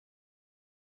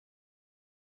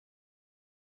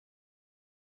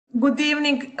Good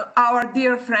evening, our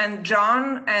dear friend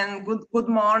John, and good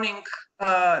morning,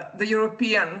 the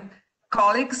European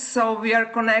colleagues. So we are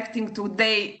connecting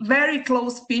today very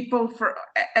close people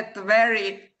at a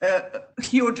very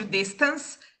huge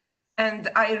distance. And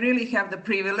I really have the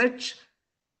privilege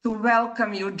to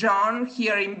welcome you, John,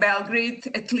 here in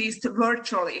Belgrade, at least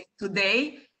virtually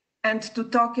today, and to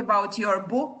talk about your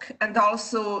book and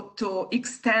also to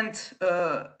extend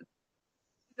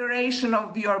consideration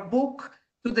of your book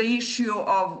to the issue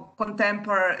of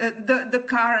contemporary, the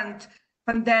current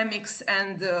pandemics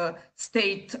and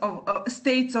states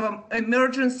of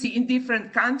emergency in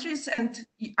different countries. And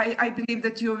I believe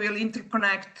that you will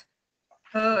interconnect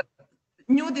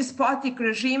new despotic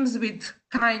regimes with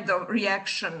kind of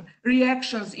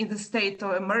reactions in the state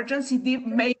of emergency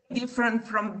may be different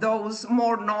from those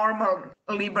more normal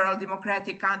liberal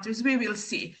democratic countries. We will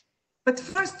see. But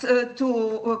first,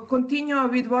 to continue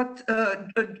with what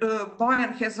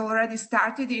Bojan has already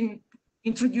started in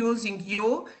introducing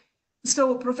you.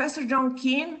 So Professor John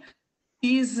Keane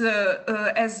is,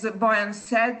 as Bojan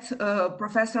said,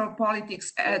 Professor of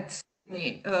Politics at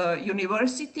Sydney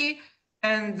University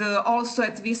and also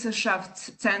at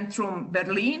Wissenschaftszentrum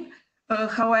Berlin.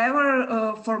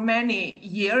 However, for many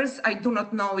years, I do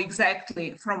not know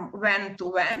exactly from when to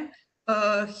when,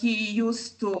 he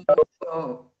used to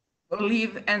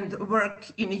live and work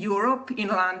in Europe, in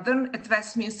London, at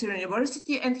Westminster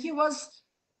University, and he was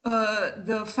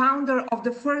the founder of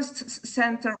the first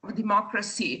Center of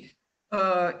Democracy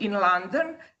in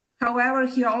London. However,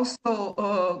 he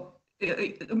also,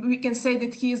 we can say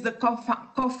that he is the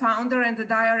co-founder and the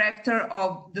director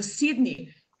of the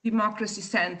Sydney Democracy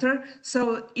Center.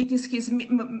 So it is his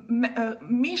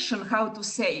mission, how to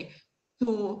say,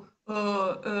 to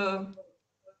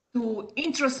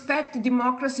introspect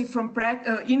democracy from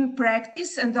in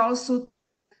practice and also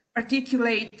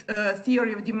articulate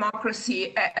theory of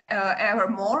democracy ever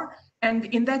more. And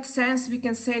in that sense, we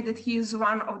can say that he is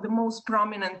one of the most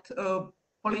prominent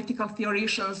political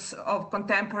theoreticians of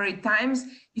contemporary times,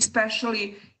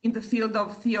 especially in the field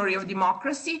of theory of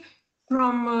democracy.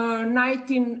 From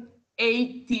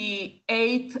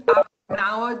 1988 up to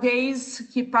nowadays,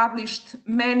 he published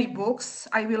many books.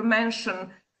 I will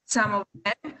mention some of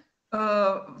them.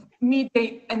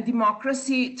 Media and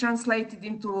Democracy, translated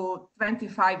into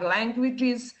 25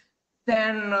 languages.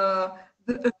 Then the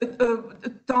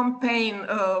Tom Paine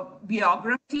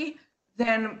biography.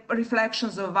 Then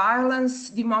Reflections of Violence,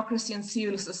 Democracy and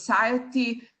Civil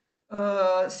Society,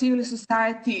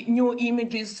 New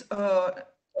Images,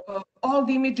 Old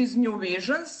Images, New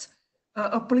Visions,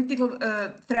 A Political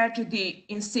Tragedy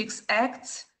in 6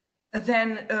 Acts,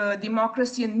 then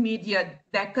Democracy and Media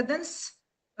Decadence,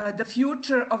 The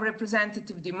Future of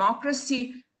Representative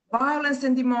Democracy, Violence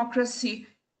and Democracy,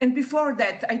 and before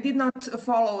that, I did not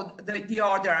follow the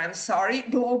order, I'm sorry,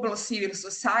 Global Civil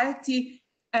Society,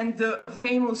 and the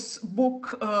famous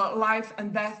book, Life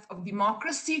and Death of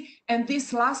Democracy. And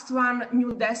this last one,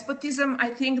 New Despotism, I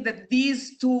think that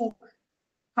these two,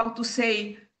 how to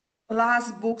say,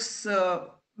 last books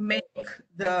make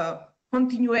the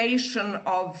continuation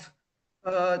of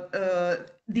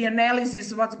the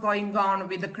analysis of what's going on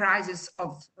with the crisis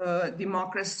of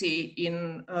democracy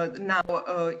in now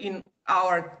in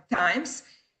our times.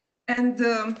 And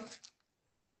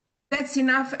that's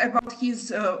enough about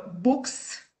his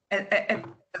books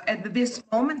at this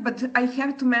moment, but I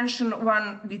have to mention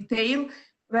one detail,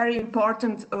 very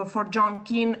important for John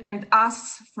Keane and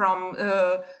us from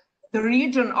the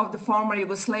region of the former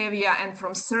Yugoslavia and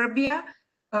from Serbia.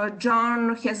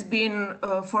 John has been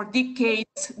for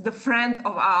decades the friend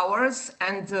of ours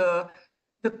and the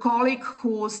colleague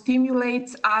who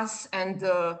stimulates us and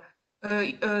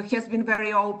has been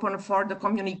very open for the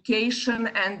communication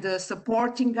and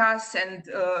supporting us and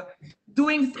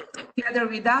doing things together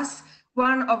with us.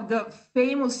 One of the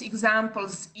famous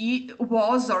examples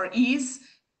was or is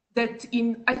that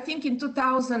I think in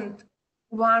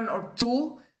 2001 or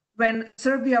 2, when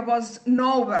Serbia was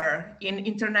nowhere in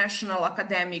international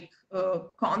academic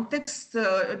context,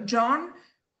 John,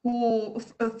 who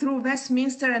through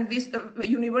Westminster and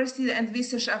University and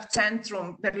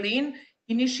Wissenschaftszentrum Berlin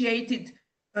initiated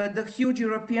the huge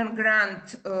European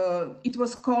grant. It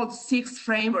was called Sixth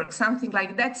Framework, something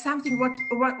like that, something what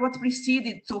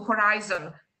preceded to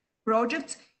Horizon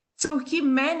projects. So he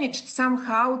managed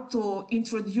somehow to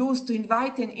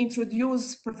invite and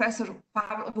introduce Professor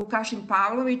Vukašin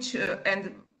Pavlović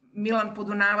and Milan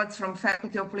Podunavac from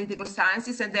Faculty of Political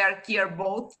Sciences, and they are here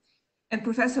both, and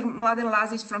Professor Mladen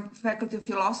Lazić from Faculty of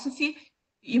Philosophy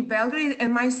in Belgrade,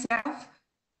 and myself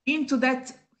into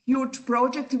that huge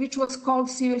project, which was called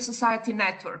Civil Society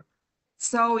Network.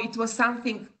 So it was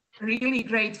something really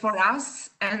great for us,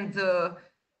 and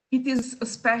it is a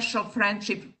special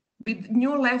friendship with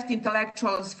new left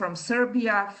intellectuals from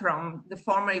Serbia, from the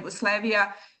former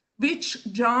Yugoslavia, which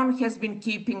John has been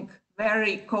keeping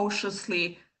very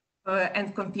cautiously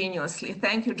and continuously.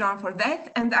 Thank you, John, for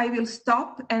that. And I will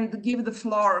stop and give the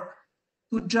floor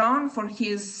to John for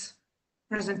his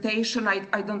presentation.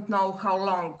 I don't know how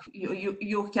long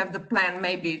you have the plan,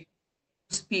 maybe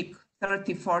to speak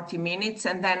 30, 40 minutes,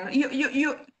 and then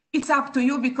it's up to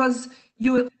you, because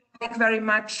you like very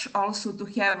much also to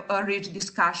have a rich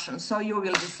discussion, so you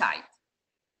will decide.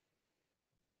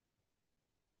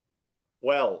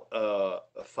 Well,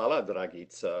 hvala,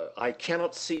 Dragica. I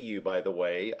cannot see you, by the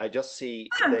way. I just see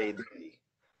they,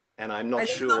 and I'm not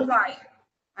sure. Know why.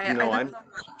 I'm not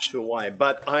sure why.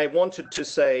 But I wanted to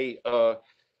say,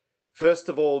 first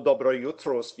of all, dobro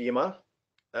jutro svima,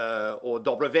 or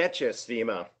dobro večer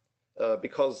svima,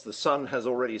 because the sun has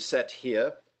already set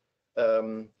here.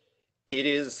 It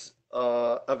is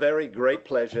a very great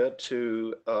pleasure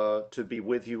to be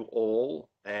with you all.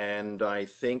 And I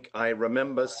think I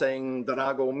remember saying,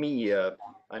 Drago mia,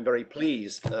 I'm very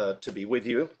pleased to be with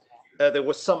you. There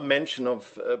was some mention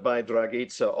of by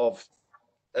Dragica of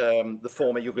the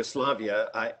former Yugoslavia.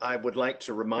 I would like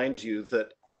to remind you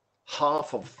that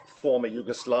half of former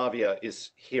Yugoslavia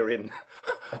is here in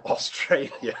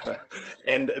Australia.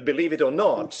 And believe it or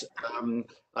not,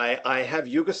 I have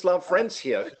Yugoslav friends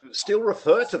here who still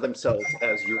refer to themselves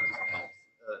as Yugoslav.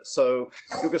 So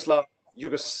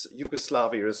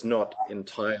Yugoslavia is not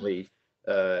entirely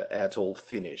at all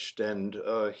finished. And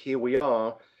here we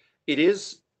are. It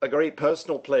is a great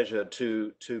personal pleasure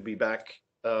to be back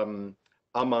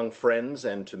among friends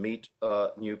and to meet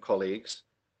new colleagues.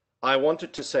 I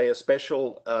wanted to say a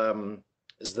special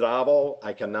zdravo.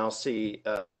 I can now see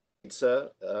a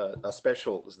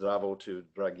special zdravo to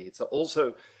Dragica.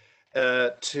 Also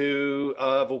to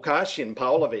Vukašin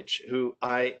Pavlović, who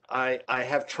I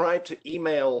have tried to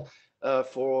email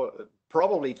for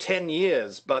probably 10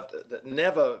 years, but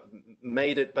never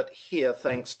made it. But here,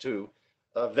 thanks to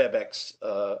Webex,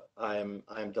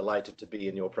 I'm delighted to be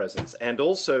in your presence. And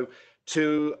also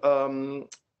to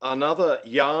another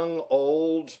young,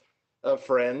 old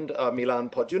friend, Milan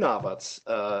Podunavac,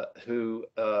 who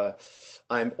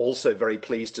I'm also very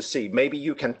pleased to see. Maybe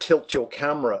you can tilt your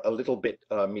camera a little bit,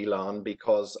 Milan,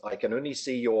 because I can only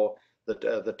see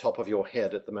the top of your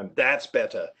head at the moment. That's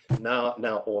better.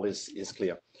 Now all is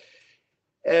clear.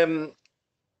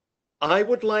 I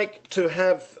would like to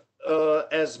have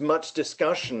as much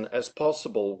discussion as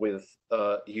possible with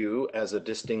you as a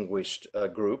distinguished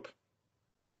group.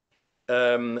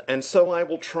 And so I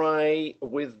will try,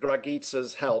 with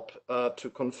Dragica's help, to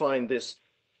confine this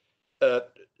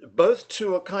both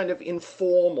to a kind of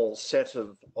informal set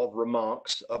of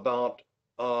remarks about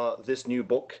this new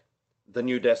book, The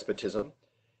New Despotism,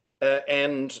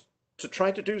 and to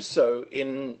try to do so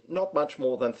in not much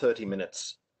more than 30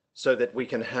 minutes so that we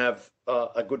can have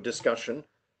a good discussion.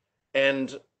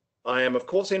 And I am, of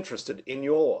course, interested in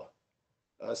your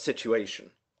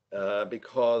situation.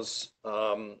 Because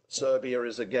Serbia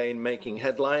is again making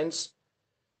headlines,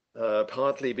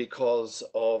 partly because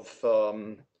of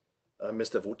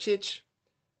Mr. Vučić,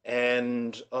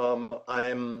 and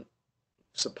I'm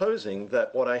supposing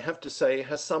that what I have to say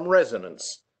has some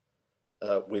resonance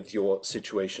with your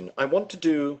situation. I want to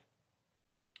do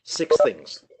 6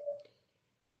 things.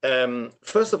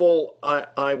 First of all,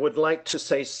 I would like to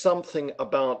say something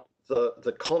about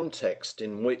the context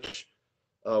in which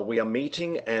we are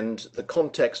meeting and the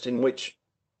context in which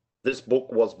this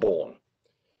book was born.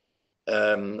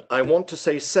 I want to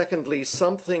say, secondly,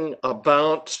 something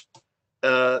about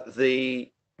the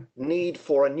need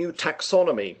for a new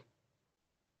taxonomy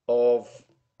of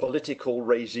political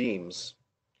regimes.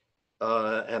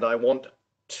 And I want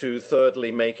to,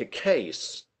 thirdly, make a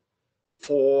case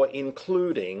for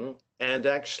including and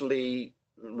actually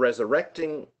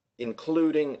resurrecting,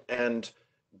 including and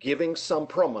giving some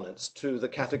prominence to the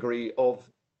category of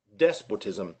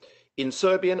despotism. In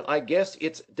Serbian, I guess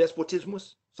it's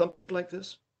despotismus, something like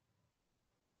this.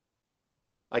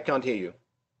 I can't hear you.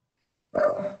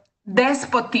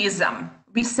 Despotism.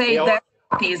 We say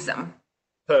despotism.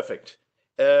 Perfect.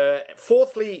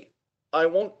 Fourthly, I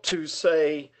want to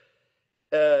say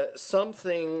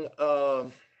something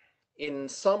in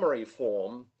summary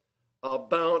form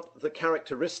about the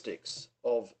characteristics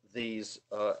of these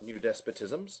new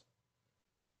despotisms.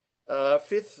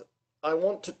 Fifth, I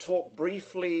want to talk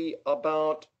briefly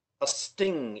about a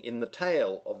sting in the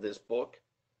tail of this book,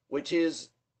 which is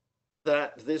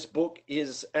that this book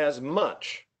is as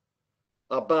much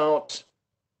about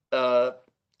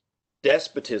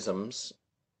despotisms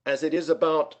as it is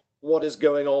about what is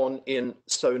going on in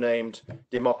so-named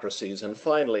democracies. And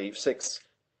finally, 6,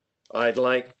 I'd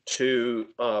like to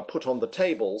put on the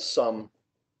table some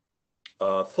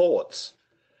thoughts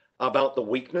about the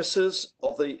weaknesses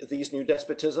of these new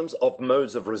despotisms, of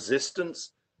modes of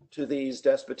resistance to these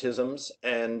despotisms,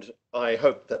 and I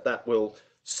hope that that will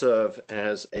serve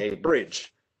as a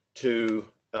bridge to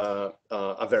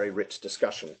a very rich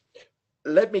discussion.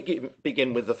 Let me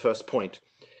begin with the first point.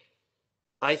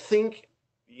 I think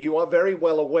you are very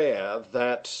well aware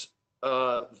that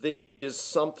there is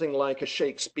something like a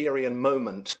Shakespearean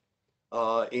moment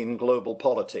in global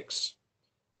politics.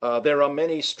 There are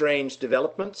many strange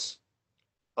developments,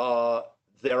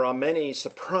 there are many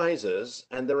surprises,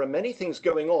 and there are many things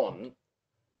going on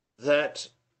that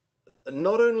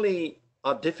not only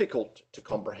are difficult to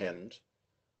comprehend,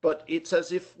 but it's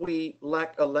as if we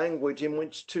lack a language in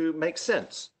which to make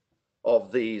sense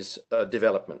of these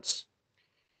developments.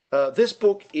 This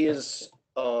book is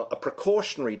a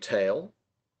precautionary tale.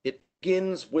 It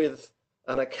begins with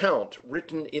an account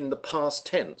written in the past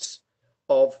tense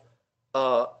of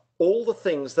all the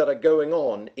things that are going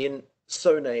on in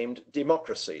so-named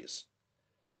democracies.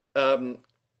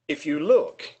 If you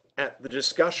look at the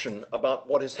discussion about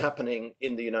what is happening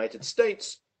in the United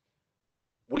States,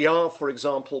 we are, for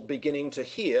example, beginning to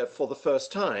hear for the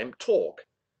first time talk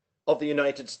of the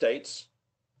United States,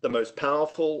 the most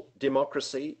powerful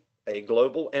democracy, a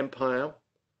global empire,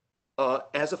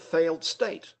 as a failed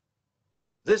state.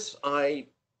 This I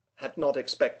had not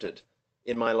expected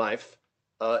in my life.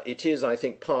 It is, I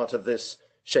think, part of this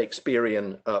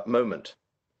Shakespearean moment.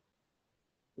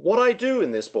 What I do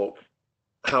in this book,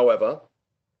 however,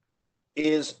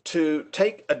 is to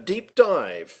take a deep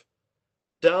dive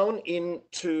down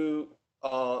into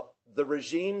the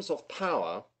regimes of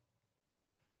power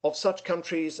of such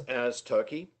countries as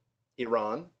Turkey,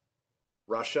 Iran,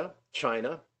 Russia,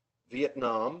 China,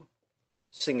 Vietnam,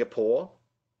 Singapore,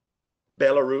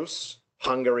 Belarus,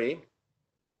 Hungary,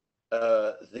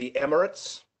 the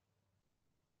Emirates,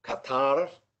 Qatar,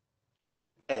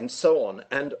 and so on,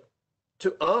 and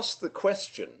to ask the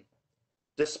question,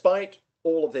 despite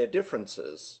all of their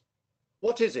differences,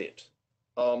 what is it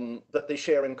that they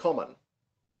share in common?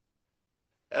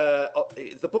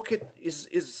 The book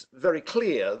is very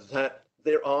clear that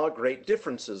there are great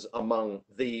differences among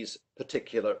these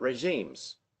particular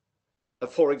regimes.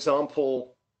 For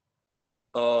example,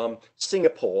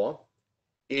 Singapore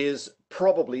is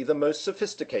probably the most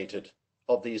sophisticated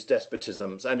of these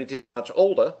despotisms, and it is much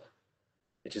older.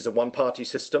 It is a one-party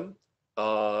system.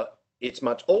 It's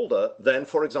much older than,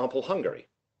 for example, Hungary.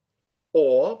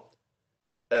 Or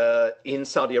in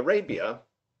Saudi Arabia,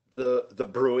 the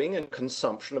brewing and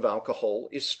consumption of alcohol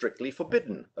is strictly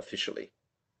forbidden officially.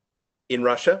 In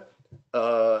Russia,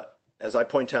 as I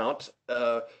point out,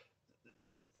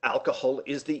 alcohol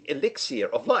is the elixir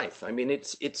of life. I mean,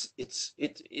 it's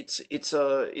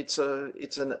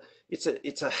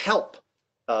a help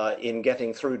in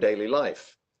getting through daily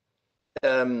life.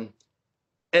 And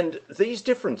these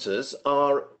differences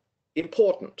are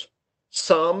important.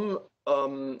 Some,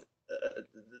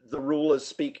 the rulers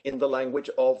speak in the language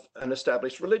of an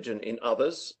established religion. In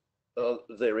others,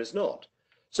 there is not.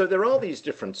 So there are these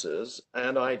differences,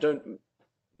 and I don't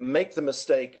make the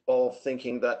mistake of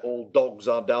thinking that all dogs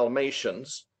are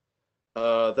Dalmatians,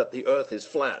 that the earth is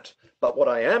flat. But what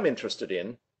I am interested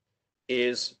in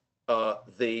is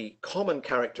the common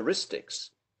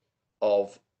characteristics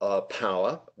of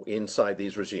power inside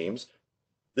these regimes.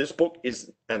 This book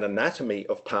is an anatomy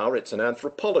of power. It's an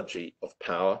anthropology of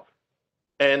power.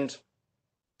 And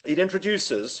it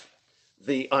introduces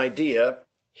the idea,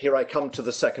 here I come to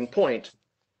the second point,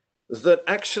 that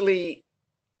actually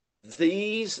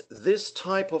this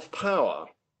type of power,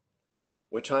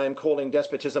 which I am calling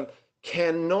despotism,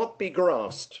 cannot be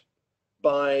grasped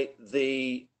by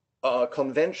the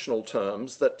conventional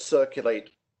terms that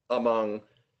circulate among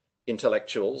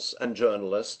intellectuals and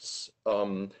journalists,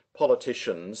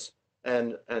 politicians,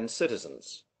 and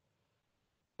citizens.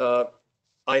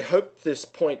 I hope this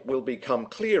point will become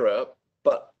clearer,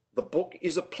 but the book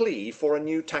is a plea for a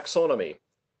new taxonomy.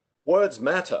 Words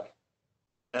matter,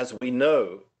 as we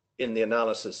know in the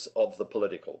analysis of the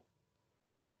political.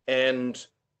 And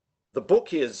the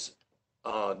book is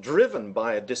driven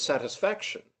by a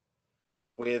dissatisfaction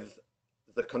with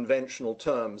the conventional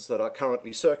terms that are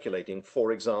currently circulating.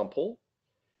 For example,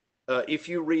 if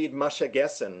you read Masha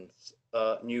Gessen's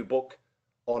new book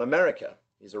on America,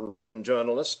 he's a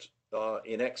journalist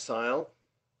in exile,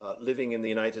 living in the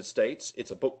United States.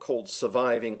 It's a book called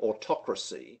Surviving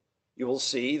Autocracy. You will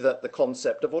see that the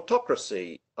concept of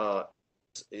autocracy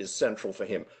is central for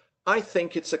him. I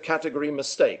think it's a category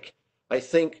mistake. I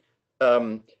think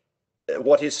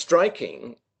What is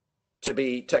striking, to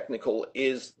be technical,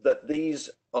 is that these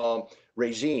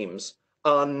regimes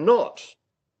are not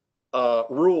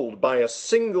ruled by a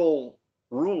single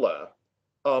ruler,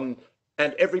 and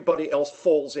everybody else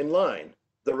falls in line.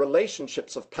 The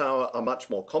relationships of power are much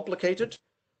more complicated.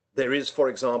 There is, for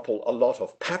example, a lot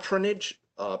of patronage,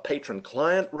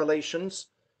 patron-client relations.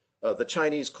 The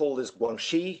Chinese call this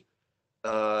guanxi.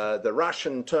 The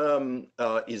Russian term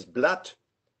is blat.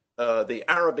 The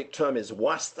Arabic term is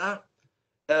wasta.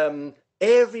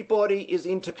 Everybody is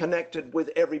interconnected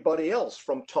with everybody else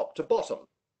from top to bottom.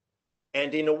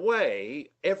 And in a way,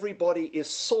 everybody is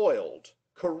soiled,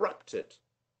 corrupted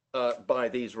by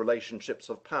these relationships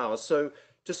of power. So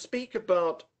to speak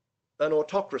about an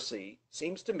autocracy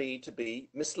seems to me to be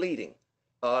misleading,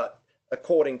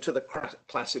 according to the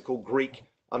classical Greek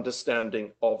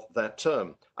understanding of that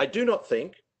term. I do not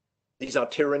think these are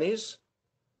tyrannies.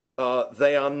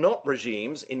 They are not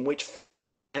regimes in which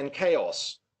and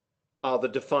chaos are the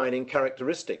defining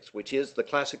characteristics, which is the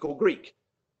classical Greek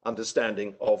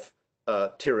understanding of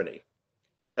tyranny.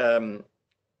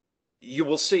 You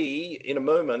will see in a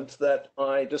moment that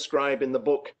I describe in the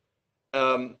book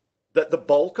that the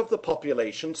bulk of the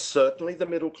population, certainly the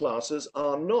middle classes,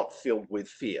 are not filled with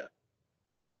fear.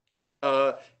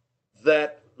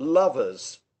 That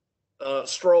lovers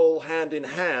stroll hand in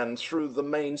hand through the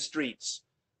main streets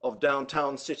of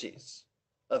downtown cities.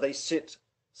 They sit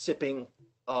sipping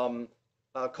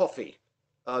coffee,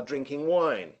 drinking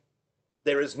wine.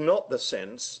 There is not the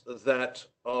sense that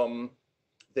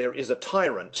there is a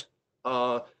tyrant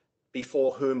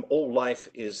before whom all life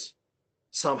is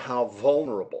somehow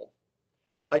vulnerable.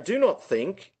 I do not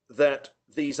think that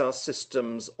these are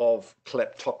systems of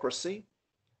kleptocracy.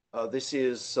 This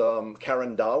is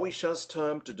Karen Darwisha's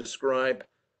term to describe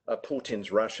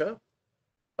Putin's Russia.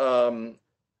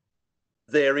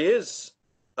 There is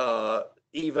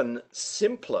even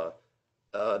simpler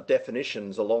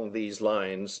definitions along these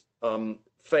lines.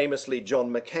 Famously,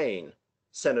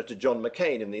 Senator John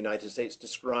McCain in the United States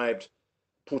described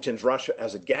Putin's Russia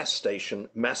as a gas station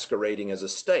masquerading as a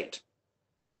state.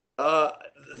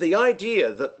 The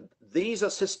idea that these are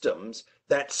systems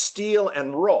that steal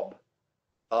and rob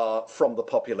from the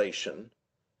population,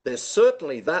 there's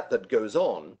certainly that goes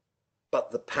on, but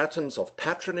the patterns of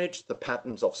patronage, the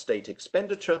patterns of state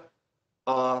expenditure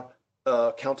are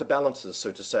counterbalances,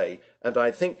 so to say. And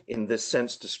I think in this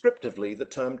sense, descriptively, the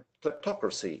term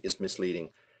kleptocracy is misleading.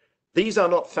 These are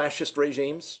not fascist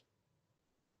regimes.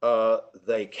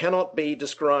 They cannot be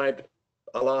described,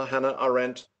 a la Hannah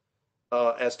Arendt,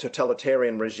 as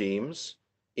totalitarian regimes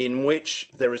in which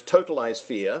there is totalized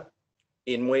fear,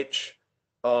 in which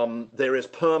there is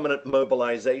permanent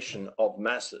mobilization of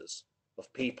masses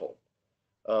of people.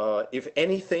 If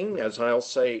anything, as I'll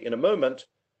say in a moment,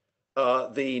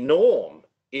 the norm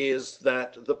is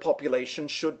that the population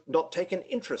should not take an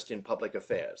interest in public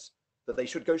affairs, that they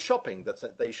should go shopping,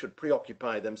 that they should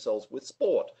preoccupy themselves with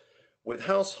sport, with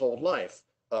household life,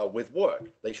 with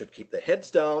work. They should keep their heads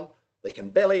down. They can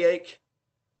bellyache.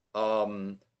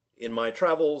 In my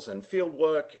travels and field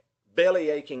work, belly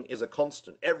aching is a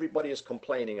constant. Everybody is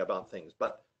complaining about things,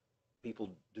 but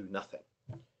people do nothing.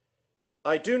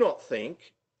 I do not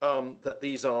think that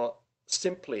these are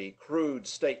simply crude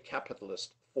state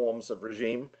capitalist forms of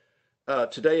regime.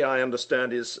 Today, I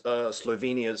understand, is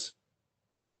Slovenia's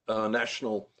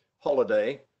national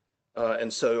holiday.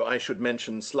 And so I should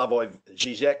mention Slavoj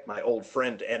Žižek, my old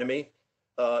friend, enemy,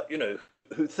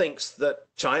 who thinks that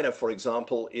China, for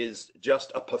example, is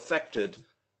just a perfected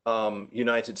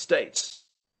United States,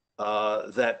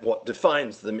 that what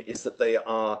defines them is that they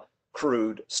are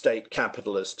crude state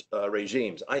capitalist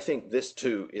regimes. I think this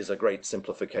too is a great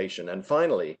simplification. And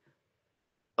finally,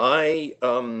 I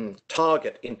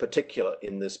target in particular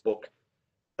in this book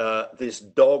this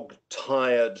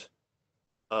dog-tired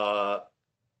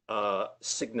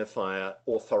signifier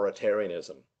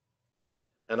authoritarianism.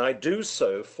 And I do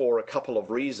so for a couple of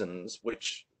reasons,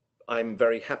 which I'm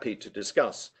very happy to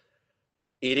discuss.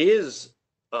 It is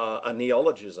a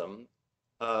neologism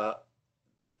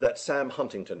that Sam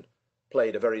Huntington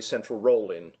played a very central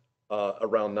role in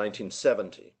around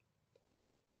 1970.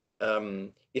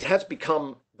 It has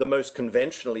become the most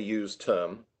conventionally used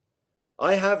term.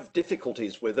 I have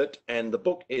difficulties with it, and the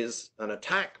book is an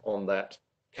attack on that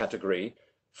category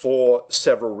for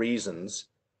several reasons.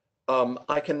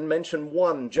 I can mention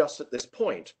one just at this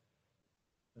point.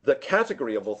 The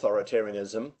category of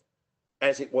authoritarianism,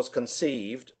 as it was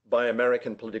conceived by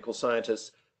American political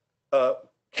scientists,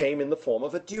 came in the form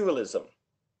of a dualism.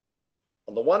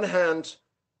 On the one hand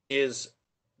is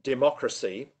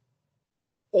democracy,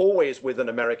 always with an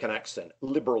American accent,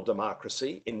 liberal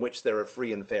democracy in which there are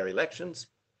free and fair elections,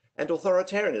 and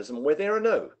authoritarianism where there are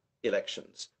no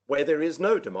elections, where there is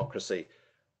no democracy.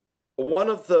 One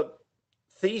of the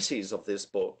theses of this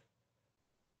book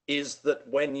is that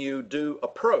when you do a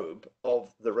probe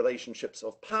of the relationships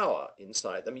of power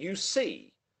inside them, you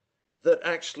see that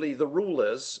actually the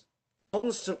rulers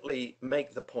constantly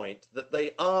make the point that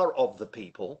they are of the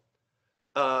people,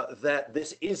 that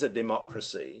this is a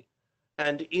democracy,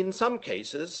 and in some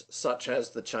cases, such as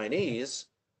the Chinese,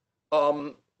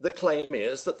 the claim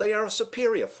is that they are a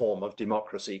superior form of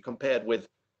democracy compared with,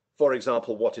 for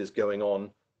example, what is going on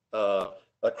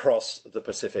across the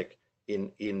Pacific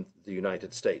in the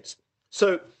United States.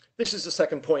 So this is the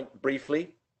second point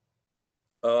briefly.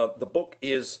 The book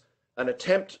is an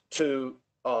attempt to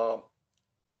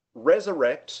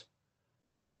resurrect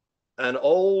an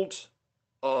old,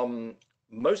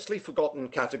 mostly forgotten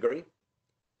category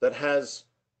that has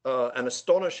an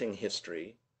astonishing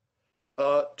history,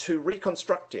 to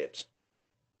reconstruct it,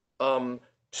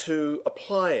 to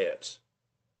apply it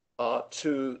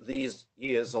to these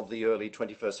years of the early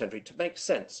 21st century, to make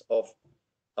sense of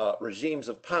regimes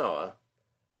of power,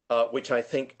 which I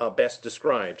think are best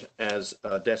described as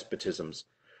despotisms.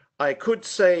 I could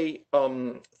say,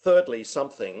 thirdly,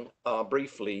 something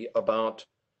briefly about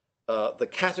the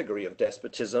category of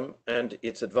despotism and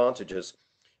its advantages.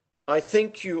 I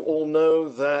think you all know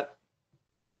that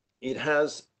it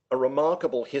has a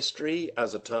remarkable history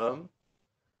as a term.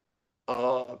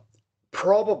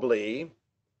 Probably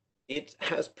it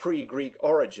has pre-Greek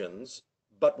origins,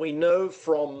 but we know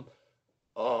from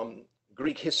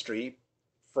Greek history,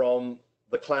 from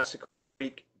the classical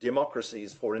Greek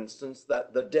democracies, for instance,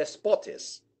 that the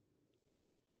despotis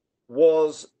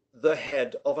was the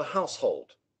head of a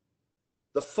household,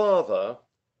 the father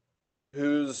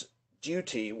whose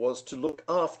duty was to look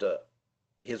after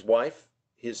his wife,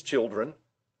 his children,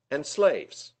 and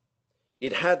slaves.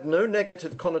 It had no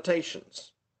negative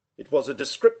connotations. It was a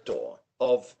descriptor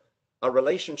of a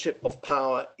relationship of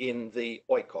power in the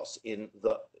oikos, in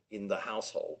the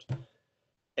household.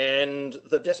 And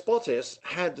the despotis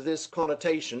had this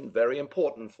connotation, very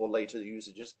important for later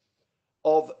usages,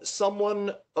 of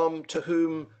someone to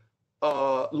whom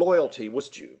loyalty was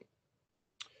due.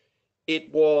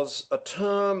 It was a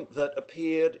term that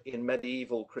appeared in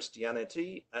medieval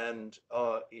Christianity and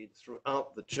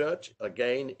throughout the church.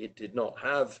 Again, it did not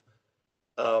have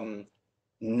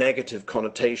negative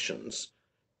connotations.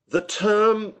 The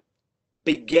term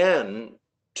began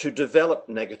to develop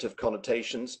negative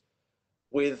connotations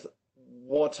with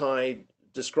what I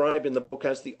describe in the book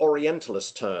as the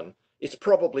Orientalist turn. It's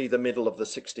probably the middle of the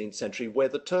 16th century, where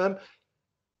the term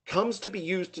comes to be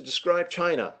used to describe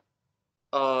China,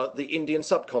 the Indian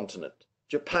subcontinent,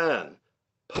 Japan,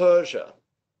 Persia,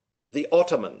 the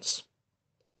Ottomans.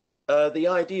 The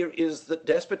idea is that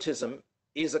despotism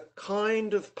is a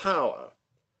kind of power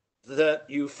that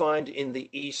you find in the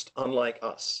East, unlike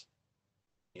us,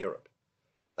 Europe.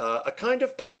 A kind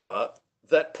of power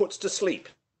that puts to sleep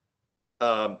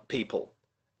people.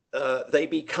 They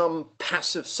become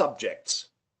passive subjects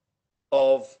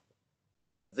of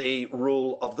the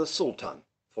rule of the Sultan,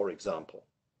 for example.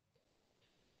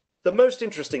 The most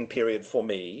interesting period for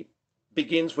me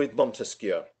begins with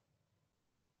Montesquieu.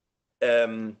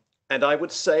 And I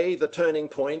would say the turning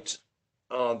point,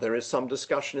 there is some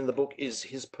discussion in the book, is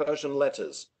his Persian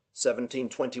letters,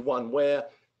 1721, where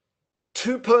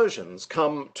two Persians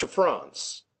come to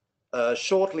France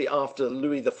shortly after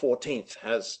Louis XIV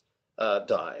has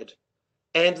died.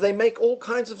 And they make all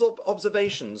kinds of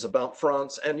observations about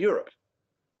France and Europe.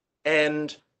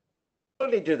 And not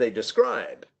only do they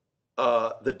describe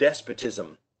the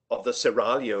despotism of the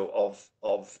seraglio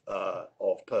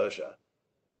of Persia,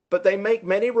 but they make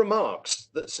many remarks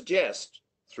that suggest,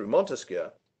 through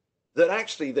Montesquieu, that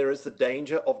actually there is the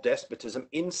danger of despotism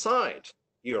inside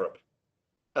Europe.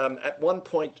 At one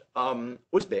point,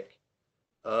 Uzbek,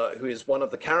 who is one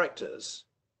of the characters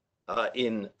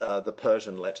in the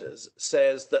Persian letters,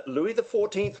 says that Louis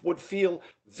XIV would feel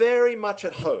very much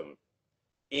at home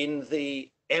in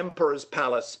the emperor's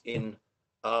palace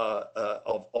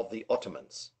of the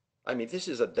Ottomans. I mean, this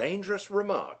is a dangerous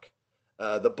remark.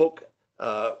 The book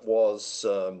was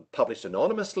published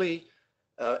anonymously,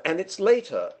 and it's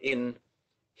later in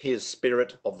his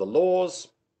Spirit of the Laws,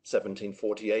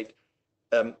 1748,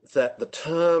 that the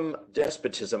term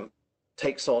despotism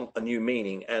takes on a new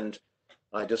meaning. And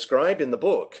I describe in the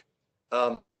book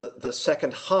the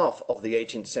second half of the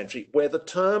 18th century, where the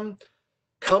term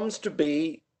comes to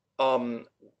be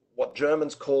what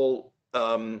Germans call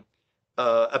a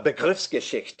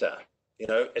Begriffsgeschichte. You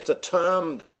know, it's a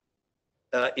term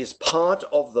is part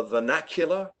of the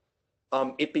vernacular.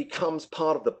 It becomes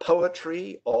part of the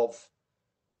poetry of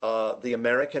the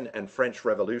American and French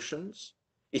revolutions.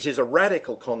 It is a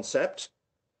radical concept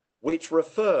which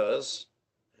refers,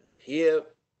 here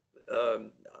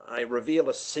I reveal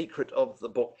a secret of the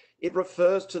book, it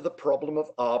refers to the problem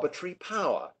of arbitrary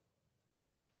power.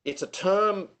 It's a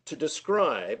term to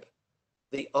describe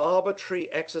the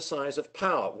arbitrary exercise of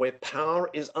power, where power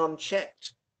is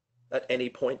unchecked at any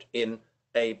point in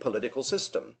a political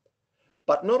system.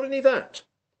 But not only that,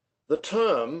 the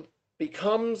term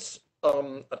becomes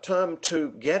a term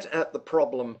to get at the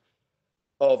problem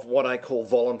of what I call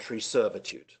voluntary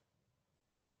servitude.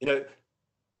 You know,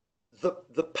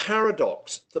 the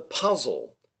paradox, the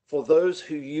puzzle for those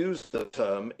who use the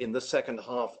term in the second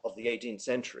half of the 18th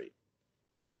century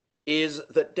is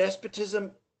that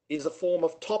despotism is a form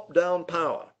of top-down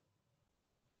power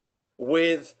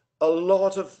with a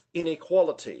lot of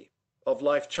inequality of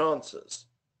life chances,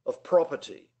 of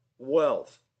property,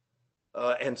 wealth,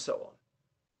 and so on.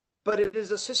 But it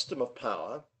is a system of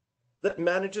power that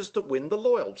manages to win the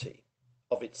loyalty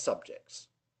of its subjects.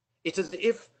 It's as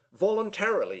if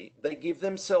voluntarily they give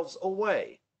themselves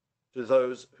away to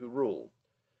those who rule.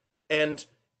 And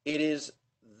it is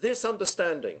this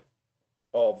understanding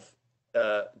of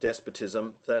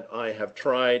despotism that I have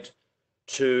tried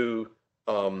to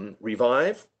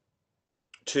revive,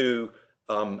 to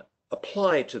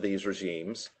apply to these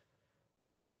regimes.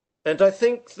 And I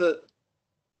think that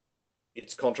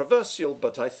it's controversial,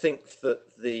 but I think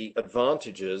that the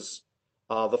advantages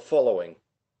are the following.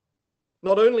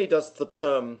 Not only does the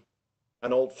term,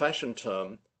 an old-fashioned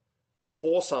term,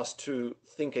 force us to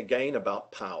think again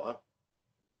about power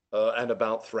and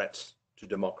about threats to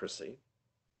democracy,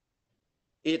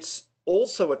 it's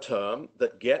also a term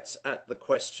that gets at the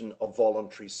question of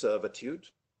voluntary servitude.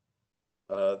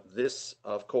 This,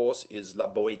 of course, is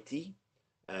La Boétie,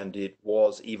 and it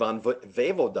was Ivan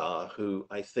Vojevoda who,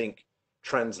 I think,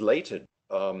 translated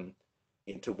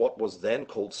into what was then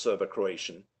called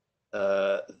Serbo-Croatian,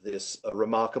 this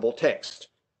remarkable text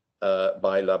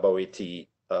by La Boétie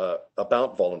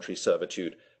about voluntary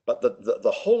servitude. But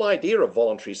the whole idea of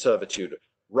voluntary servitude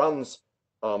runs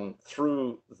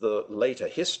through the later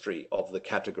history of the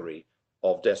category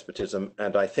of despotism,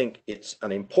 and I think it's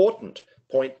an important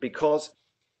point because,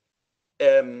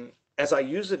 as I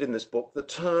use it in this book, the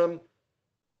term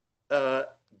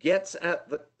gets at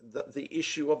the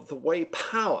issue of the way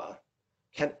power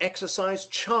can exercise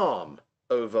charm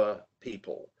over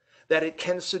people, that it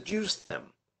can seduce them,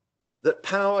 that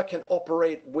power can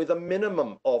operate with a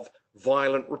minimum of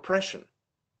violent repression.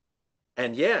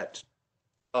 And yet,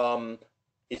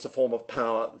 it's a form of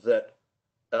power that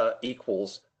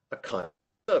equals a kind of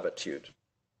servitude.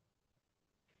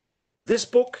 This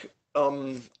book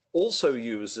also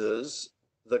uses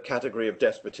the category of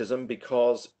despotism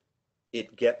because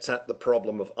it gets at the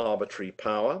problem of arbitrary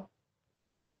power.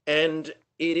 And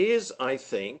it is, I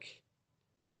think,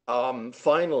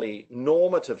 finally,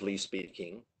 normatively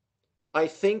speaking, I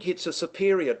think it's a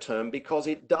superior term because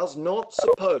it does not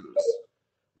suppose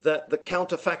that the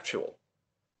counterfactual,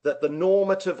 that the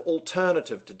normative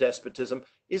alternative to despotism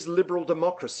is liberal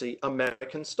democracy,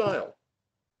 American style.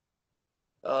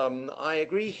 I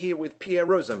agree here with Pierre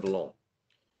Rosenblanc.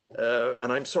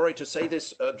 And I'm sorry to say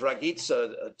this,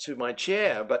 Dragica, to my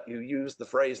chair, but you use the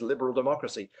phrase liberal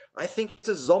democracy. I think it's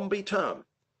a zombie term.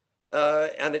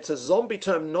 And it's a zombie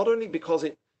term not only because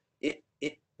it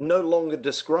no longer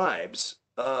describes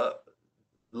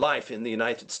life in the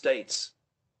United States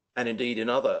and indeed in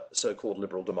other so-called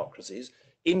liberal democracies.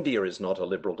 India is not a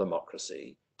liberal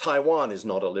democracy. Taiwan is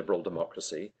not a liberal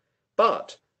democracy.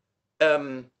 But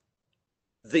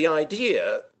the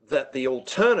idea that the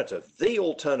alternative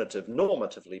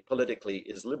normatively, politically,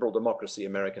 is liberal democracy,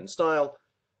 American style,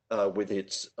 with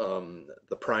its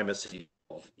the primacy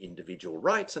of individual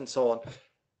rights and so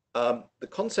on. The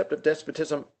concept of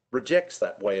despotism rejects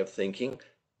that way of thinking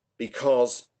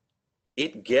because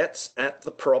it gets at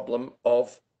the problem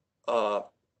of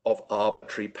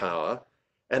arbitrary power.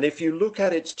 And if you look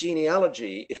at its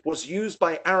genealogy, it was used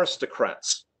by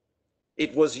aristocrats.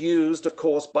 It was used, of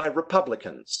course, by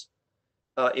Republicans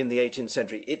in the 18th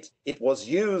century. It was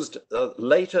used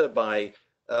later by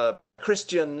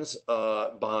Christians,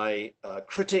 by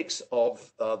critics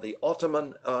of the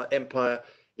Ottoman Empire.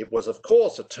 It was, of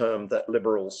course, a term that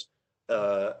liberals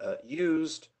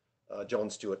used. John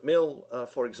Stuart Mill,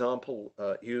 for example,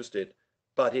 used it,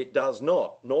 but it does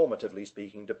not, normatively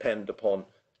speaking, depend upon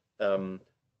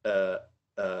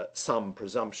some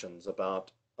presumptions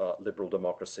about liberal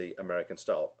democracy, American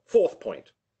style. Fourth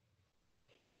point.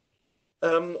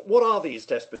 What are these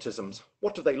despotisms?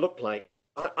 What do they look like?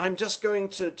 I'm just going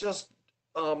to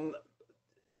um,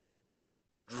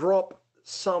 drop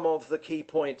some of the key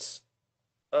points,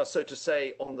 so to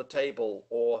say, on the table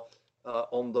or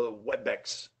on the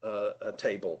WebEx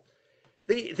table.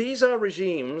 These are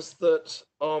regimes that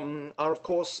are, of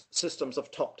course, systems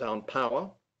of top-down power.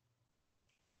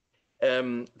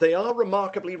 They are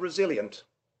remarkably resilient.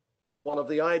 One of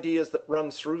the ideas that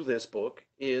runs through this book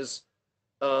is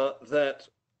that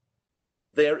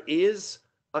there is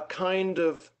a kind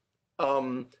of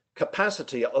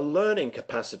capacity, a learning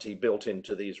capacity built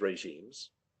into these regimes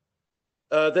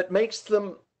that makes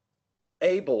them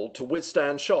able to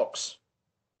withstand shocks.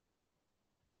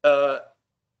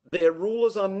 Their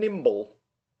rulers are nimble,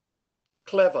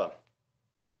 clever.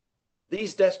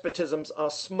 These despotisms are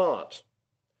smart.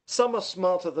 Some are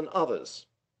smarter than others.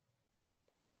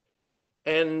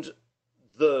 And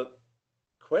the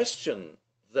question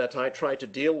that I try to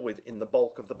deal with in the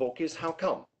bulk of the book is how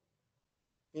come?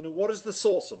 You know, what is the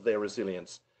source of their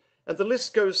resilience? And the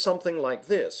list goes something like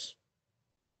this.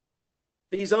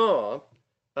 These are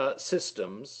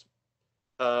systems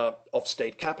of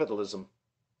state capitalism.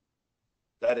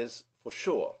 That is for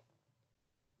sure.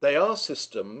 They are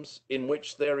systems in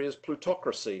which there is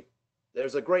plutocracy.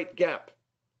 There's a great gap,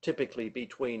 typically,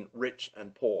 between rich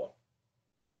and poor.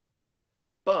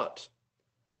 But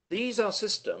these are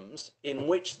systems in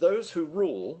which those who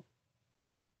rule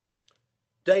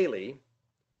daily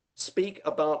speak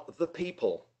about the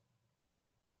people.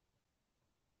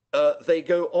 They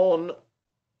go on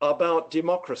about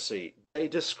democracy. They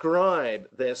describe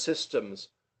their systems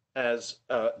as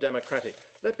democratic.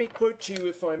 Let me quote to you,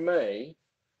 if I may.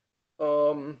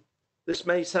 This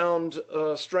may sound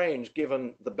strange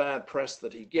given the bad press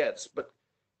that he gets, but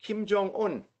Kim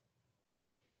Jong-un,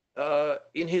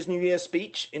 in his New Year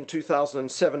speech in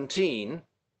 2017,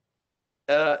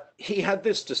 he had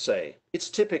this to say. It's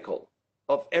typical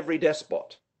of every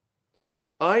despot.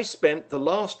 I spent the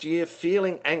last year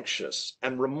feeling anxious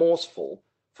and remorseful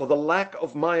for the lack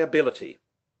of my ability.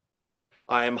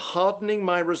 I am hardening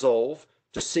my resolve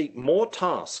to seek more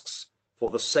tasks for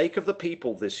the sake of the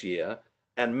people this year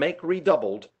and make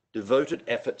redoubled devoted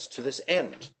efforts to this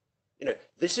end. You know,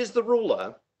 this is the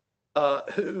ruler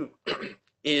who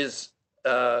is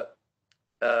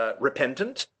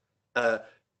repentant,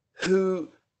 who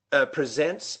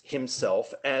presents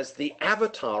himself as the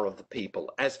avatar of the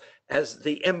people, as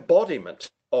the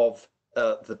embodiment of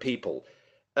the people.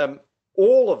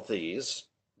 All of these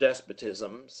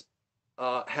despotisms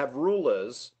have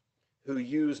rulers who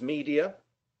use media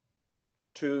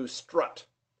to strut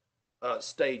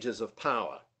stages of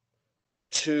power,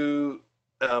 to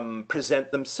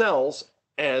present themselves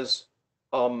as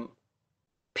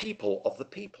people of the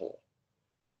people.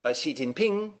 Xi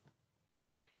Jinping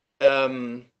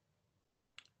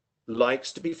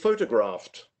likes to be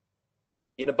photographed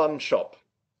in a bun shop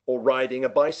or riding a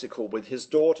bicycle with his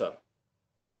daughter.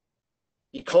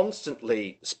 He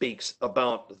constantly speaks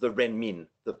about the renmin,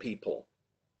 the people.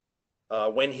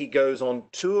 When he goes on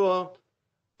tour,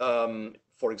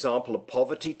 for example, a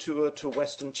poverty tour to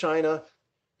Western China,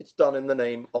 it's done in the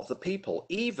name of the people.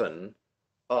 Even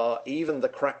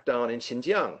the crackdown in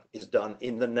Xinjiang is done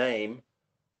in the name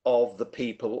of the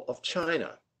people of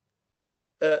China.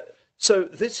 So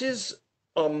this is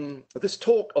this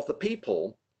talk of the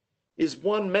people is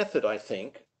one method, I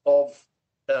think, of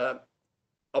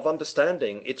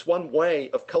understanding. It's one way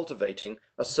of cultivating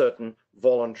a certain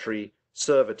voluntary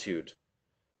servitude.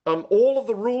 All of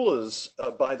the rulers,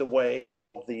 by the way,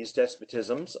 of these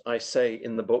despotisms, I say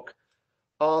in the book,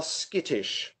 are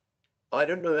skittish. I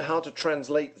don't know how to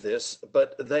translate this,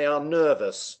 but they are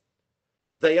nervous.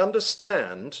 They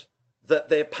understand that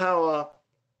their power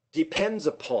depends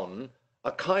upon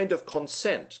a kind of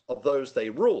consent of those they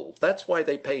rule. That's why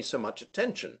they pay so much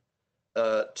attention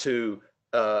to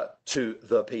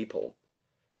the people.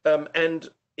 And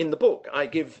in the book, I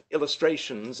give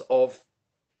illustrations of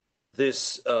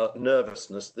this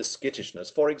nervousness, this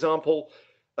skittishness. For example,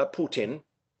 Putin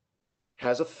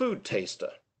has a food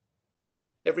taster.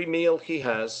 Every meal he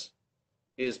has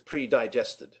is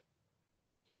pre-digested.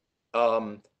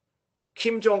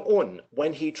 Kim Jong-un,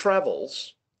 when he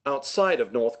travels outside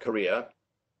of North Korea,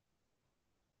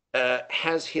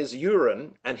 has his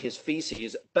urine and his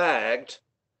feces bagged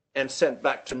and sent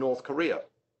back to North Korea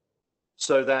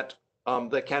so that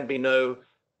there can be no,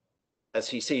 as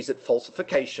he sees it,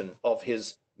 falsification of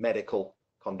his medical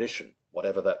condition,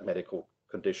 whatever that medical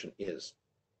condition is.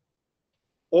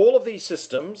 All of these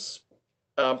systems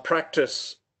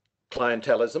practice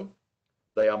clientelism.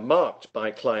 They are marked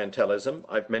by clientelism.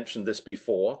 I've mentioned this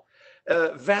before.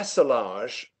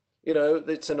 Vassalage, you know,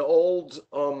 it's an old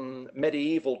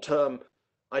medieval term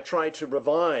I try to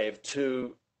revive,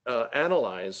 to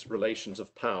analyze relations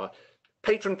of power.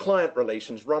 Patron-client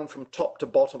relations run from top to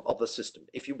bottom of the system.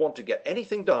 If you want to get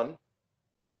anything done,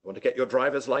 you want to get your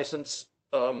driver's license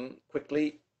quickly,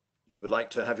 you would like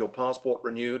to have your passport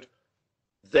renewed,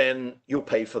 then you'll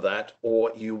pay for that,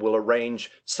 or you will arrange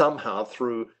somehow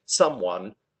through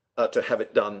someone to have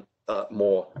it done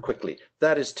more quickly.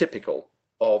 That is typical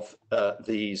of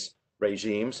these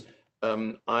regimes.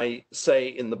 I say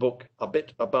in the book a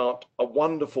bit about a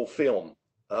wonderful film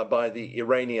by the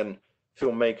Iranian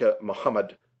filmmaker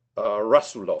Mohammad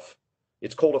Rasulov.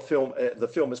 It's called a film, the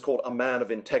film is called A Man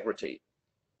of Integrity.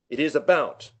 It is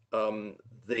about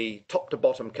the top to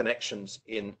bottom connections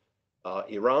in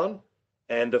Iran.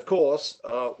 And of course,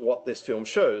 what this film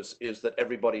shows is that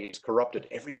everybody is corrupted.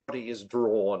 Everybody is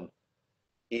drawn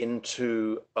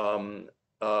into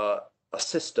a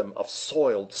system of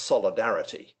soiled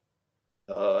solidarity.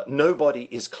 Nobody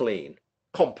is clean.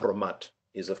 Kompromat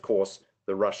is, of course,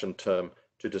 the Russian term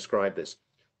to describe this.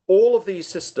 All of these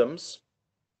systems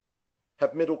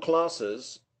have middle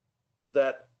classes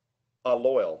that are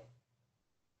loyal.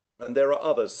 And there are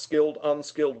others, skilled,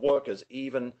 unskilled workers,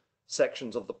 even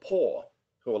sections of the poor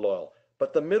who are loyal.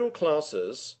 But the middle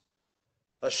classes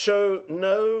show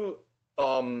no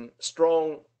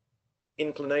strong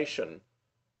inclination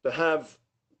to have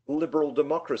liberal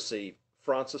democracy,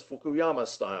 Francis Fukuyama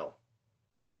style.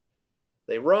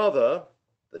 They rather,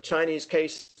 the Chinese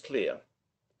case is clear.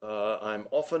 I'm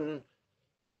often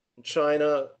in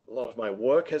China. A lot of my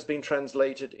work has been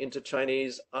translated into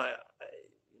Chinese. You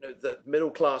know, the middle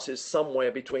class is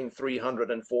somewhere between 300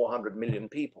 and 400 million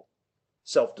people,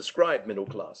 self-described middle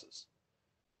classes.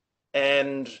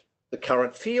 And the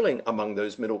current feeling among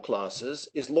those middle classes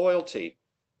is loyalty.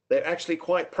 They're actually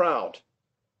quite proud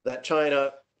that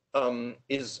China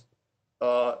is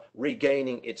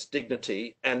regaining its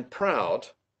dignity, and proud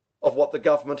of what the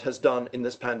government has done in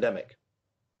this pandemic,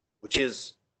 which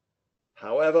is,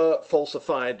 however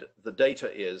falsified the data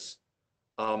is,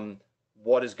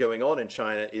 what is going on in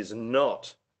China is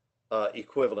not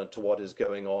equivalent to what is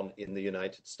going on in the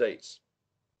United States.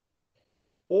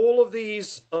 All of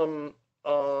these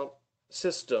are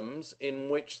systems in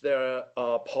which there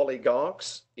are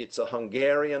oligarchs. It's a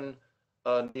Hungarian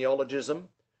neologism.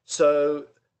 So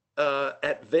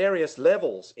at various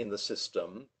levels in the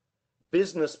system,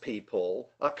 business people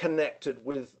are connected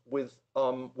with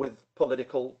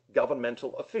political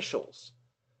governmental officials.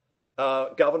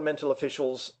 Governmental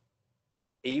officials,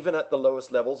 even at the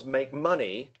lowest levels, make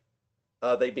money.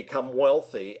 They become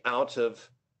wealthy out of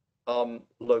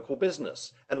local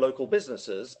business, and local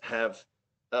businesses have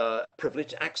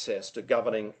privileged access to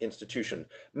governing institution.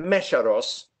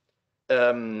 Mesharos,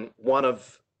 one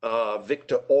of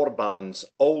Viktor Orban's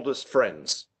oldest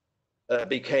friends,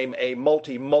 became a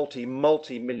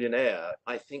multi-millionaire.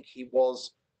 I think he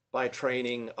was by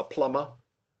training a plumber.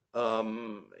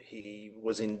 He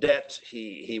was in debt.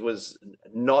 He was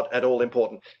not at all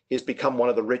important. He's become one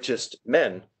of the richest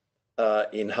men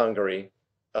in Hungary,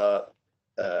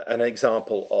 an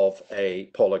example of a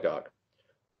oligarch.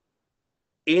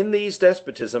 In these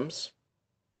despotisms,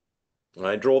 and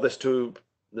I draw this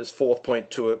fourth point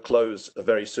to a close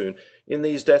very soon. In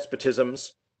these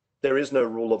despotisms, there is no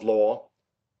rule of law.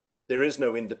 There is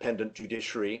no independent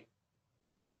judiciary.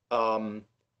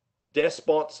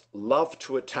 Despots love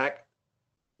to attack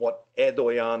what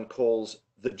Erdogan calls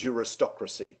the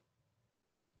juristocracy.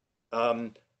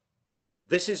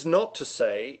 This is not to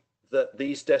say that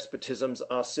these despotisms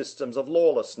are systems of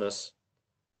lawlessness.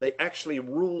 They actually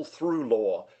rule through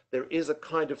law. There is a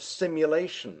kind of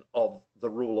simulation of the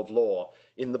rule of law.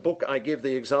 In the book, I give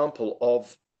the example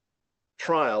of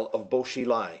trial of Bo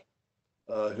Xilai,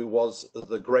 who was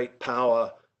the great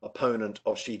power opponent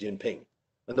of Xi Jinping.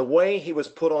 And the way he was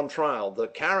put on trial, the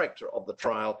character of the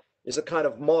trial, is a kind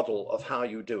of model of how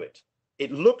you do it.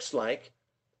 It looks like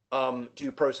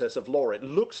due process of law. It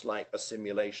looks like a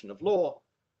simulation of law,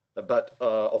 but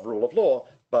of rule of law,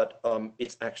 but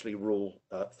it's actually rule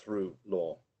through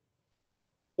law.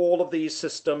 All of these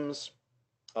systems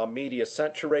are media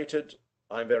saturated.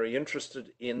 I'm very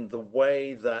interested in the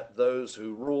way that those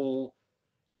who rule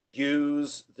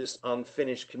use this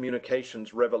unfinished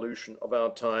communications revolution of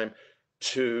our time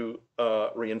to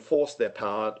reinforce their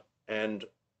power and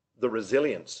the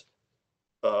resilience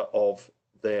of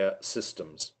their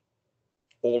systems.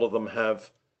 All of them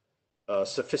have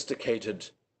sophisticated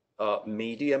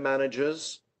media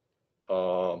managers.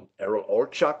 Errol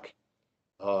Orchak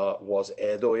was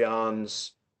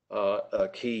Erdogan's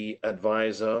key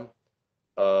advisor.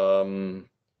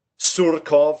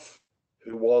 Surkov,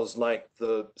 who was like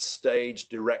the stage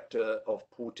director of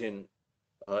Putin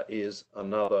is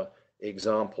another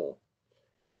example.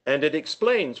 And it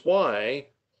explains why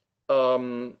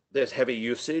there's heavy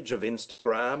usage of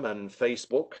Instagram and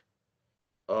Facebook.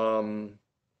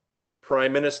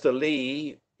 Prime Minister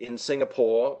Lee in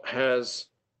Singapore has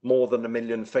more than 1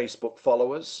 million Facebook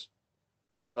followers.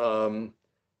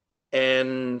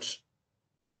 And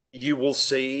you will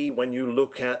see when you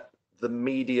look at the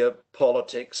media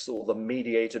politics or the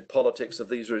mediated politics of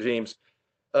these regimes,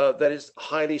 that is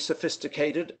highly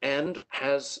sophisticated and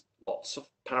has lots of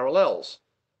parallels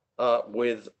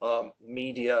with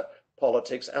media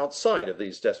politics outside of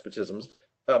these despotisms.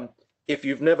 If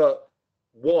you've never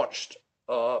watched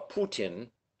Putin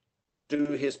do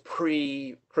his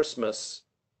pre-Christmas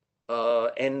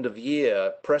end of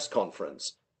year press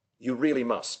conference, you really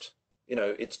must. You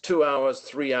know, it's 2 hours,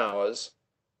 3 hours,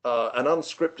 an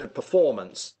unscripted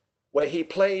performance where he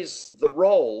plays the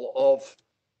role of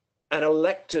an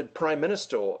elected prime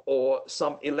minister or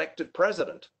some elected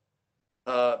president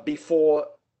before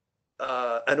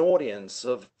an audience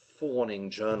of fawning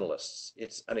journalists.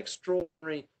 It's an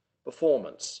extraordinary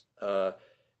performance.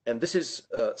 And this is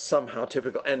somehow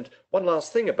typical. And one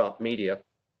last thing about media.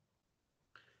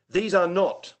 These are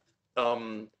not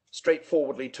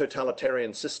straightforwardly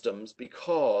totalitarian systems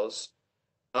because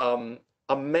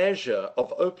a measure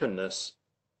of openness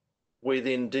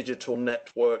within digital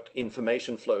networked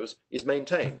information flows is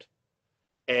maintained.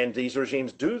 And these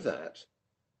regimes do that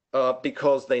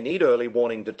because they need early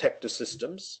warning detector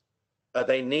systems.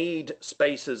 They need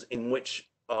spaces in which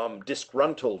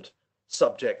disgruntled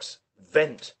subjects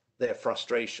vent their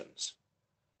frustrations.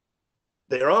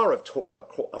 There are,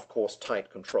 of course, tight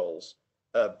controls,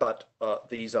 but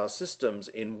these are systems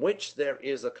in which there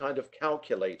is a kind of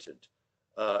calculated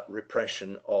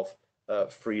repression of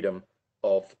freedom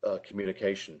of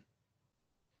communication.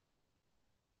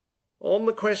 On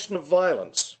the question of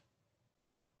violence,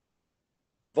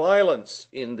 violence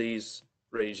in these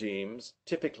regimes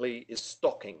typically is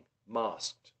stalking,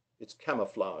 masked, it's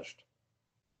camouflaged.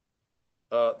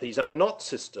 These are not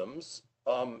systems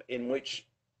in which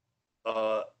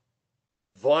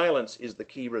violence is the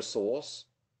key resource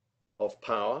of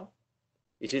power.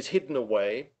 It is hidden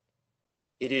away.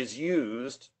 It is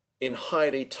used in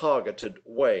highly targeted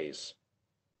ways.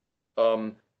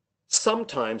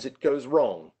 Sometimes it goes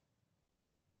wrong.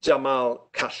 Jamal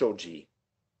Khashoggi.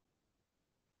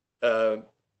 I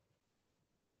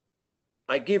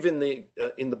give in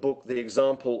the book the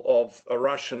example of a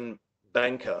Russian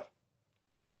banker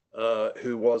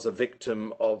who was a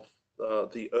victim of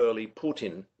the early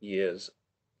Putin years.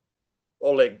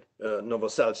 Oleg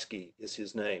Novoselsky is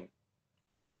his name.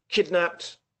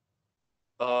 Kidnapped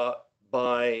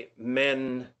by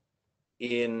men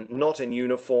not in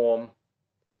uniform,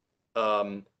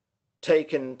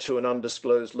 taken to an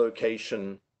undisclosed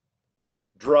location,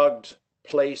 drugged,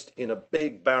 placed in a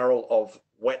big barrel of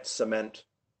wet cement,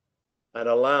 and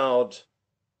allowed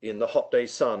in the hot day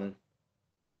sun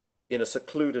in a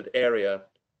secluded area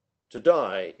to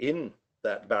die in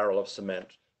that barrel of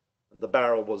cement. The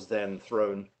barrel was then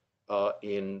thrown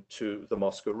into the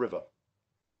Moscow River.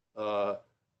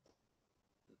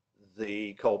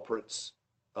 The culprits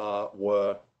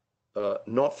were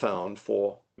not found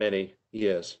for many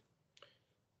years.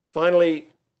 Finally,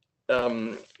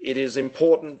 it is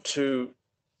important to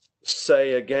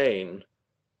say again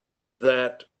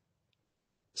that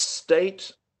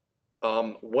state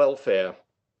welfare,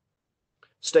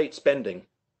 state spending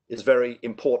is a very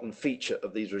important feature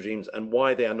of these regimes and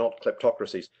why they are not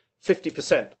kleptocracies.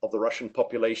 50% of the Russian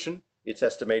population, it's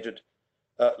estimated,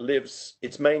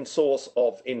 its main source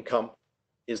of income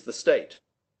is the state.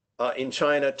 In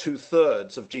China,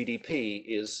 2/3 of GDP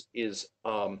is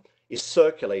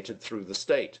circulated through the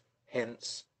state.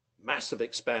 Hence, massive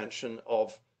expansion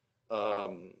of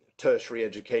tertiary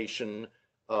education,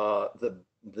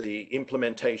 the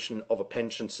implementation of a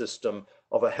pension system,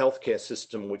 of a healthcare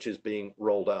system which is being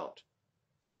rolled out.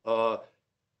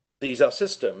 These are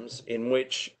systems in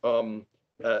which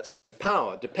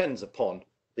power depends upon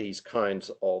these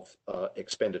kinds of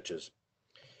expenditures.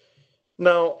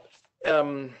 Now,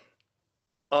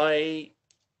 I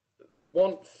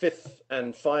want fifth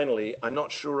and finally, I'm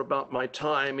not sure about my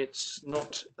time. It's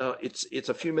not. It's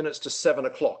a few minutes to 7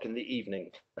 o'clock in the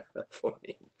evening for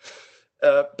me.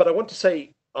 But I want to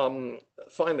say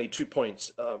finally 2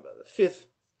 points. Fifth,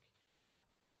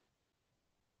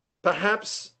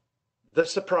 perhaps the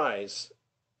surprise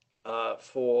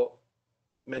for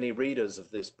many readers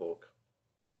of this book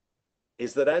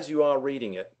is that as you are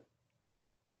reading it,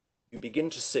 you begin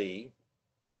to see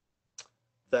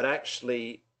that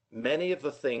actually many of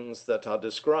the things that are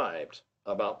described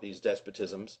about these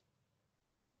despotisms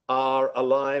are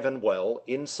alive and well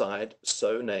inside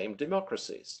so-named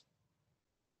democracies.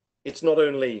 It's not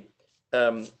only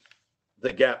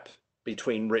the gap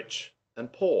between rich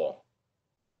and poor.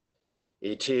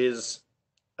 It is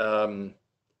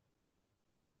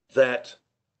that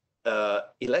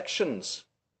elections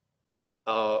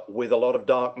with a lot of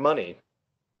dark money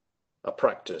are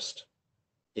practiced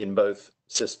in both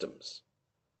systems.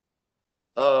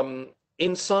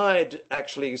 Inside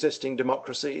actually existing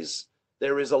democracies,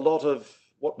 there is a lot of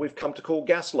what we've come to call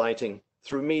gaslighting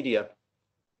through media.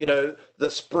 You know, the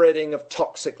spreading of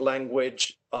toxic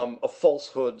language, of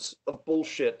falsehoods, of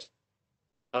bullshit,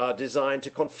 designed to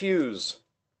confuse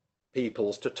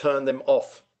peoples, to turn them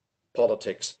off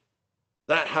politics.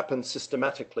 That happens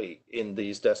systematically in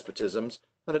these despotisms,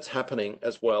 and it's happening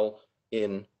as well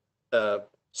in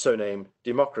so-named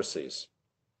democracies.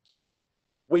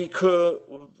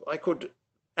 I could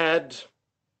add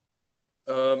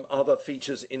other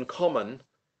features in common,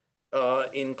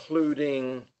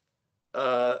 including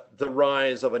the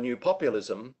rise of a new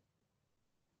populism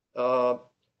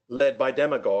led by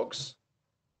demagogues,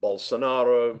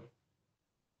 Bolsonaro,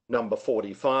 number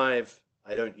 45,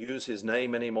 I don't use his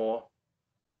name anymore,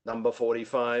 number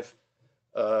 45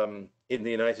 in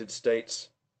the United States,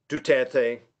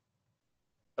 Duterte,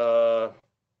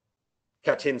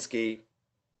 Kaczynski,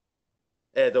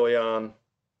 Erdogan,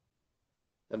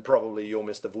 and probably your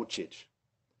Mr. Vucic.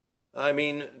 I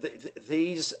mean,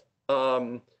 these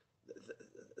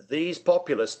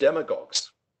populist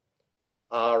demagogues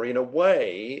are in a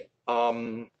way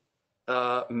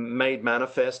made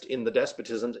manifest in the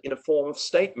despotisms in a form of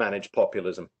state-managed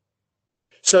populism.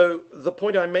 So the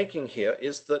point I'm making here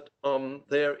is that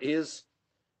there is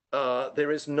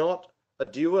not a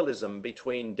dualism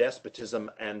between despotism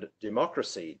and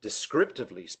democracy,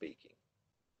 descriptively speaking.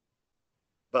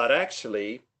 But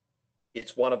actually,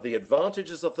 it's one of the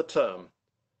advantages of the term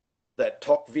that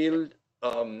Tocqueville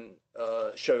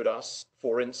showed us,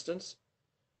 for instance,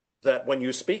 that when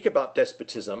you speak about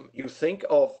despotism, you think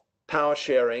of power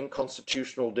sharing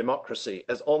constitutional democracy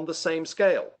as on the same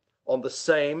scale,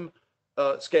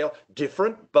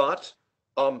 different but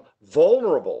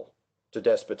vulnerable to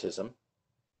despotism.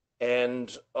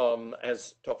 And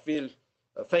as Tocqueville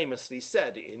famously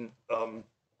said in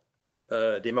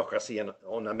Democracy en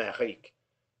Amérique,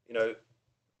 you know,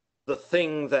 the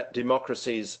thing that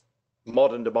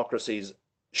modern democracies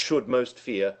should most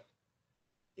fear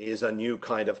is a new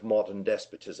kind of modern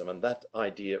despotism, and that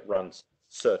idea runs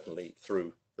certainly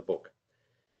through the book.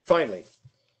 Finally,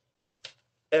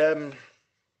 I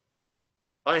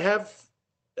have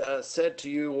said to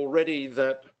you already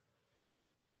that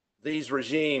these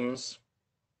regimes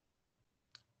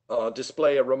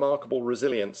display a remarkable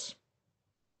resilience.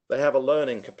 They have a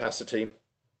learning capacity.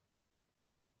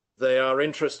 They are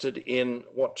interested in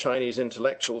what Chinese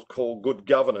intellectuals call good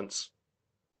governance.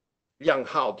 良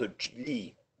好的治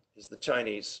理 is the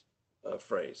Chinese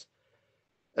phrase.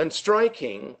 And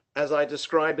striking, as I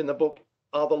describe in the book,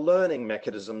 are the learning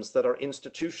mechanisms that are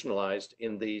institutionalized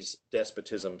in these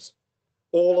despotisms.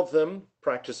 All of them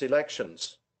practice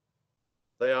elections.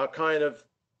 They are kind of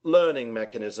learning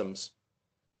mechanisms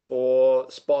for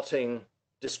spotting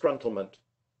disgruntlement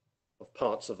of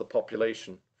parts of the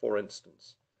population, for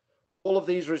instance. All of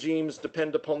these regimes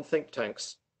depend upon think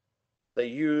tanks. They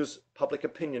use public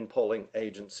opinion polling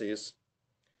agencies.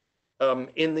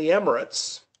 In the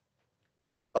Emirates,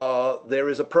 there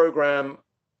is a program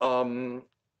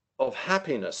of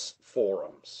happiness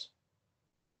forums.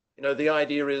 You know, the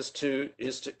idea is to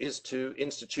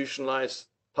institutionalize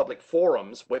public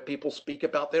forums where people speak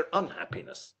about their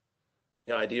unhappiness.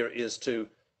 The idea is to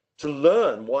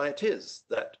learn why it is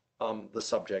that the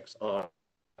subjects are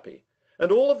happy.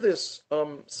 And all of this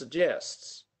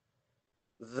suggests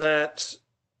that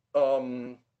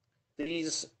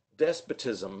these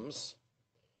despotisms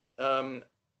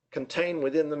contain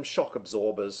within them shock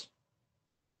absorbers.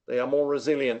 They are more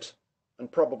resilient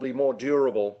and probably more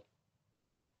durable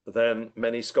than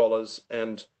many scholars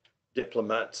and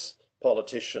diplomats,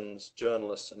 politicians,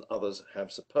 journalists, and others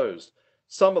have supposed.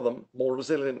 Some of them more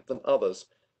resilient than others.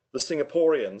 The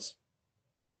Singaporeans,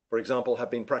 for example, have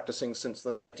been practicing since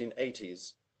the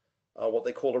 1980s what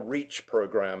they call a REACH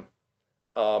program,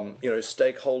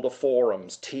 stakeholder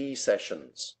forums, tea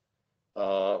sessions,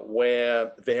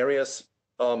 where various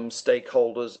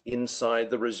stakeholders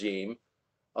inside the regime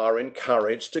are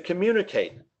encouraged to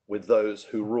communicate with those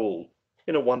who rule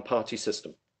in a one-party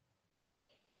system.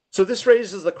 So this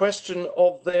raises the question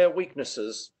of their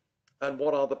weaknesses and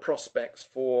what are the prospects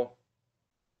for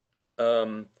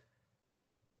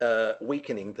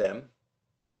weakening them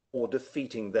or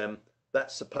defeating them.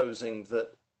 That's supposing that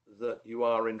that you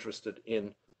are interested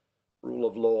in rule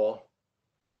of law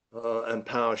and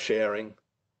power sharing,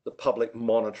 the public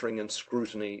monitoring and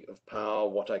scrutiny of power,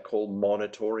 what I call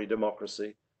monitory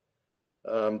democracy,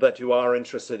 that you are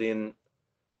interested in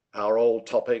our old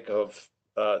topic of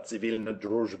civilna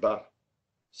družba,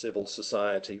 civil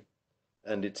society,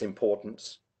 and its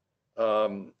importance,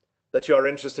 that you are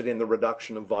interested in the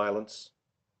reduction of violence,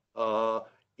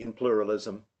 in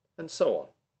pluralism, and so on.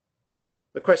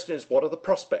 The question is, what are the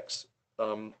prospects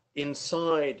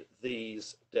inside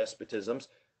these despotisms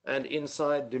and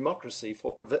inside democracy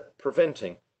for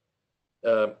preventing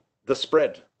the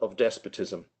spread of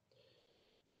despotism?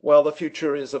 Well, the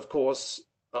future is, of course,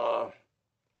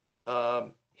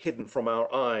 hidden from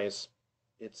our eyes.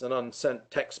 It's an unsent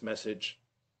text message.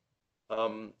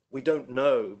 We don't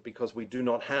know because we do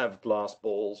not have glass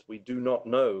balls. We do not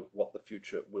know what the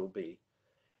future will be.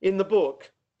 In the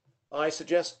book, I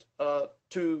suggest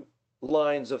two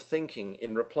lines of thinking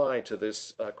in reply to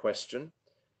this question.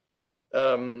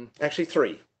 Actually,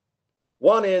 three.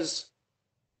 One is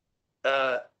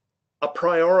a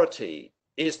priority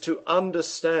is to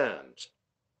understand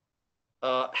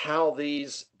how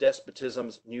these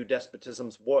despotisms, new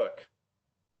despotisms, work.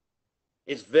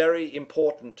 It's very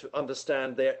important to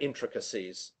understand their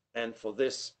intricacies, and for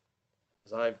this,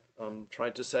 as I've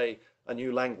tried to say, a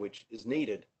new language is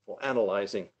needed for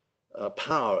analyzing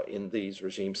power in these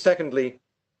regimes. Secondly,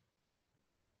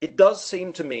 it does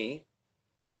seem to me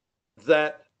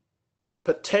that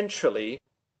potentially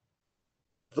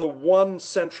the one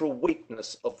central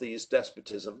weakness of these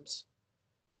despotisms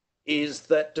is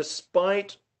that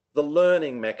despite the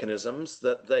learning mechanisms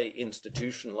that they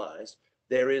institutionalize,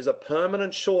 there is a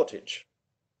permanent shortage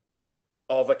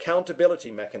of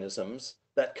accountability mechanisms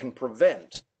that can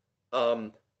prevent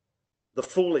the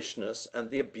foolishness and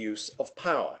the abuse of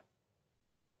power.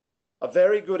 A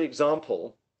very good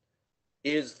example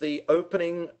is the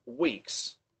opening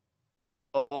weeks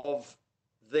of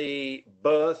the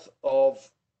birth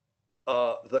of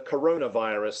the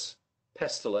coronavirus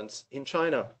pestilence in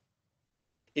China.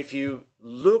 If you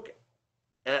look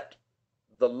at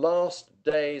the last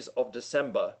days of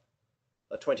December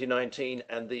 2019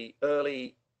 and the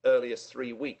earliest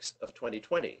 3 weeks of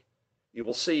 2020, you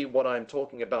will see what I'm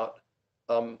talking about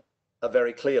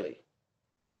very clearly.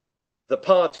 The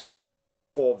party,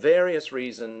 for various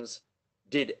reasons,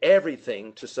 did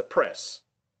everything to suppress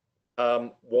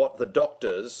what the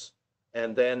doctors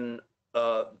and then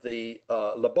the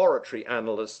laboratory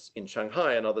analysts in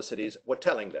Shanghai and other cities were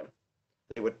telling them.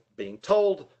 They were being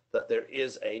told that there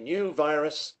is a new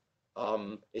virus,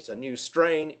 it's a new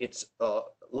strain, it's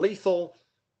lethal,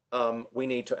 we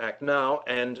need to act now,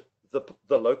 and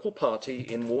the local party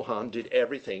in Wuhan did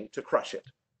everything to crush it,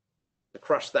 to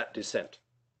crush that dissent.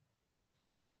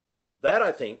 That,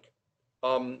 I think,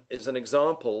 is an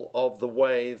example of the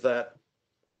way that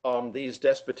these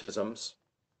despotisms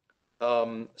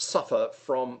suffer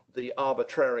from the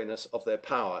arbitrariness of their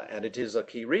power. And it is a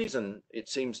key reason, it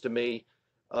seems to me,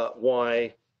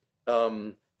 why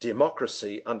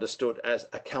democracy understood as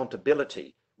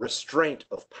accountability, restraint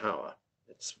of power.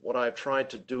 It's what I've tried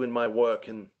to do in my work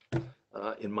in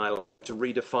my life, to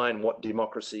redefine what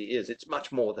democracy is. It's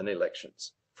much more than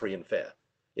elections, free and fair.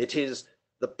 It is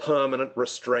the permanent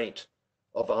restraint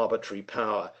of arbitrary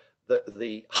power,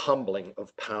 the humbling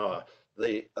of power,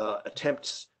 the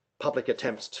public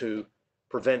attempts to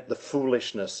prevent the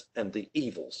foolishness and the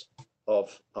evils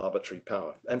of arbitrary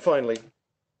power. And finally,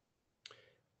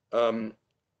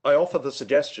 I offer the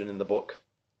suggestion in the book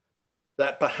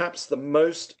that perhaps the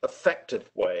most effective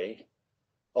way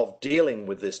of dealing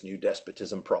with this new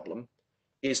despotism problem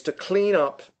is to clean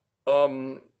up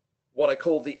what I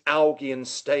call the Augean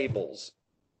stables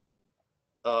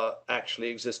actually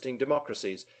existing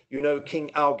democracies. You know, King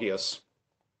Augeas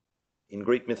in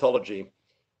Greek mythology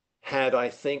had, I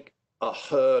think, a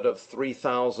herd of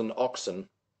 3,000 oxen,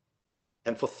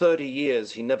 and for 30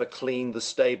 years he never cleaned the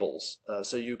stables.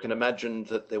 So you can imagine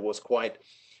that there was quite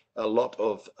a lot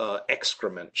of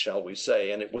excrement, shall we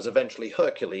say, and it was eventually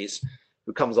Hercules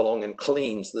who comes along and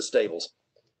cleans the stables.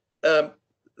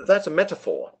 That's a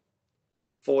metaphor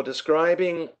for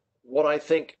describing what I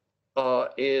think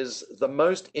is the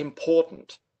most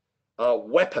important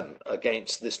weapon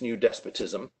against this new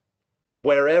despotism,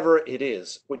 wherever it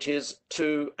is, which is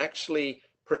to actually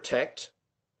protect,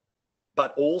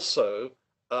 but also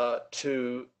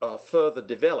to further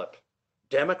develop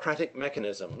democratic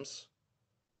mechanisms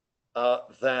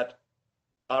that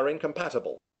are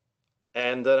incompatible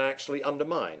and that actually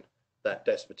undermine that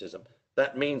despotism.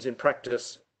 That means in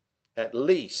practice, at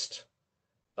least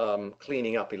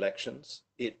cleaning up elections.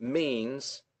 It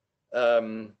means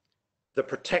the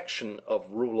protection of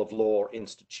rule of law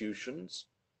institutions.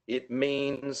 It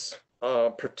means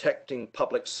protecting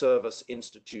public service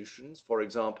institutions, for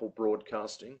example,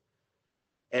 broadcasting.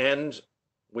 And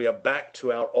we are back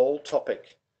to our old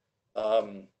topic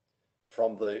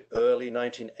from the early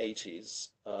 1980s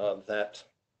that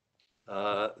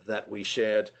we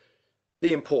shared,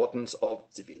 the importance of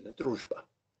civilna družba,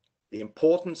 the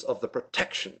importance of the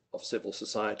protection of civil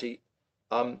society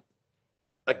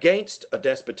against a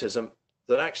despotism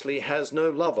that actually has no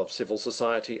love of civil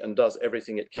society and does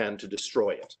everything it can to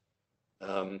destroy it,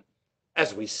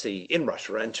 as we see in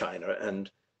Russia and China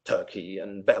and Turkey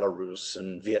and Belarus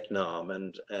and Vietnam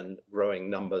and growing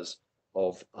numbers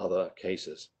of other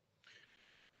cases.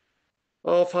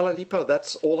 Oh, Fala Lipa,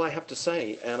 that's all I have to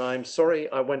say. And I'm sorry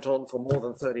I went on for more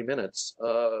than 30 minutes,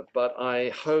 but I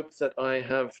hope that I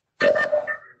have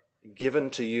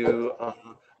given to you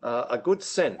a good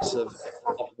sense of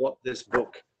what this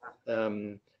book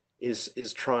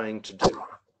is trying to do.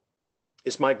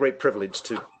 It's my great privilege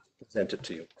to present it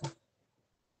to you.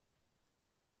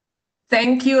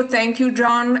 Thank you,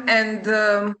 John.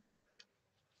 And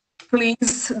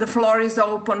please, the floor is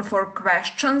open for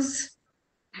questions.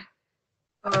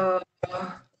 I'll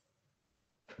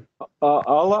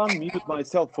unmute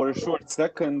myself for a short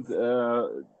second.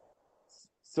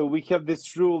 So we have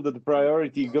this rule that the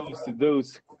priority goes to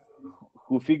those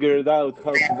who figured out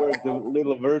how to work the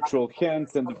little virtual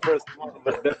hands, and the first one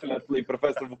was definitely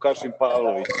Professor Vukashin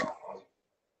Pavlovich.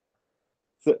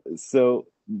 So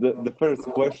the first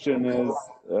question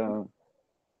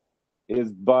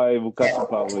is by Vukashin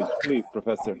Pavlovich. Please,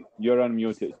 Professor, you're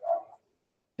unmuted.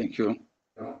 Thank you.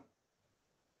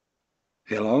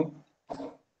 Hello?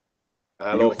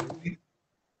 Hello.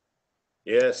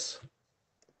 Yes.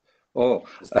 Oh,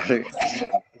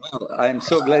 well, I'm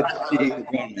so glad to see you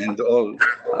again and all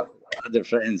other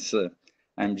friends.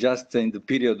 I'm just in the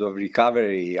period of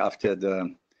recovery after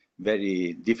the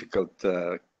very difficult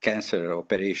cancer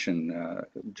operation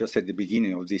just at the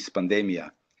beginning of this pandemic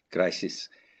crisis.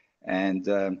 And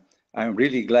I'm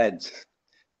really glad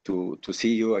to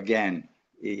see you again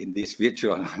in this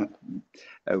virtual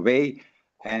way.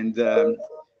 And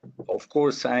of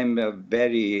course, I'm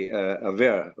very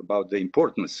aware about the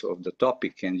importance of the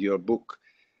topic and your book.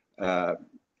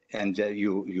 And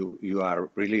you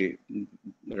are really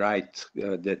right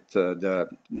that the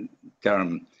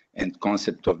term and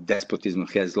concept of despotism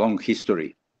has long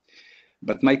history.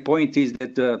 But my point is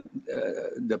that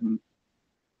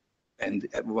and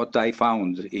what I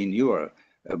found in your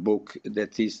book,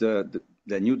 that is the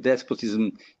new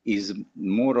despotism is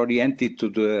more oriented to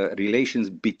the relations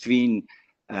between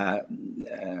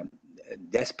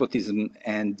despotism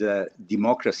and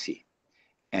democracy.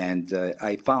 And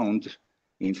I found,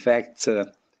 in fact,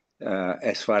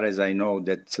 as far as I know,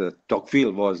 that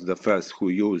Tocqueville was the first who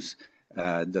used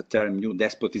the term new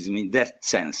despotism in that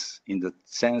sense, in the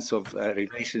sense of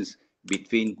relations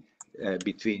between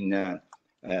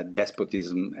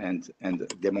despotism and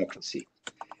democracy.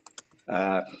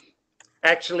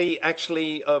 Actually,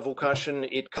 Vukashin,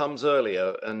 it comes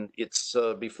earlier, and it's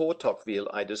before Tocqueville,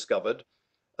 I discovered.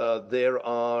 There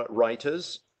are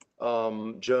writers,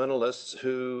 journalists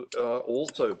who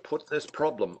also put this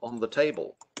problem on the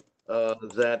table,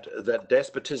 that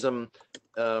despotism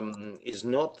is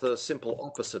not the simple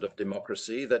opposite of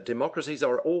democracy, that democracies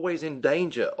are always in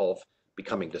danger of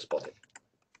becoming despotic.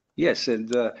 Yes,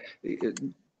 and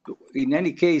in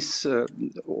any case,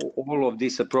 all of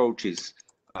these approaches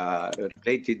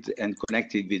related and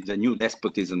connected with the new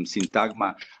despotism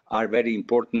syntagma are very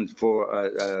important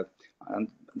for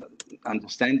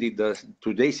understanding the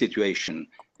today's situation,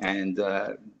 and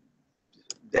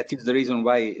that is the reason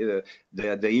why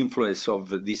the influence of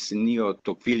this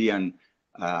neo-Tocquevillian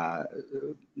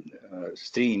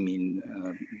stream in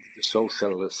the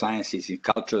social sciences, in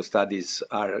cultural studies,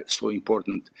 are so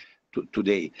important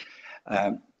today.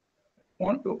 I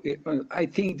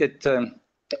think that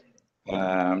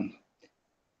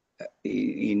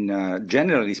in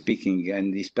generally speaking,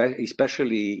 and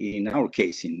especially in our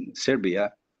case in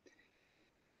Serbia,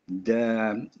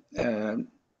 the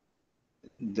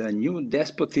new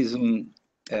despotism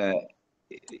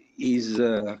is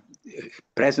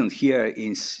present here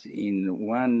in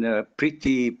one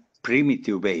pretty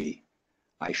primitive way,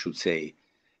 I should say,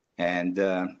 and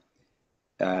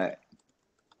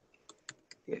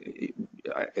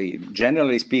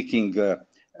generally speaking,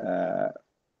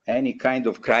 any kind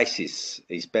of crisis,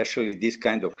 especially this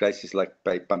kind of crisis like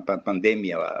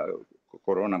pandemic,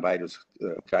 coronavirus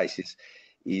crisis,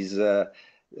 is the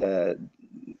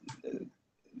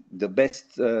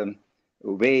best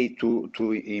way to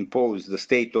impose the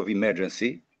state of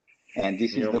emergency, And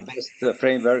this is the best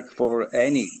framework for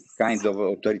any kind of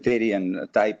authoritarian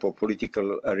type of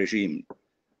political regime,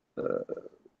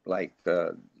 like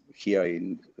here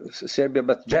in Serbia.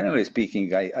 But generally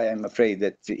speaking, I am afraid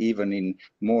that even in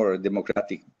more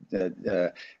democratic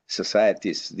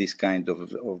societies, this kind of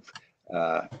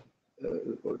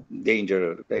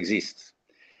danger exists.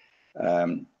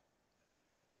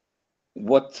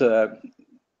 What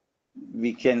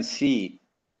we can see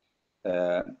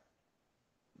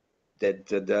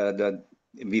that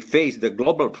we face the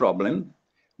global problem,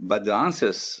 but the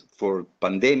answers for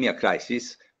pandemic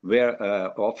crisis were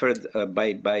offered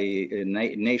by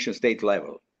nation state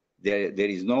level. There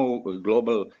is no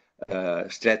global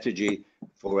strategy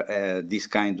for this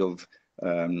kind of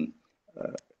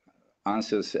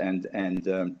answers. And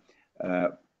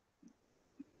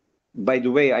by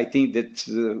the way, I think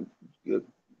that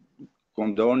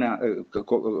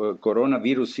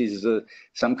coronavirus is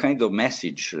some kind of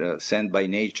message sent by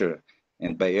nature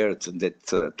and by Earth that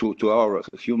to our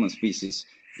human species,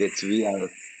 that we are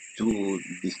too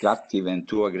destructive and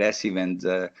too aggressive, and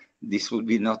this will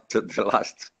be not the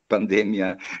last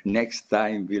pandemic. Next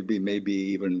time will be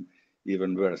maybe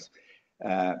even worse.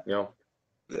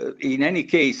 In any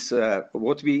case,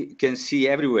 what we can see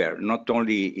everywhere, not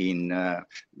only in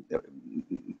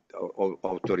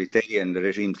authoritarian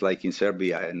regimes like in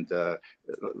Serbia and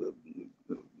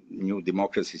new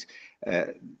democracies,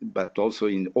 but also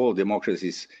in all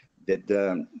democracies, that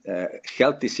the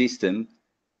healthy system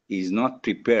is not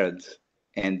prepared,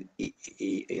 and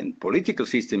in political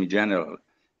system in general,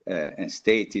 and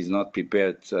state is not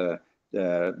prepared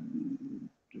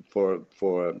for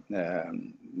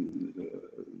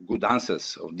good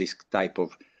answers of this type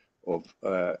of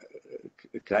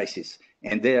crisis.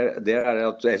 And there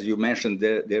are, as you mentioned,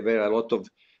 there are a lot of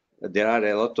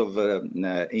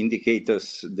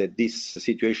indicators that this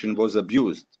situation was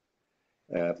abused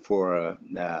for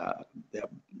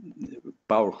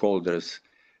power holders,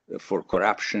 for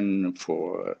corruption,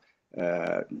 for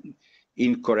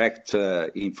incorrect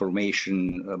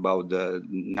information about the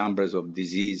numbers of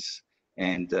disease,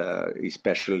 and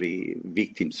especially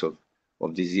victims of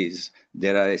disease.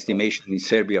 There are estimations in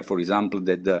Serbia, for example,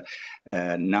 that the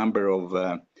number of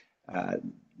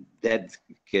dead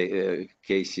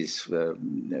cases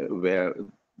were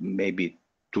maybe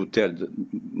 2/3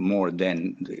 more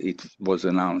than it was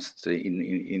announced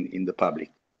in the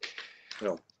public.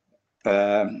 No.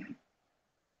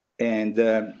 And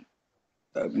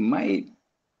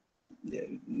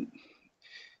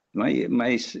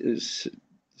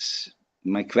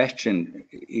my question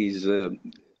is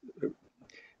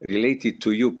related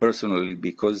to you personally,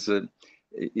 because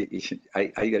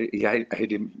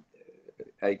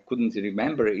I couldn't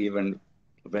remember even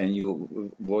when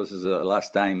you was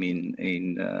last time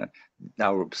in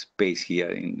our space here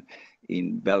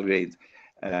in Belgrade,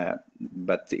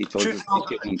 but it was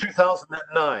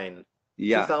 2009.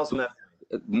 Yeah, 2009.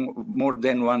 More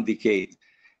than one decade,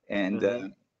 and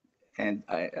and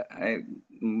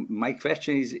my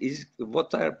question is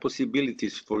what are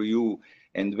possibilities for you,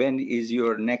 and when is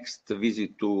your next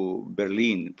visit to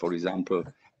Berlin, for example,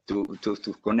 to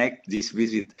connect this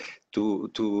visit to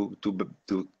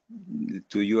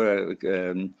your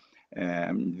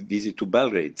visit to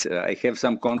Belgrade? I have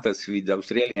some contacts with the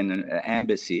Australian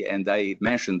embassy, and I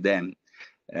mentioned them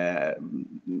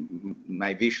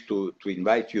my wish to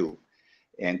invite you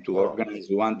and to organize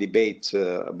one debate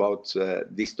about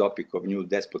this topic of new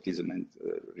despotism, and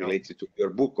related to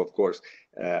your book, of course,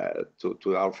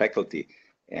 to our faculty.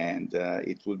 And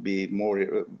it would be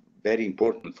very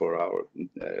important for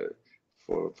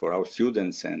our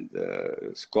students and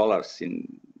scholars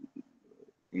in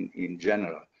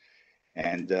general.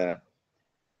 And I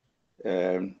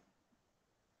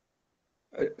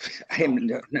am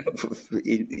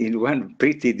in one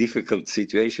pretty difficult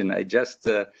situation. I just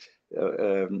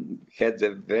had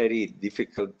a very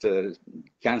difficult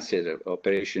cancer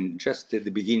operation just at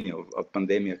the beginning of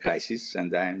pandemic crisis,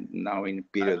 and I'm now in a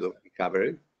period of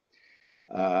recovery.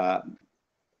 I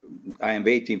am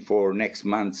waiting for next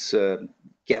month's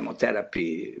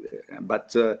chemotherapy,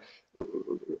 but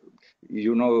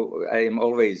you know, I am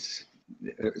always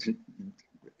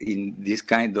in this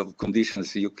kind of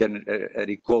conditions. You can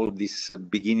recall this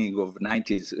beginning of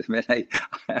 90s when I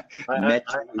met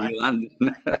you in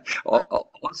London,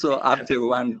 also after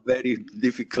one very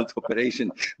difficult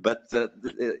operation. But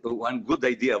one good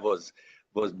idea was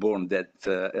born, that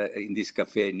in this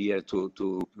cafe near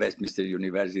to Westminster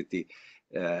University,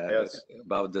 Yes.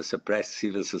 about the suppressed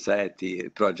civil society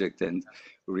project. And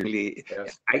really,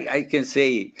 Yes. I can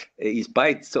say, in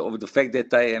spite of the fact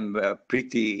that I am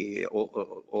pretty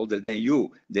older than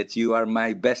you, that you are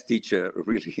my best teacher,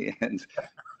 really. And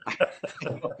I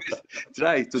always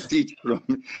try to teach from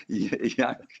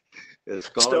young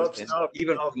scholars and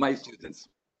even stop. my students.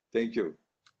 Thank you.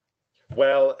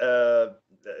 Well,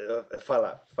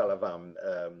 fala vam,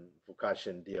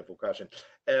 Vukashin, dear Vukashin.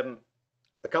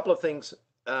 A couple of things.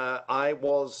 I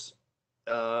was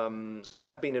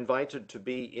been invited to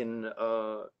be in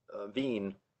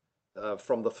Wien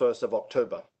from the 1st of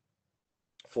October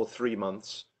for 3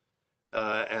 months,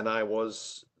 and I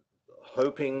was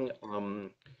hoping.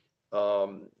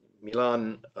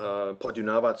 Milan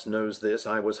Podunavac knows this.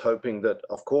 I was hoping that,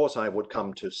 of course, I would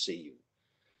come to see you.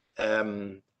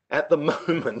 At the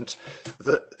moment,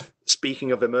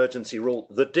 speaking of emergency rule,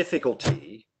 the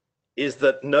difficulty is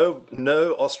that no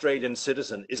Australian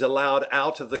citizen is allowed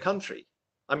out of the country.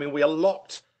 I mean, we are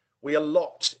locked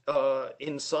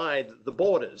inside the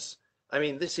borders. I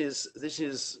mean, this is,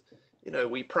 you know,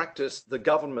 the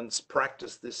government's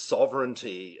practiced this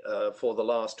sovereignty for the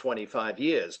last 25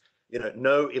 years, you know,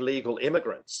 no illegal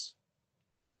immigrants.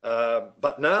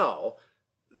 But now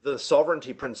the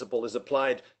sovereignty principle is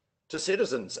applied to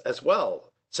citizens as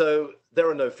well. So there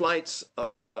are no flights.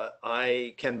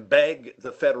 I can beg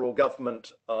the federal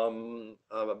government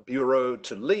bureau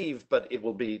to leave, but it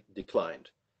will be declined.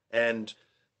 And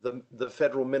the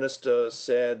federal minister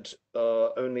said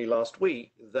only last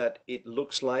week that it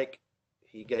looks like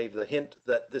he gave the hint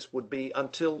that this would be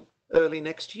until early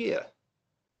next year.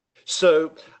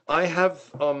 So I have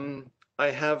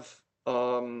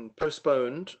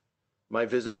postponed my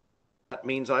visit. That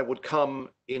means I would come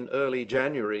in early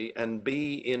January and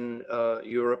be in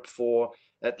Europe for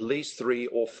at least 3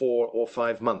 or 4 or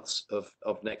 5 months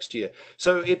of next year.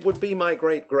 So it would be my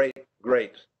great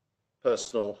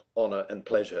personal honor and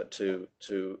pleasure to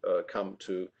come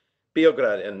to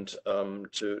Beograd and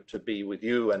to be with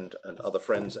you and other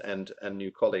friends and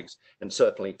new colleagues, and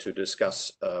certainly to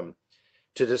discuss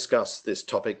this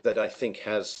topic that I think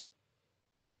has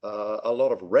a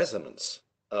lot of resonance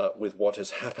with what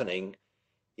is happening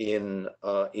in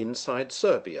inside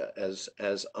Serbia, as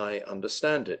I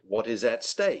understand it. What is at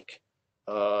stake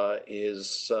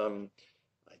is I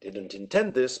didn't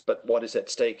intend this, but what is at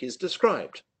stake is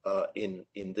described in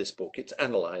this book. It's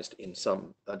analyzed in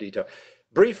some detail.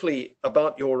 Briefly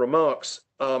about your remarks,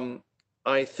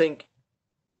 I think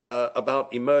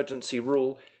about emergency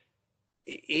rule.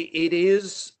 It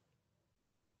is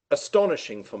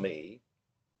astonishing for me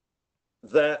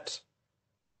that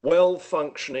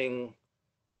well-functioning,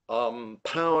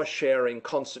 power-sharing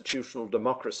constitutional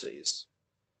democracies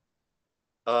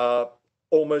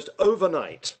almost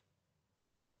overnight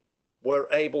were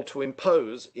able to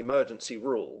impose emergency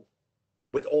rule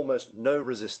with almost no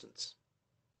resistance.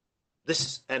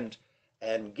 And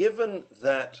given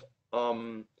that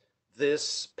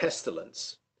this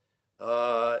pestilence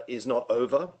is not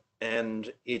over,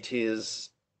 and it is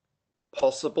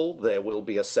possible there will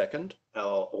be a second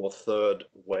or third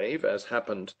wave, as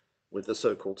happened with the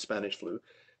so-called Spanish flu,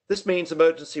 this means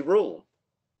emergency rule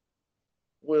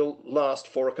will last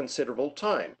for a considerable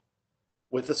time,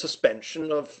 with the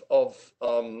suspension of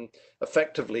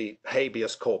effectively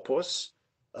habeas corpus.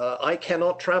 I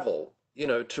cannot travel, you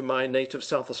know, to my native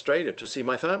South Australia to see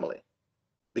my family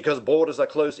because borders are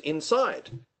closed inside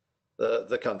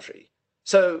the country.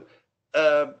 So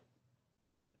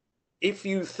if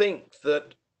you think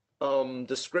that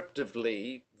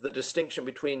descriptively the distinction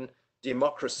between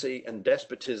democracy and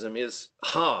despotism is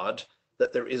hard,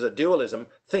 that there is a dualism,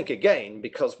 think again,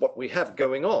 because what we have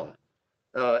going on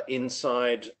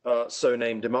inside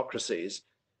so-named democracies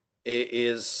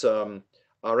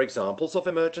are examples of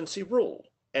emergency rule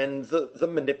and the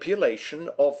manipulation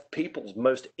of people's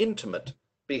most intimate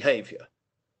behavior.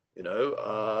 You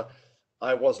know,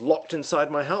 I was locked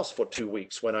inside my house for 2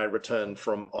 weeks when I returned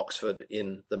from Oxford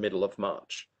in the middle of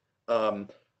March.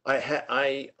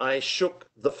 I shook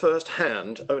the first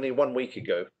hand only 1 week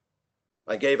ago.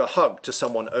 I gave a hug to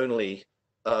someone only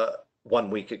 1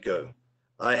 week ago.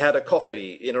 I had a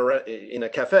coffee in a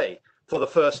cafe for the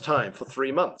first time for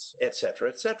 3 months, etc.,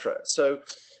 etc. So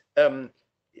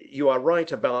you are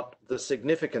right about the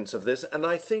significance of this. And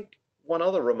I think one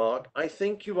other remark, I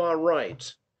think you are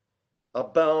right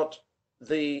about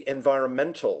the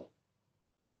environmental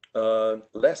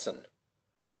lesson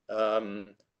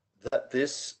that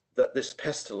this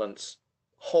pestilence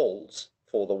holds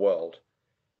for the world.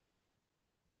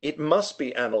 It must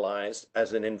be analyzed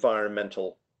as an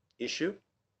environmental issue.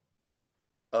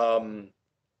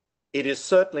 It is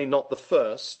certainly not the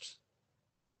first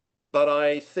but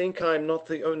I think I'm not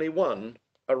the only one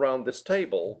around this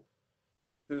table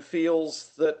who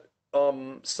feels that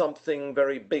something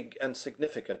very big and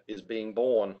significant is being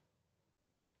born.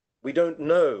 We don't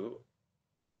know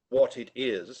what it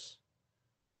is,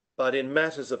 but in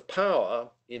matters of power,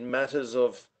 in matters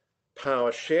of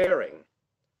power sharing,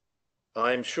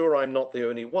 I'm sure I'm not the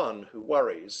only one who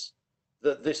worries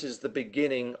that this is the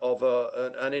beginning of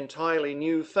an entirely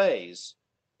new phase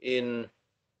in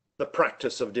the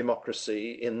practice of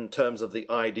democracy in terms of the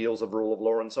ideals of rule of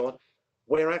law and so on,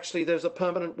 where actually there's a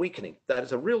permanent weakening. That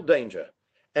is a real danger.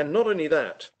 And not only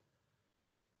that,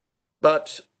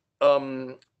 but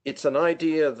it's an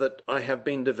idea that I have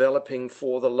been developing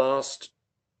for the last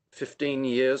 15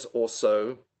 years or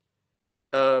so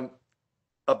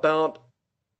about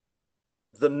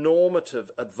the normative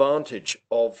advantage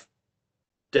of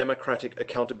democratic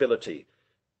accountability.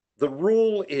 The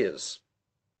rule is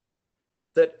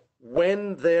that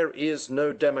when there is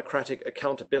no democratic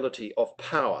accountability of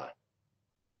power,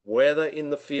 whether in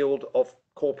the field of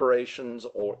corporations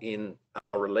or in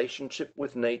our relationship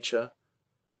with nature,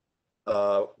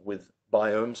 with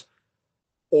biomes,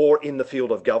 or in the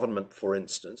field of government, for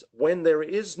instance, when there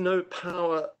is no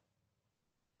power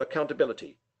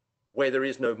accountability, where there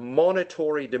is no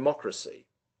monitory democracy,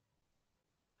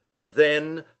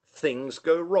 then things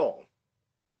go wrong.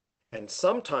 And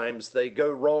sometimes they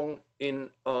go wrong in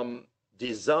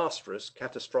disastrous,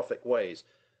 catastrophic ways.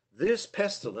 This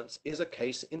pestilence is a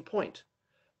case in point.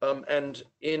 And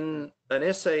in an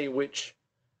essay which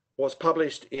was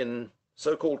published in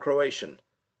so-called Croatian,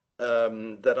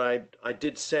 that I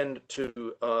did send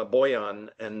to Bojan,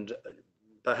 and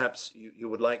perhaps you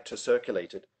would like to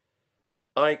circulate it,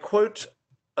 I quote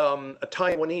a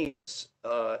Taiwanese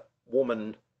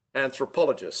woman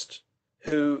anthropologist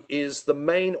who is the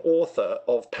main author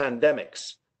of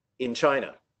pandemics in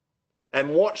China.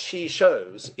 And what she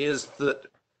shows is that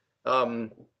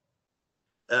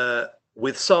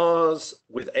with SARS,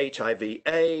 with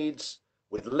HIV/AIDS,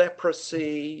 with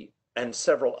leprosy, and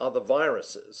several other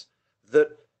viruses,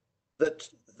 that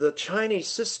the Chinese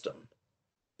system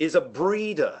is a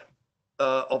breeder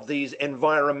of these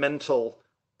environmental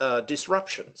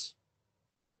disruptions,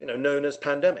 known as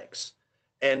pandemics.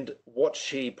 And what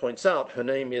she points out, her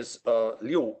name is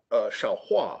Liu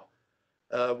Shaohua,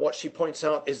 what she points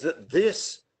out is that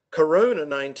this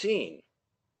COVID-19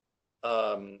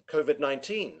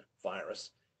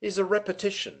 virus is a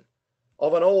repetition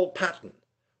of an old pattern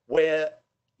where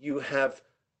you have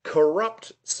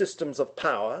corrupt systems of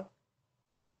power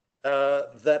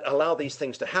that allow these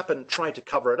things to happen, try to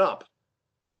cover it up,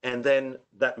 and then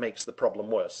that makes the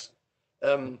problem worse.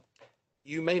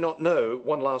 You may not know,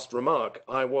 one last remark,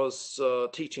 I was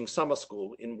teaching summer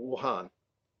school in Wuhan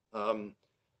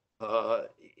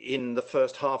in the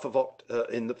first half of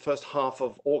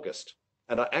August,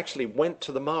 and I actually went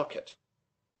to the market,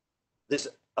 this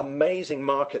amazing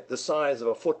market the size of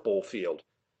a football field,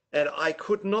 and I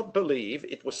could not believe,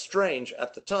 it was strange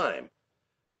at the time,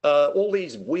 all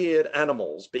these weird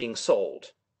animals being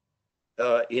sold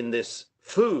in this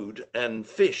food and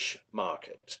fish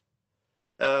market.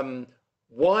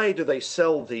 Why do they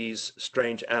sell these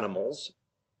strange animals?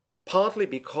 Partly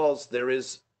because there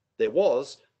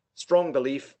was strong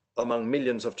belief among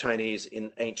millions of Chinese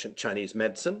in ancient Chinese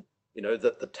medicine,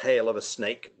 that the tail of a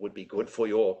snake would be good for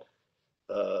your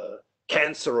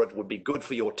cancer, or it would be good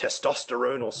for your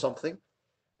testosterone or something.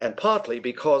 And partly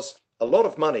because a lot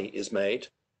of money is made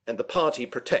and the party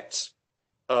protects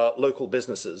local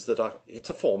businesses it's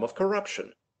a form of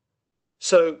corruption.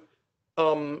 So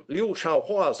Liu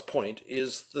Shaohua's point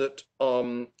is that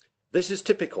this is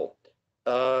typical,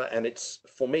 and it's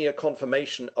for me a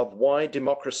confirmation of why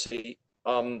democracy,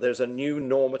 there's a new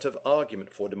normative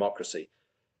argument for democracy.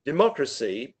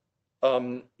 Democracy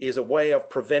is a way of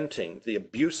preventing the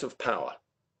abuse of power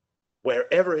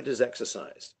wherever it is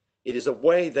exercised. It is a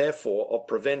way, therefore, of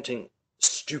preventing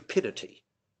stupidity,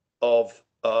 of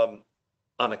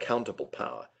unaccountable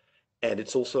power. And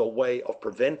it's also a way of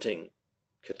preventing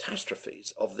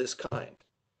catastrophes of this kind.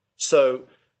 So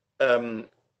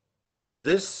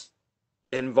this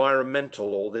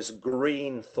environmental, or this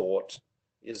green thought,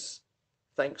 is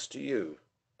thanks to you,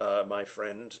 my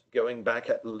friend, going back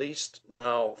at least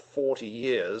now 40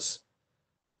 years.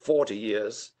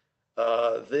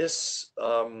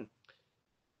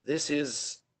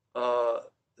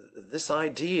 This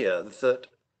idea that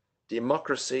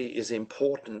democracy is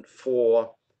important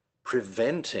for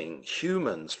preventing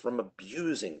humans from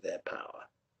abusing their power,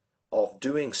 of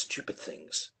doing stupid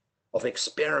things, of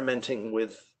experimenting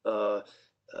with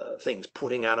things,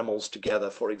 putting animals together,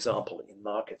 for example, in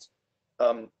markets.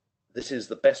 this is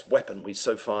the best weapon we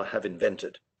so far have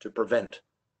invented to prevent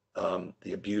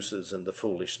the abuses and the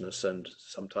foolishness and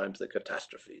sometimes the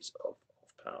catastrophes of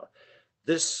power.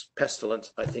 This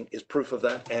pestilence, I think, is proof of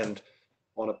that. And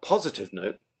on a positive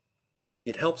note,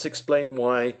 it helps explain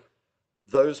why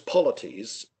those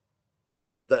polities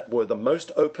that were the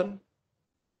most open,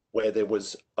 where there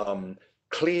was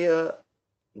clear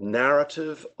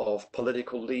narrative of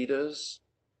political leaders,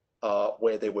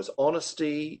 where there was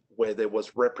honesty, where there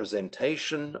was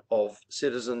representation of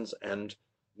citizens and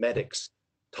medics,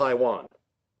 Taiwan,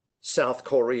 South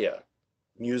Korea,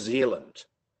 New Zealand,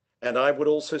 and I would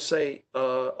also say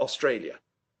Australia.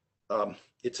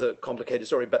 It's a complicated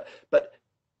story, but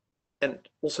and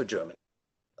also Germany,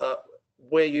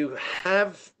 where you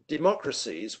have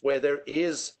democracies where there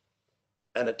is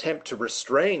an attempt to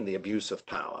restrain the abuse of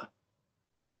power,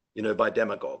 by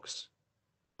demagogues,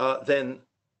 then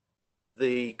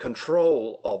the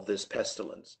control of this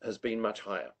pestilence has been much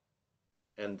higher,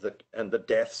 and the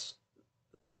deaths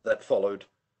that followed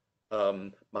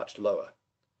much lower.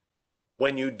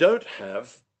 When you don't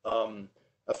have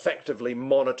effectively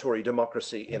monitory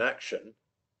democracy in action,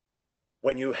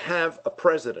 when you have a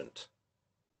president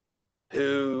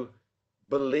who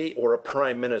or a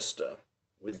prime minister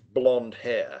with blonde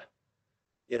hair,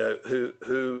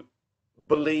 who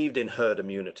believed in herd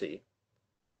immunity,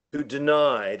 who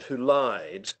denied, who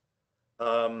lied,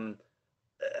 I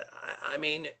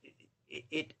mean,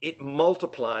 it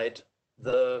multiplied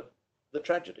the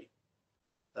tragedy,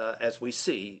 as we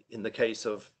see in the case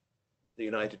of the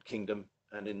United Kingdom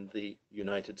and in the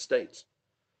United States.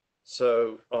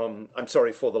 So I'm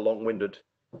sorry for the long-winded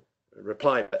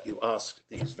reply, but you asked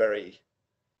these very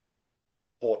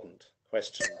important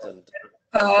questions. And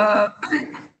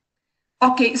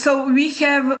okay, so we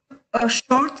have a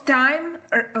short time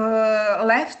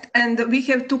left, and we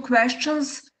have two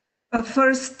questions.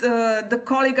 First, the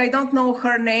colleague, I don't know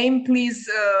her name, please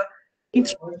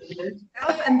introduce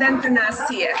yourself, and then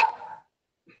Tanasia.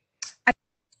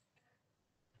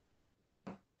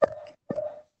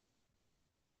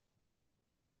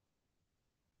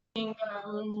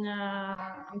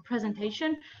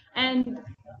 Presentation, and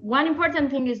one important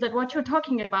thing is that what you're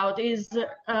talking about is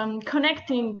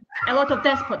connecting a lot of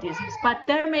despotisms, but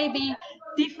there may be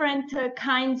different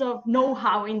kinds of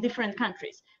know-how in different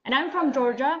countries. And I'm from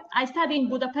Georgia. I study in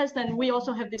Budapest, and we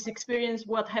also have this experience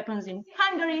what happens in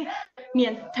Hungary. Me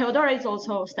and Theodora is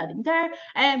also studying there,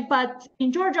 but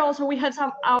in Georgia also we have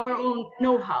our own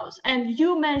know-hows. And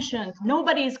you mentioned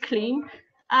nobody is clean.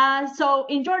 So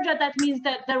in Georgia, that means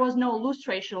that there was no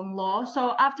lustration law.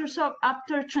 So after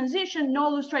transition, no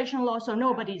lustration law, so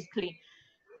nobody is clean.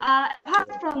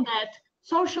 Apart from that,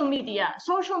 social media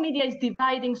is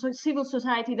dividing civil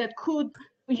society that could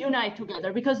unite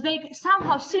together, because they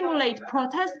somehow simulate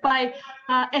protest by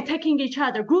attacking each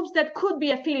other, groups that could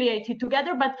be affiliated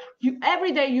together, but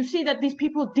every day you see that these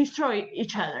people destroy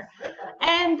each other.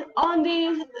 And on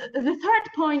the third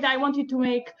point I wanted to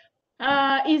make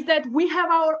is that we have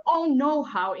our own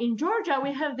know-how. In Georgia,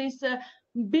 we have this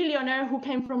billionaire who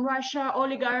came from Russia,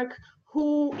 oligarch,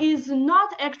 who is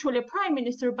not actually a prime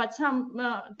minister, but some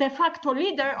de facto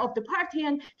leader of the party,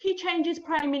 and he changes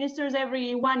prime ministers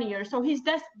every 1 year. So he's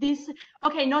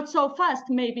okay, not so fast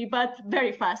maybe, but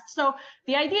very fast. So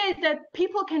the idea is that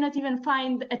people cannot even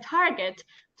find a target.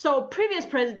 So previous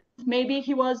president, maybe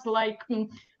he was like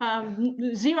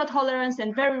zero tolerance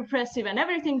and very repressive and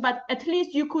everything, but at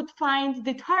least you could find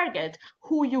the target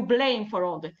who you blame for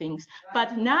all the things.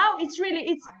 But now it's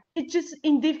just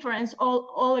indifference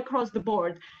all across the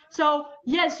board. So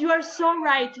yes, you are so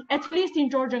right, at least in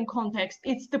Georgian context,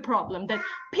 it's the problem that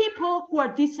people who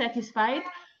are dissatisfied.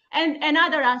 And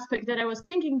another aspect that I was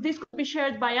thinking, this could be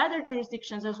shared by other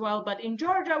jurisdictions as well, but in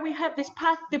Georgia, we have this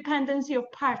path dependency of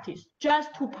parties,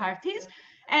 just two parties,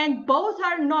 and both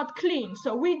are not clean.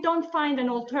 So we don't find an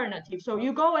alternative. So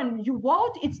you go and you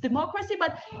vote, it's democracy,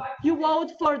 but you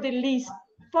vote for the least.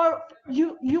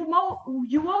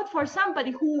 You vote for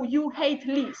somebody who you hate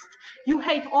least. You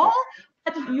hate all,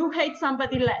 but you hate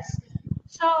somebody less.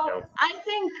 So I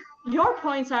think your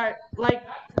points are like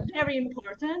very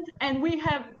important, and we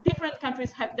have different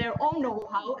countries have their own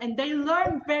know-how, and they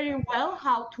learn very well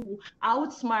how to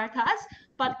outsmart us.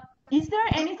 But is there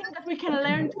anything that we can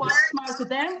learn to outsmart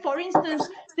them? For instance,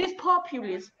 this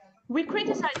populism. We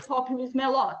criticize populism a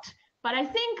lot, but I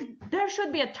think there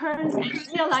should be a turn and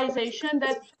realization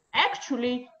that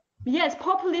actually, yes,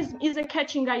 populism is a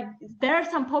catching idea. There are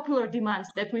some popular demands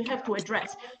that we have to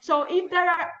address. So if there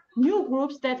are new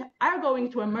groups that are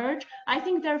going to emerge, I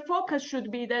think their focus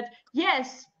should be that,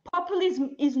 yes,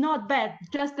 populism is not bad,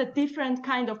 just a different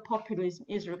kind of populism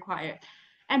is required.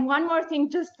 And one more thing,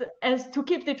 just as to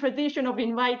keep the tradition of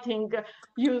inviting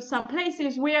you some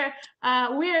places, we're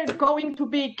going to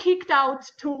be kicked out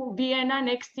to Vienna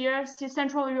next year,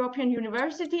 Central European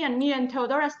University, and me and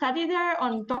Theodora study there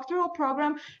on doctoral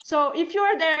program. So if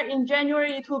you're there in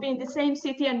January, it will be in the same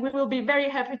city, and we will be very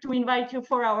happy to invite you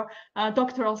for our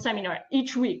doctoral seminar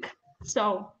each week.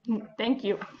 So thank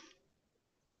you.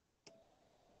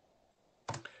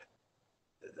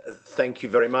 Thank you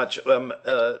very much.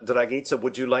 Dragica,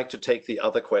 would you like to take the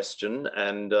other question,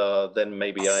 and then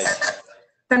maybe I...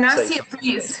 Thanasi,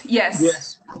 please. Yes.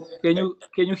 Yes. Can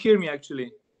you hear me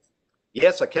actually?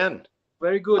 Yes, I can.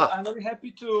 Very good. I'm very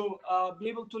happy to be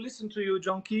able to listen to you,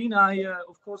 John Keane. I,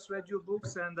 of course, read your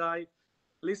books, and I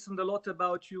listened a lot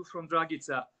about you from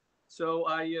Dragica. So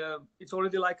it's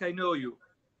already like I know you.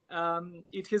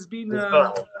 It has been...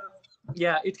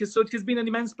 yeah, it has been an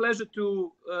immense pleasure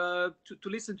to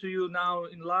listen to you now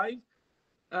in live,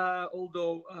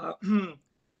 although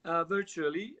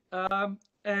virtually.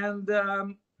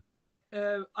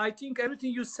 I think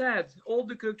everything you said, all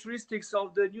the characteristics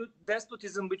of the new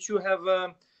despotism which you have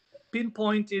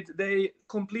pinpointed, they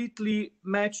completely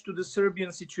match to the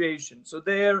Serbian situation. So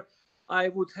there, I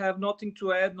would have nothing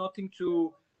to add, nothing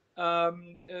to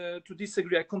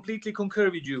disagree. I completely concur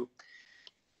with you.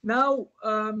 Now.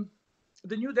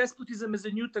 The new despotism is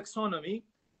a new taxonomy.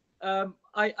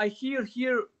 I hear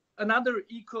here another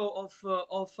echo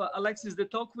of Alexis de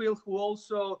Tocqueville, who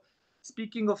also,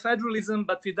 speaking of federalism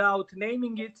but without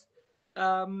naming it,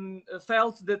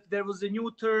 felt that there was a new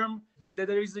term, that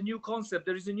there is a new concept,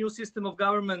 there is a new system of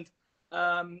government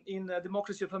in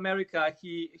Democracy of America.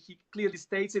 He clearly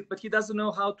states it, but he doesn't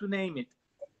know how to name it.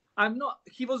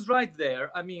 He was right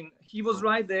there. I mean, he was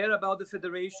right there about the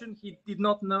federation. He did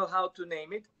not know how to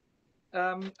name it.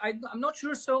 I'm not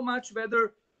sure so much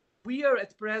whether we are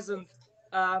at present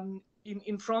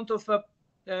in front of a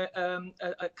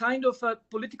kind of a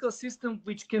political system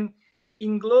which can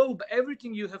englobe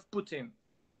everything you have put in.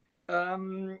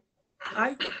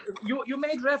 You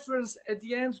made reference at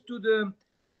the end to the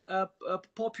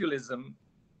populism,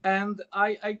 and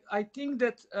I think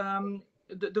that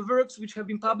the works which have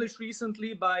been published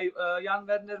recently by Jan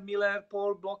Werner Miller,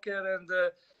 Paul Blocher, and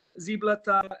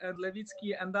Ziblata and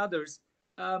Levitsky and others,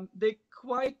 they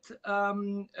quite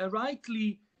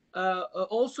rightly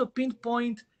also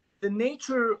pinpoint the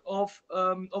nature of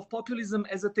populism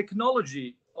as a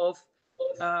technology of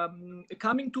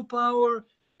coming to power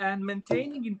and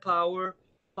maintaining in power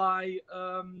by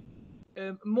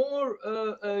more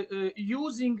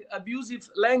using abusive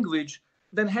language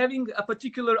than having a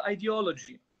particular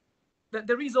ideology.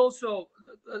 There is also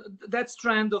that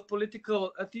strand of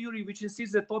political theory which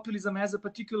insists that populism has a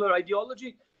particular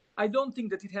ideology. I don't think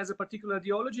that it has a particular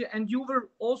ideology, and you were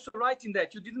also right in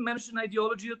that. You didn't mention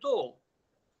ideology at all.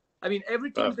 I mean,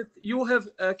 everything that you have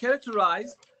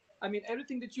characterized, I mean,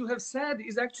 everything that you have said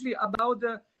is actually about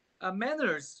the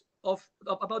manners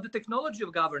about the technology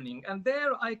of governing, and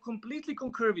there I completely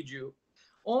concur with you.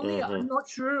 Only I'm not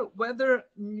sure whether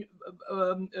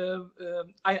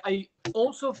I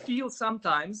also feel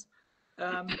sometimes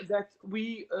that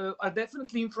we are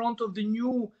definitely in front of the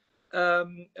new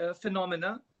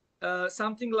phenomena,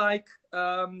 something like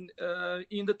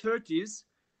in the 30s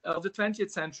of the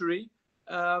 20th century.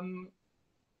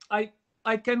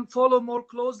 I can follow more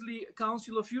closely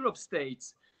Council of Europe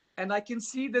states, and I can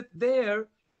see that there,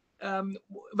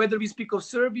 whether we speak of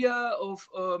Serbia, of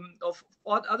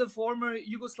other former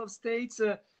Yugoslav states,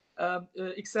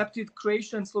 excepted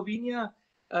Croatia and Slovenia,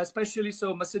 especially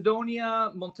so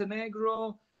Macedonia,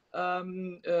 Montenegro,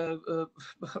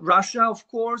 Russia, of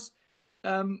course,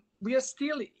 we are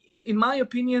still, in my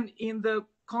opinion, in the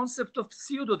concept of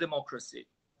pseudo-democracy.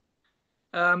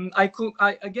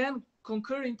 I again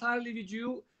concur entirely with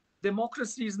you.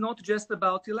 Democracy is not just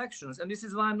about elections, and this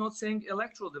is why I'm not saying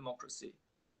electoral democracy.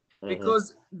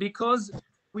 Because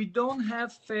we don't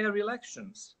have fair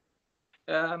elections.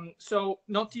 So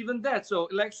not even that. So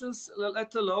elections,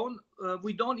 let alone,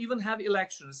 we don't even have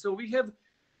elections. So we have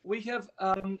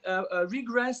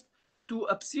regressed to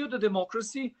a pseudo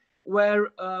democracy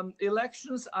where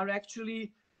elections are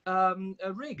actually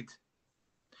rigged.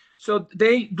 So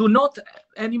they do not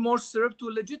anymore serve to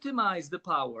legitimize the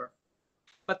power.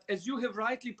 But as you have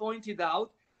rightly pointed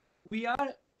out, we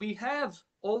have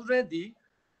already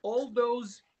all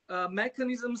those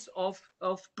mechanisms of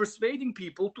persuading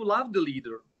people to love the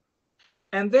leader.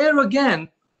 And there again,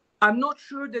 I'm not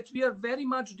sure that we are very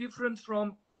much different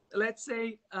from, let's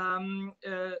say,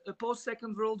 a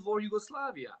post-Second World War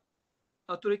Yugoslavia.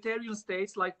 Authoritarian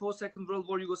states like post-Second World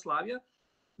War Yugoslavia,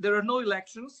 there are no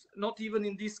elections, not even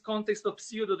in this context of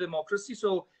pseudo-democracy.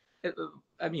 So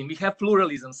I mean, we have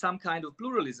pluralism, some kind of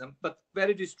pluralism, but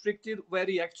very restricted,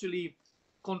 very actually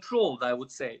controlled, I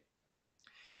would say.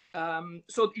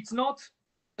 So it's not,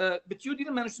 but you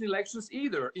didn't mention elections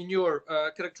either in your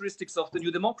characteristics of the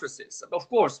new democracies. Of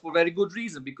course, for very good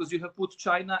reason, because you have put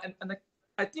China, and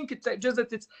I think it's just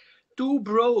that it's too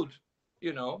broad.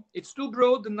 You know, it's too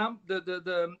broad, the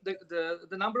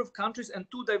number of countries, and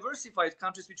too diversified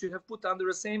countries which you have put under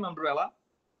the same umbrella.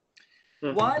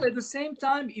 Mm-hmm. While at the same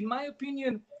time, in my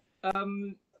opinion,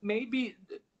 maybe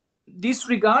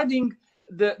disregarding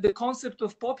the concept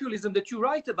of populism that you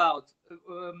write about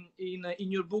in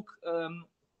your book,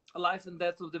 Life and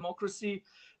Death of Democracy,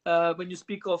 when you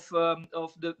speak of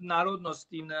the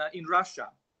narodnost in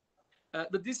Russia.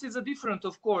 But this is a different,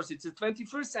 of course, it's a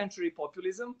 21st century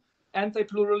populism,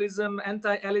 anti-pluralism,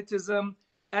 anti-elitism,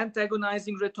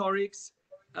 antagonizing rhetorics.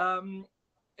 And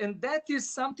that is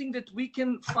something that we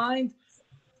can find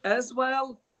as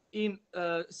well in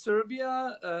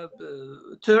Serbia,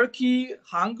 Turkey,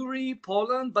 Hungary,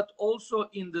 Poland, but also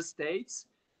in the States,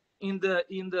 in the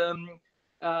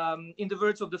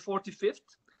words of the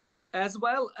 45th, as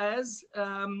well as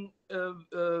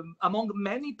among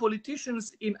many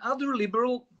politicians in other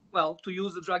liberal, well, to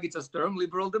use the Dragica's term,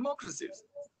 liberal democracies.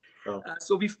 Oh.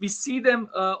 So we see them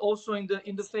also in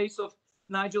the face of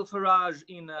Nigel Farage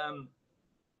in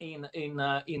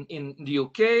the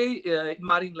UK,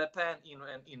 Marine Le Pen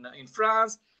in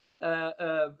France,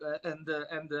 and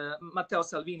Matteo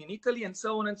Salvini in Italy, and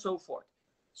so on and so forth.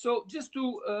 So just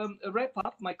to wrap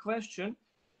up my question,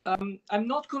 I'm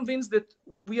not convinced that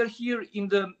we are here in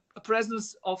the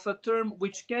presence of a term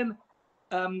which can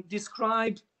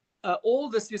describe all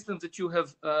the systems that you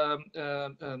have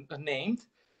named.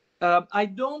 I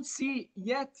don't see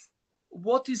yet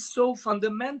what is so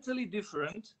fundamentally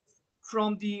different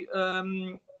from the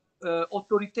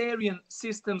authoritarian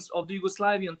systems of the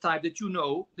Yugoslavian type that you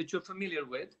know, that you're familiar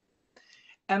with.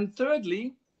 And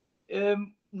thirdly,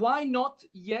 why not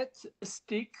yet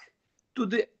stick to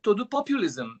the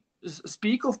populism?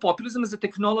 Speak of populism as a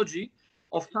technology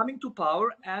of coming to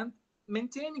power and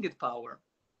maintaining its power.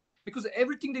 Because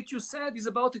everything that you said is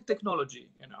about the technology,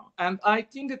 you know. And I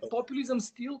think that populism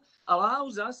still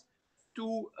allows us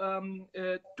to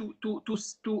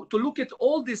look at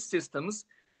all these systems,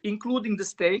 including the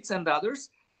states and others,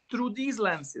 through these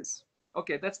lenses.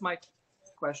 Okay, that's my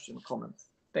comment.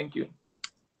 Thank you.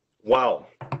 Wow.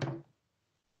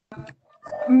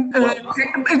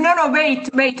 No, wait.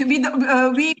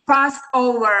 We passed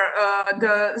over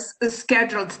the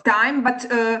scheduled time, but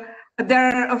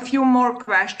there are a few more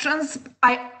questions.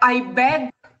 I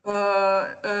beg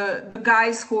the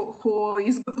guys who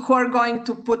are going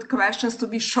to put questions to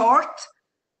be short,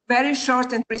 very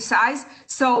short and precise.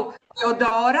 So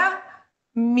Teodora,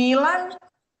 Milan,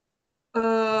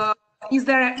 is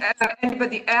there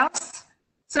anybody else?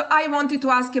 So I wanted to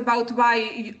ask about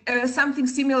why something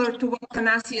similar to what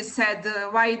Thanasius said.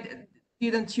 Why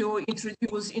didn't you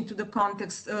introduce into the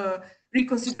context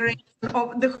reconsideration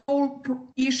of the whole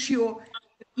issue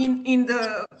in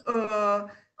the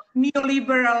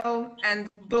neoliberal and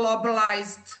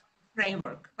globalized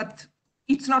framework? But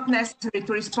it's not necessary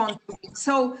to respond to it.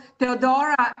 So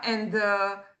Teodora and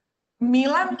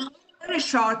Milan, very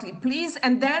shortly, please,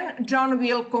 and then John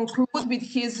will conclude with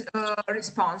his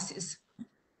responses.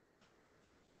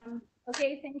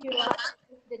 Okay, thank you a lot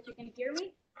that you can hear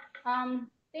me.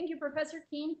 Thank you, Professor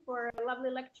Keane, for a lovely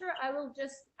lecture.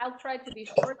 I'll try to be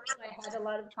short because I had a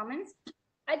lot of comments.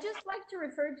 I'd just like to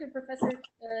refer to Professor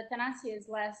Thanasius'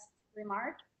 last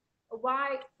remark.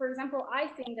 Why, for example, I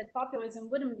think that populism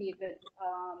wouldn't be a good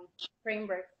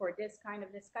framework for this kind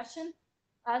of discussion,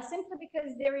 simply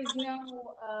because there is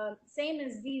no, same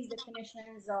as these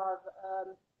definitions of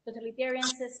totalitarian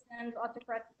systems,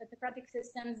 autocratic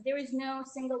systems, there is no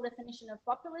single definition of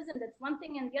populism. That's one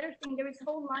thing. And the other thing, there is a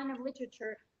whole line of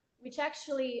literature which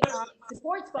actually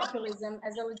supports populism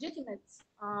as a legitimate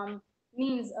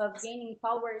means of gaining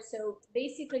power. So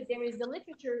basically, there is the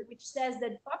literature which says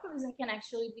that populism can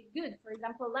actually be good. For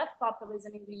example, left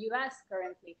populism in the US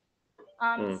currently.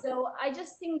 So I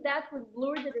just think that would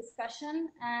blur the discussion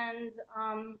and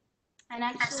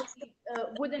actually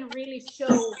wouldn't really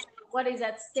show what is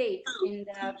at stake in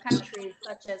the countries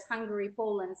such as Hungary,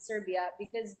 Poland, Serbia,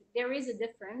 because there is a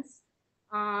difference.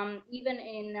 Even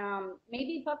in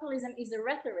maybe populism is a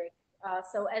rhetoric.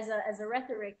 So as a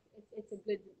rhetoric, it's a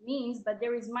good means, but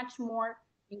there is much more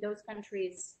in those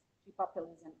countries to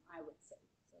populism, I would say.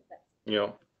 So that's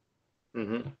yeah.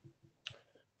 Mm-hmm.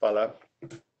 Vala.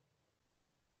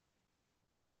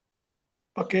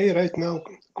 Okay, right now,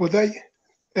 could I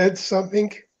add something?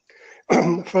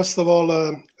 First of all,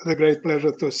 the great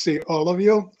pleasure to see all of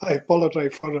you. I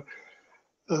apologize for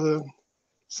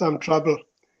some trouble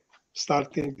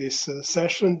starting this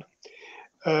session.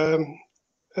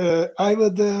 I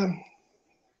would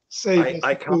say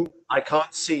I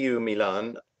can't see you,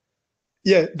 Milan.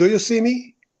 Yeah, do you see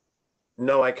me?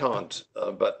 No, I can't.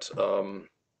 But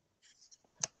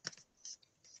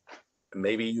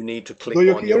maybe you need to click do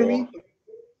you on hear your. Me?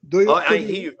 Do you? I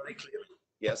hear you very clearly.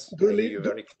 Yes, I hear you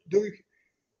very clearly.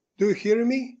 Do you hear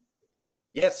me?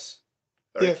 Yes,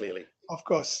 very clearly. Of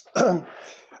course.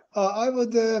 I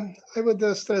would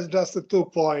stress just 2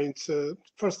 points.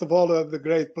 First of all, the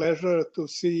great pleasure to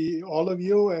see all of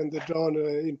you and John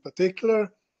in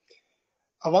particular.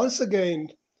 Once again,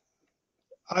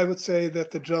 I would say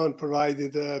that John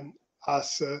provided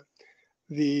us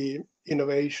the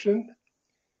innovation,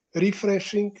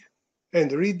 refreshing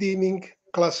and redeeming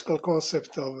classical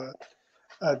concept of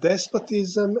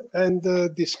despotism and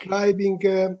describing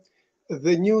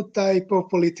the new type of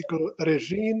political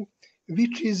regime,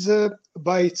 which is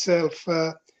by itself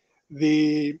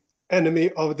the enemy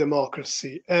of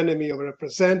democracy, enemy of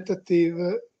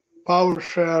representative, power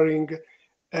sharing,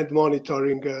 and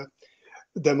monitoring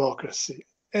democracy.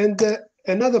 And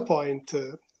another point,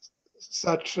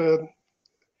 such a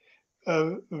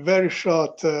very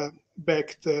short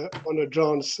backed on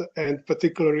John's and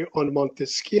particularly on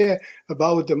Montesquieu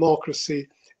about democracy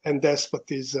and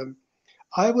despotism.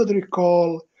 I would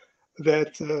recall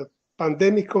that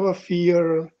pandemic of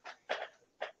fear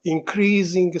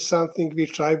increasing something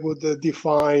which I would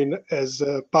define as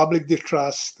public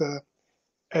distrust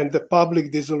and the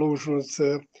public disillusions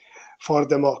for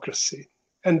democracy.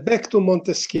 And back to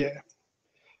Montesquieu.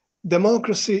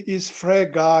 Democracy is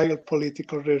fragile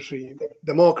political regime.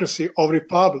 Democracy of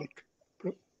republic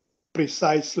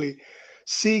precisely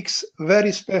seeks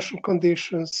very special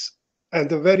conditions and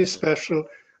very special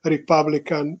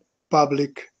republican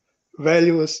public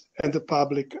values and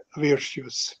public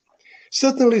virtues.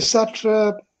 Certainly such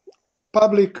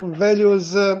public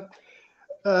values are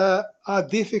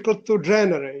difficult to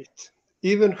generate,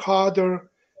 even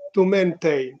harder to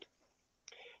maintain.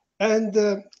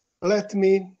 And let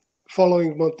me,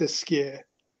 following Montesquieu,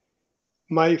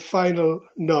 my final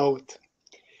note.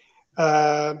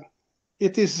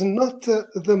 It is not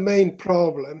the main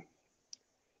problem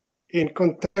in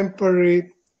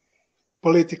contemporary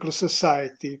political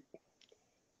society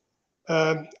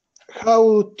how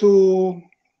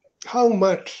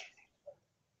much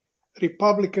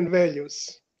Republican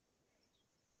values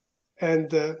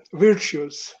and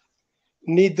virtues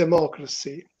need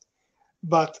democracy,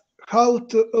 but how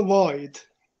to avoid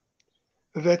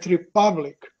that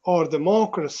republic or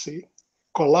democracy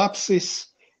collapses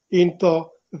into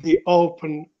the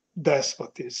open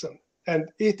despotism.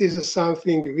 And it is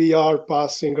something we are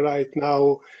passing right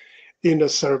now in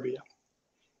Serbia.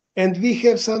 And we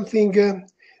have something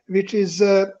which is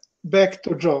back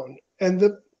to John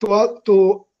and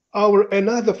to our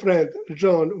another friend,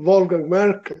 John, Wolfgang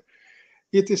Merkel.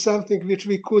 It is something which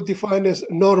we could define as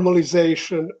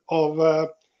normalization of a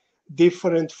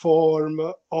different form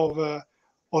of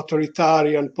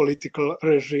authoritarian political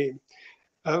regime.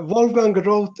 Wolfgang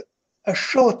wrote a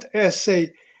short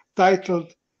essay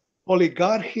titled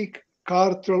Oligarchic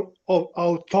Cartel of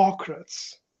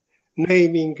Autocrats,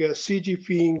 naming Xi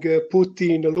Jinping,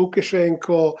 Putin,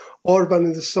 Lukashenko, Orban,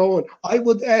 and so on. I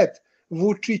would add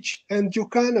Vucic and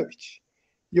Djukanovic,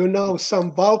 you know,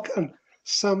 some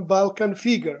Balkan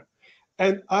figure.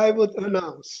 And I would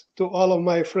announce to all of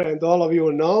my friends, all of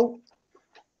you know,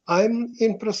 I'm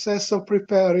in process of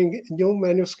preparing a new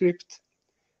manuscript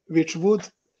which would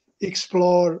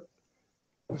explore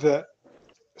the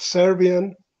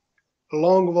Serbian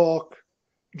long walk,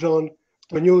 John,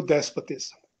 to new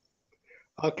despotism.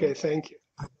 Okay, thank you.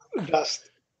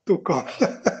 Just to comment.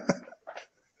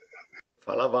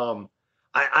 Hvala vam.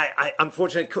 I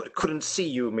unfortunately couldn't see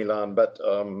you, Milan, but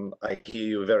I hear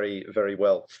you very, very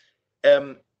well.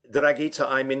 Dragita,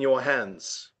 I'm in your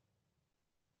hands.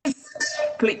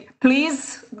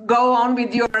 Please go on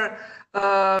with your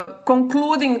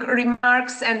concluding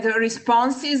remarks and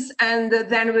responses, and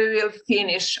then we will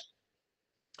finish.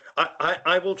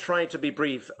 I will try to be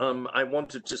brief. I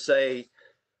wanted to say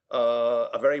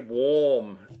a very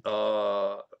warm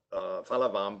hvala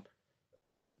vam.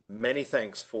 Many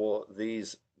thanks for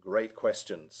these great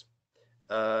questions.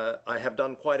 I have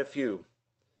done quite a few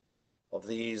of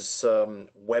these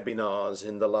webinars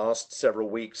in the last several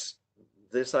weeks.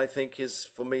 This, I think, is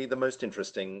for me the most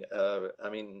interesting. I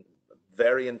mean,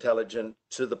 very intelligent,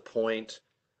 to the point,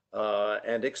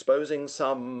 and exposing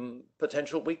some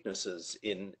potential weaknesses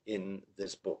in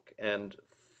this book. And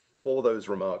for those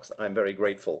remarks. I'm very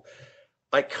grateful.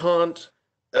 I can't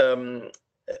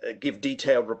give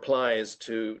detailed replies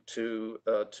to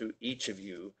each of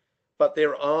you, but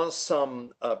there are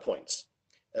some points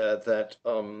that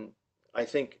I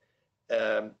think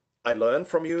I learn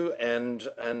from you, and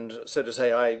so to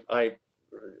say, I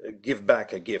give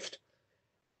back a gift.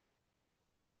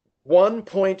 One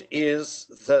point is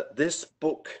that this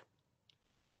book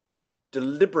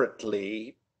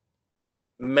deliberately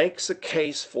makes a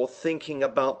case for thinking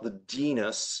about the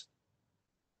genus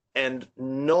and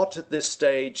not at this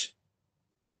stage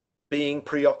being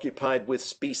preoccupied with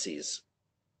species.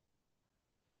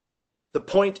 The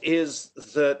point is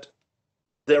that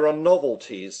there are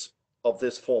novelties of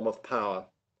this form of power.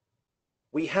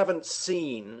 We haven't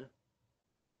seen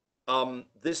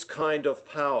this kind of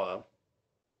power,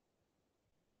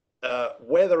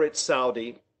 whether it's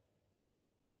Saudi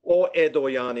or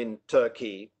Erdogan in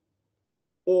Turkey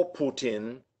or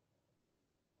Putin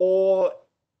or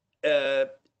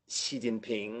Xi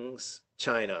Jinping's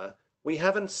China. We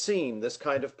haven't seen this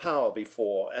kind of power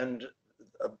before, and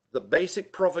the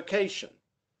basic provocation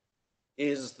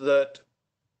is that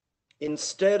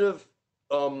instead of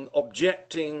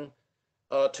objecting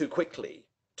too quickly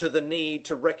to the need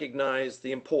to recognize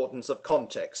the importance of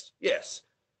context, yes,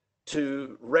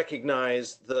 to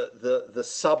recognize the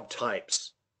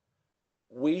subtypes,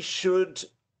 we should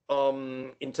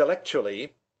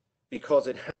intellectually, because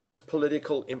it has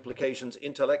political implications,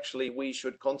 intellectually we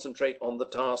should concentrate on the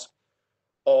task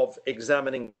of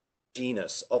examining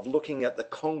genus, of looking at the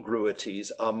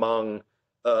congruities among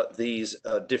these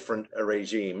different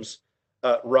regimes,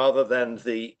 rather than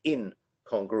the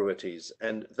incongruities.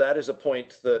 And that is a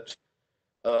point that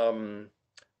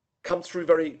comes through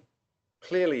very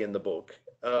clearly in the book,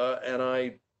 and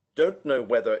I don't know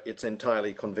whether it's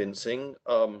entirely convincing.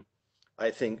 I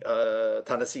think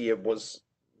Thanassia was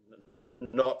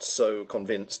not so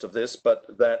convinced of this, but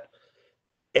that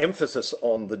emphasis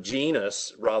on the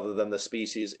genus rather than the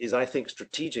species is, I think,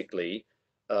 strategically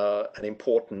an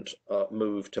important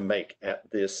move to make at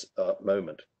this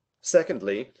moment.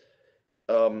 Secondly,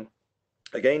 again,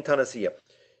 Thanassia,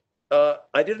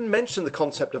 I didn't mention the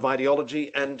concept of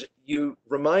ideology, and you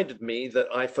reminded me that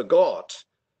I forgot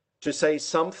to say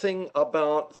something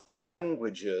about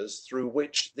languages through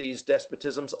which these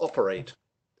despotisms operate.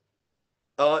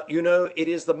 You know, it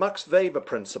is the Max Weber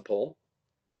principle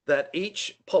that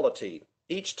each polity,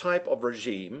 each type of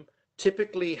regime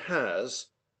typically has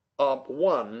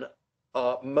one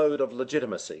mode of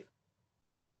legitimacy.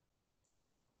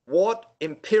 What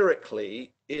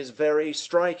empirically is very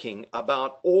striking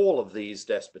about all of these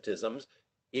despotisms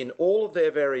in all of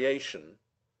their variation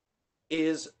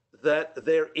is that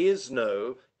there is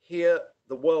no, here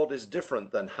the world is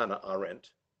different than Hannah Arendt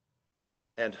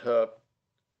and her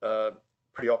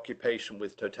preoccupation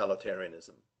with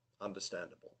totalitarianism,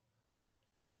 understandable.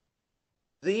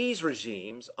 These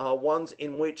regimes are ones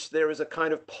in which there is a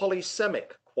kind of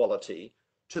polysemic quality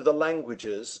to the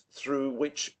languages through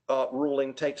which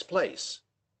ruling takes place.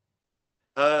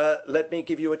 Let me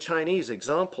give you a Chinese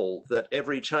example that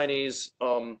every Chinese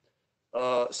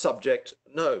subject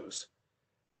knows.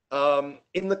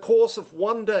 In the course of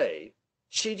one day,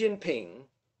 Xi Jinping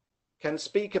can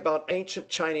speak about ancient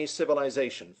Chinese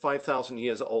civilization, 5,000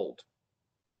 years old.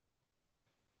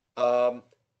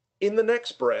 In the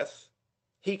next breath,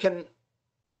 he can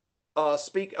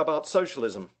speak about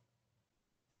socialism.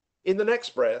 In the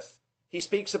next breath, he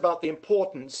speaks about the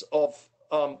importance of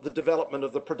the development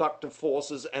of the productive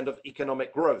forces and of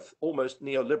economic growth, almost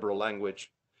neoliberal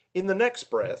language. In the next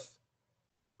breath,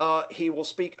 he will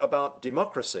speak about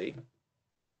democracy.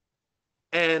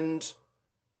 And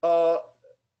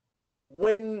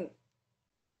when,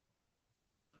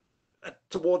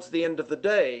 towards the end of the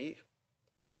day,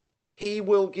 he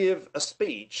will give a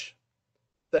speech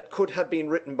that could have been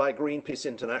written by Greenpeace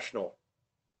International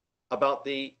about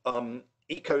the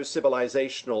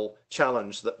eco-civilizational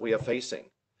challenge that we are facing.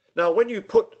 Now, when you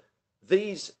put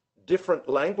these different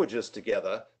languages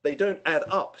together, they don't add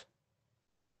up.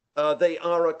 They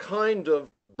are a kind of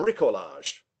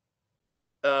bricolage.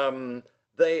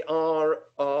 They are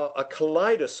a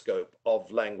kaleidoscope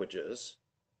of languages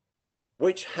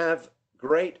which have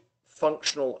great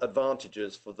functional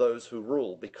advantages for those who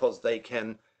rule, because they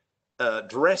can,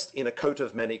 dressed in a coat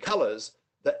of many colors,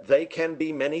 that they can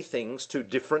be many things to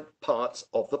different parts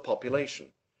of the population.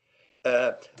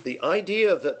 The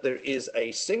idea that there is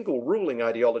a single ruling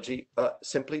ideology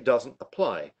simply doesn't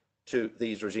apply to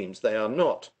these regimes. They are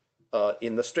not,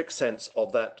 in the strict sense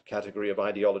of that category of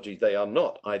ideology, they are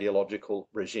not ideological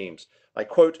regimes. I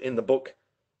quote in the book,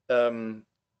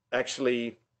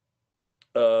 actually,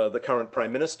 the current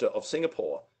Prime Minister of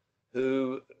Singapore,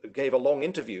 who gave a long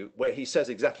interview where he says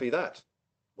exactly that.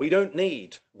 We don't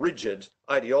need rigid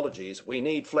ideologies. We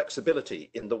need flexibility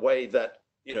in the way that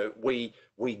we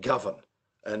govern.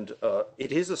 And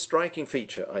it is a striking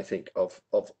feature, I think, of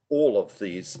all of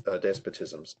these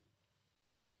despotisms.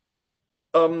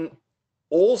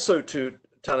 Also to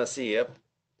Tanasia,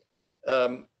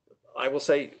 I will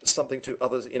say something to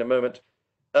others in a moment.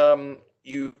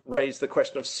 You raised the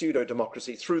question of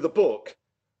pseudo-democracy. Through the book,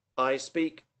 I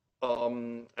speak,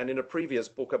 and in a previous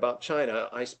book about China,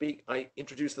 I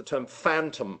introduced the term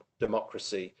phantom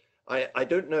democracy. I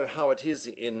don't know how it is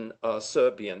in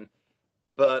Serbian,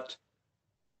 but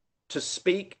to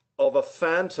speak of a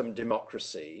phantom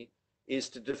democracy is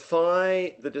to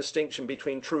defy the distinction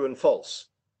between true and false.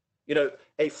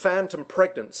 A phantom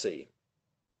pregnancy,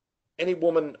 any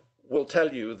woman will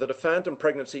tell you that a phantom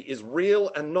pregnancy is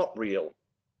real and not real.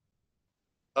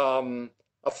 A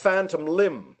phantom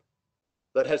limb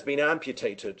that has been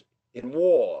amputated in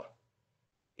war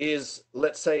is,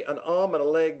 let's say, an arm and a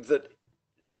leg that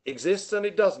exists and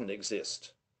it doesn't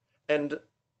exist. And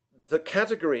the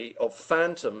category of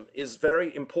phantom is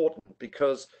very important,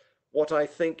 because what I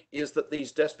think is that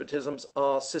these despotisms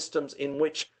are systems in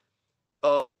which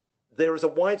there is a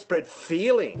widespread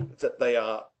feeling that they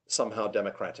are somehow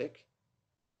democratic,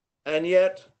 and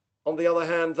yet, on the other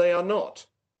hand, they are not.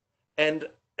 And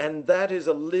that is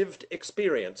a lived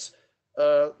experience.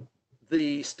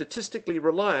 The statistically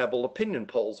reliable opinion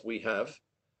polls we have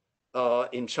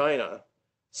in China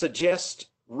suggest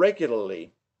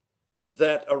regularly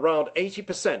that around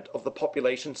 80% of the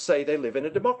population say they live in a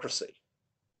democracy.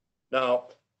 Now,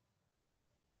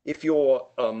 if you're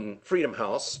Freedom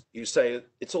House, you say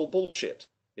it's all bullshit.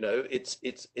 It's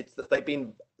that they've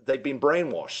been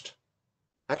brainwashed.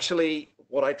 Actually,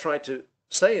 what I try to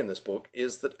say in this book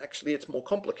is that actually it's more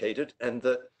complicated, and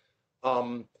that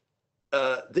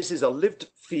this is a lived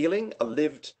feeling, a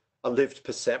lived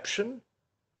perception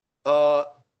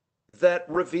that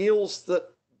reveals that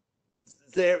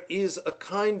there is a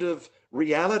kind of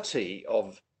reality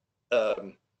of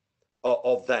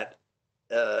that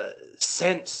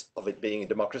sense of it being a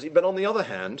democracy, but on the other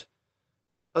hand,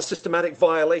 a systematic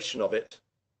violation of it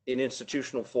in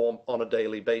institutional form on a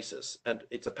daily basis. And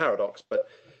it's a paradox, but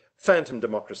phantom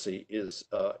democracy is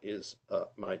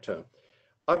my term.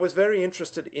 I was very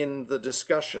interested in the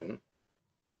discussion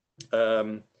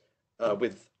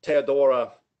with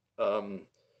Theodora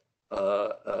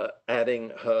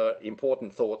adding her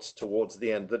important thoughts towards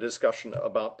the end, the discussion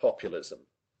about populism.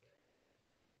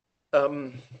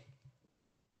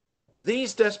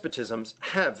 These despotisms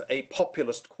have a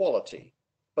populist quality,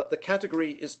 but the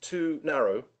category is too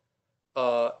narrow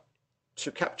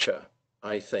to capture,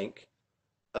 I think,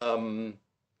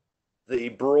 the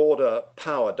broader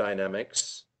power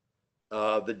dynamics,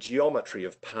 the geometry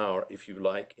of power, if you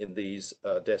like, in these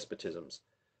despotisms.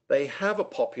 They have a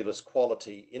populist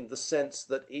quality in the sense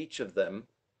that each of them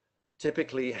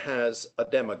typically has a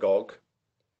demagogue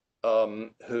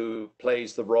who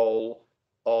plays the role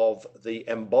of the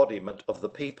embodiment of the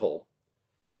people.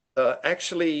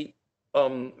 Actually,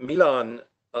 Milan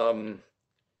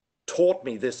taught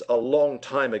me this a long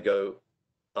time ago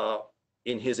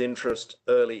in his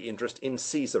early interest in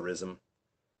Caesarism.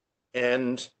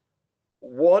 And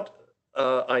what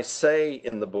I say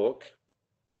in the book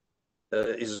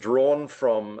is drawn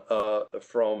from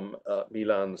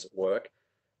Milan's work.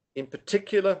 In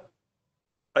particular,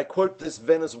 I quote this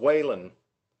Venezuelan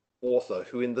author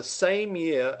who, in the same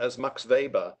year as Max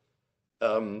Weber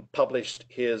published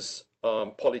his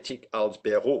Politik als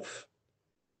Beruf,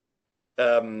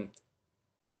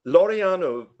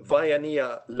 Laureano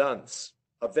Vaiania Lanz,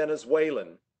 a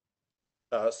Venezuelan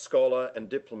scholar and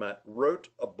diplomat, wrote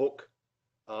a book.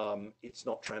 It's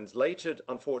not translated,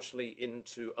 unfortunately,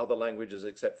 into other languages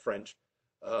except French.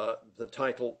 The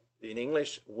title in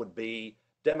English would be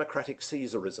Democratic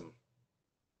Caesarism.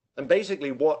 And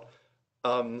basically what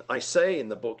I say in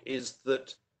the book is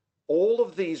that all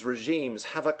of these regimes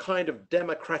have a kind of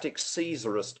democratic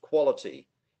Caesarist quality,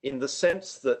 in the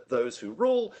sense that those who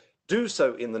rule do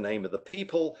so in the name of the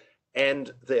people,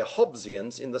 and they're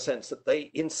Hobbesians in the sense that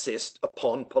they insist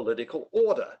upon political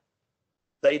order.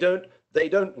 They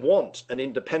don't want an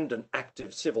independent,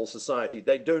 active civil society.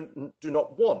 They do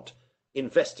not want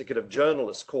investigative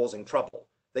journalists causing trouble.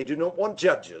 They do not want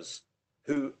judges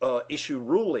who issue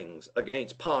rulings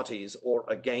against parties or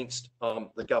against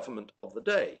the government of the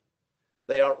day.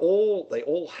 They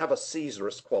all have a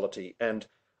Caesarist quality. And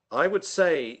I would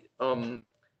say,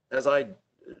 as I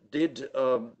did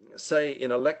say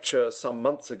in a lecture some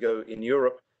months ago in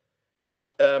Europe,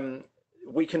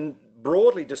 we can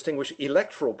broadly distinguish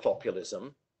electoral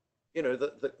populism, you know,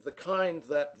 the kind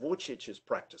that Vučić is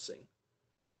practicing,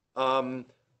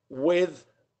 with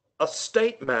a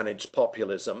state-managed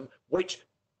populism, which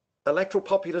electoral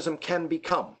populism can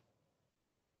become.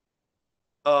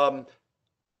 The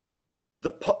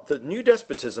new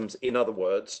despotisms, in other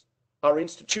words, are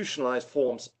institutionalized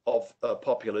forms of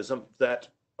populism that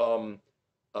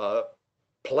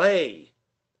play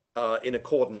in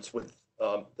accordance with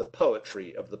the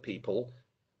poetry of the people,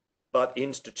 but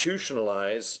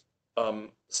institutionalize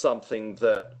something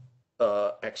that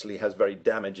actually has very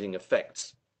damaging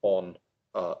effects on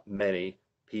many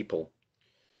people.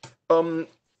 I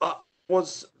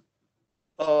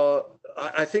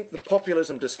think the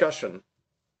populism discussion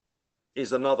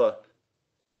is another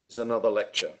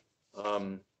lecture.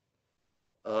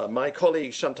 My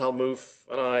colleague Chantal Mouffe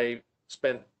and I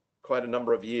spent quite a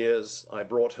number of years. I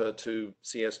brought her to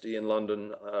CSD in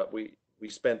London. We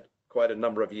spent quite a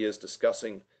number of years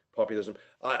discussing populism.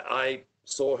 I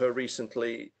saw her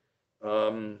recently.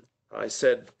 I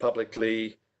said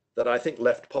publicly that I think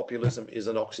left populism is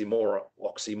an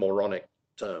oxymoronic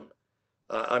term.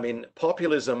 I mean,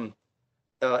 populism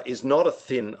is not a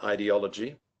thin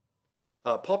ideology.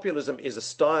 Populism is a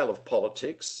style of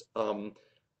politics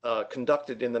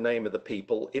conducted in the name of the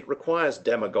people. It requires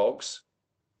demagogues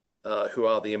who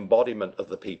are the embodiment of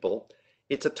the people.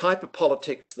 It's a type of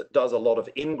politics that does a lot of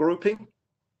in-grouping.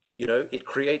 You know, it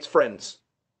creates friends.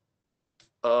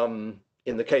 In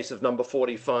the case of number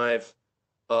 45,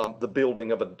 the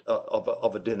building of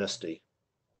a dynasty.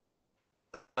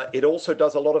 It also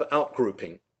does a lot of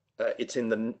outgrouping. It's in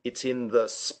the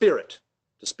spirit,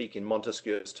 to speak in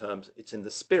Montesquieu's terms, it's in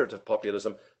the spirit of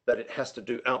populism that it has to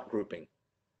do outgrouping.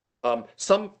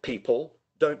 Some people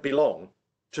don't belong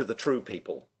to the true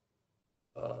people.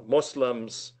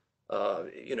 Muslims,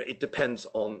 you know, it depends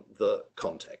on the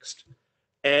context.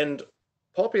 And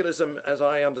populism, as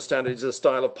I understand it, is a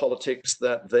style of politics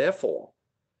that therefore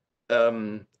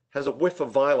has a whiff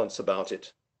of violence about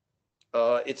it.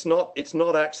 It's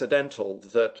not accidental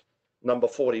that number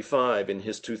 45 in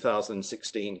his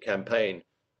 2016 campaign,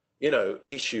 you know,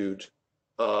 issued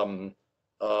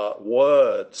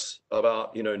words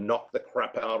about, you know, knock the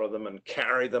crap out of them and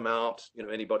carry them out, you know,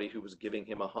 anybody who was giving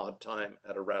him a hard time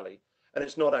at a rally. And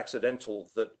it's not accidental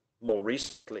that more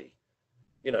recently,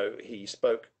 you know, he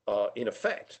spoke in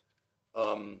effect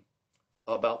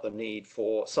about the need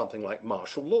for something like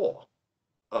martial law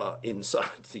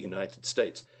inside the United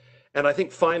States. And I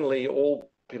think finally, all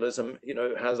populism, you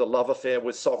know, has a love affair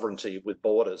with sovereignty, with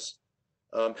borders.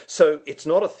 So it's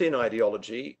not a thin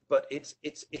ideology, but it's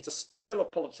a style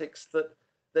of politics that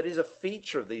is a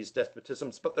feature of these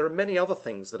despotisms. But there are many other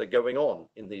things that are going on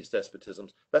in these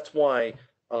despotisms. That's why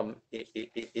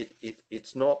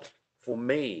it's not, for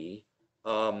me,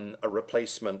 a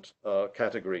replacement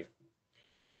category.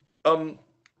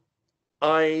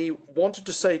 I wanted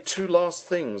to say two last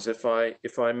things, if I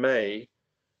may.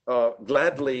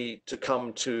 Gladly to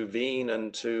come to Wien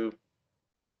and to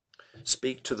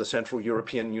speak to the Central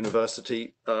European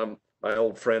University. My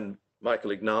old friend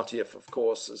Michael Ignatieff, of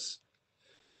course, is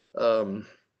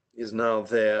now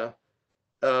there.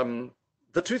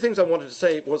 The two things I wanted to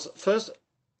say was first,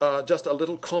 just a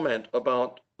little comment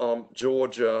about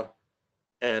Georgia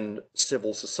and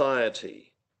civil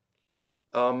society.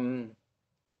 I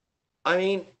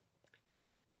mean,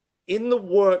 in the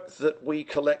work that we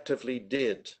collectively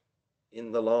did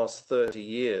in the last 30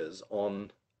 years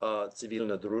on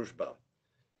Civilna Druzhba,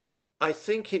 I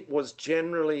think it was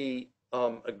generally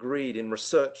agreed in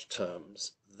research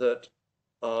terms that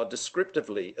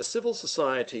descriptively, a civil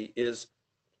society is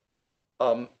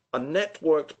a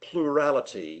networked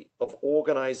plurality of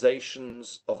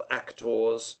organizations, of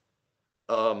actors,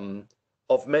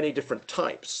 of many different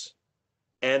types.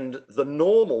 And the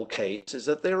normal case is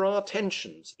that there are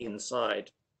tensions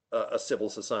inside a civil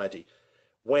society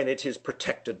when it is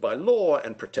protected by law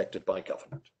and protected by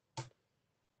government.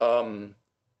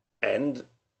 And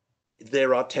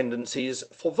there are tendencies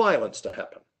for violence to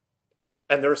happen.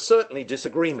 And there are certainly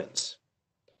disagreements.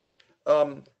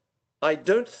 I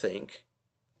don't think,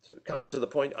 to come to the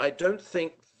point, I don't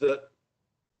think that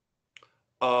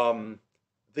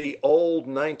the old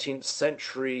 19th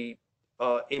century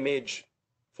image,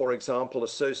 for example,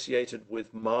 associated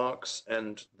with Marx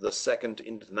and the Second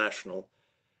International,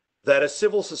 that a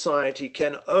civil society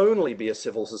can only be a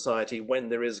civil society when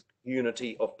there is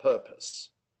unity of purpose.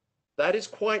 That is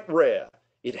quite rare.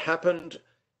 It happened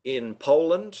in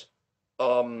Poland,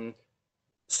 Solidarność,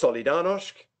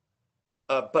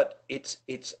 but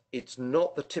it's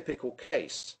not the typical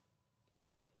case.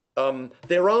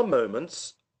 There are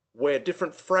moments where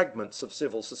different fragments of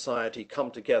civil society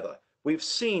come together. We've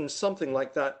seen something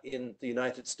like that in the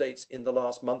United States in the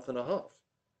last month and a half.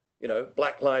 You know,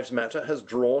 Black Lives Matter has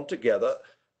drawn together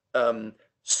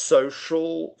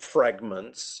social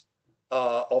fragments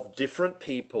of different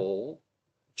people,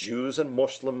 Jews and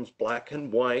Muslims, black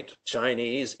and white,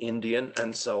 Chinese, Indian,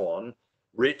 and so on,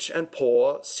 rich and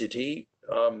poor, city,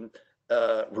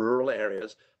 rural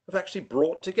areas, have actually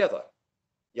brought together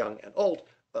young and old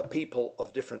people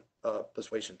of different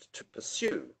persuasions to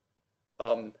pursue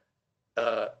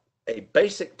a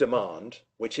basic demand,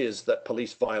 which is that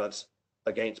police violence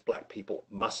against black people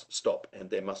must stop and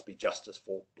there must be justice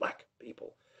for black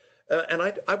people. And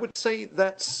I would say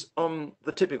that's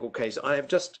the typical case. I have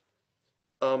just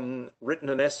written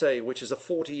an essay which is a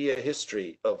 40-year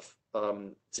history of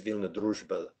civilna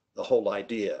družba, the whole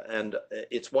idea. And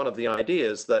it's one of the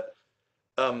ideas that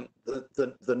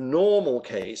the normal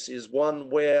case is one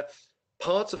where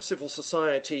parts of civil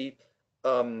society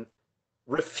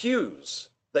refuse.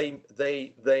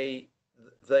 They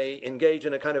engage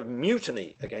in a kind of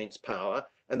mutiny against power,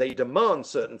 and they demand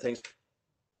certain things.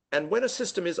 And when a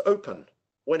system is open,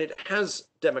 when it has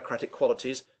democratic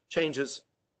qualities, changes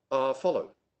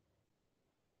follow.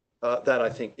 That, I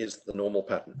think, is the normal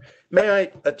pattern. May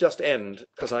I just end,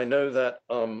 because I know that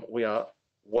we are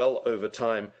well over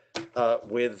time,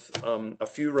 with a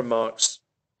few remarks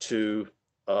to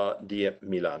dear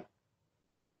Milan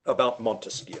about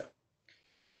Montesquieu.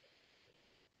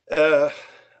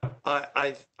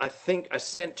 I think I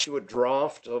sent you a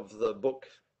draft of the book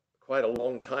quite a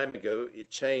long time ago. It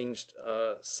changed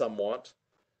somewhat.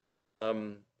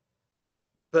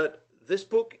 But this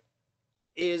book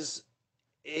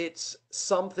it's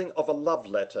something of a love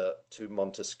letter to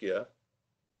Montesquieu,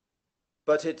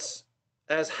 but it's,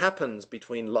 as happens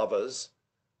between lovers,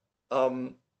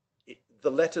 the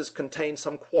letters contain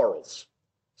some quarrels,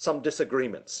 some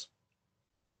disagreements.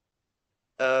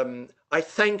 I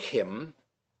thank him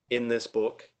in this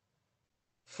book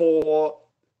for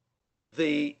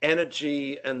the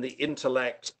energy and the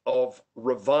intellect of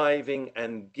reviving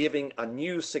and giving a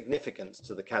new significance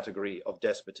to the category of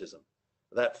despotism.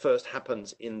 That first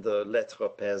happens in the lettres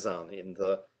persanes,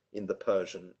 in the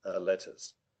Persian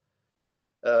letters.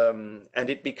 And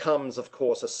it becomes, of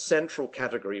course, a central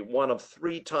category, one of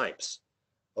three types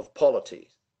of polity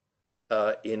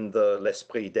in the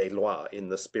l'esprit des lois, in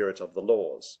the spirit of the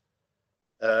laws.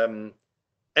 And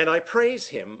I praise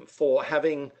him for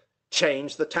having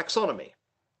changed the taxonomy,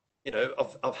 you know,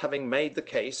 of having made the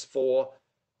case for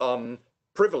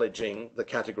privileging the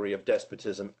category of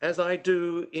despotism, as I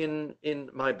do in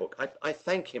my book. I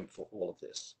thank him for all of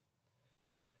this.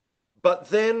 But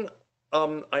then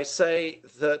I say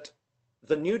that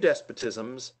the new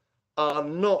despotisms are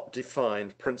not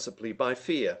defined principally by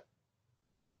fear.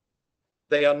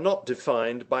 They are not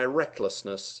defined by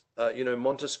recklessness. You know,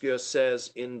 Montesquieu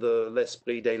says in the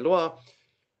L'Esprit des Lois,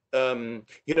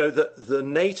 you know, the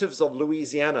natives of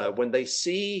Louisiana, when they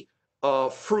see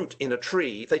fruit in a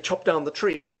tree, they chop down the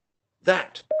tree.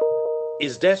 That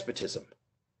is despotism.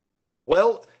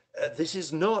 Well, this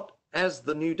is not as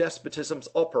the new despotisms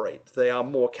operate. They are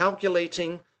more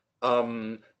calculating.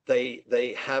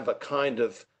 They have a kind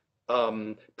of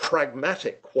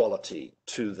pragmatic quality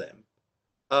to them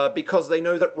because they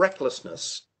know that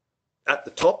recklessness at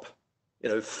the top, you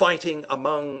know, fighting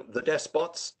among the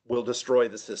despots will destroy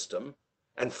the system,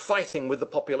 and fighting with the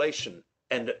population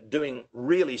and doing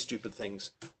really stupid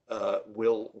things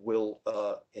will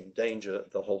endanger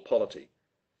the whole polity.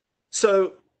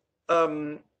 So,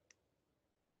 and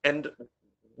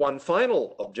one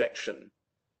final objection,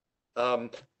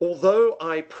 although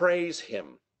I praise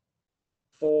him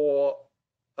for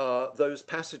those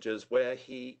passages where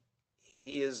he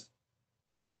is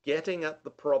getting at the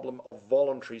problem of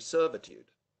voluntary servitude.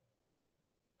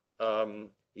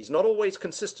 He's not always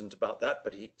consistent about that,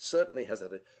 but he certainly has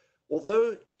that.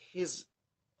 Although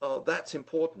that's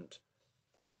important,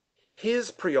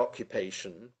 his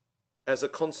preoccupation as a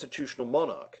constitutional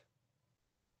monarch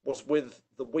was with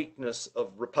the weakness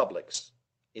of republics,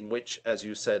 in which, as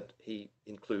you said, he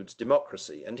includes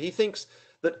democracy. And he thinks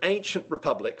that ancient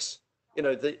republics, you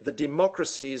know, the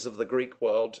democracies of the Greek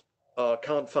world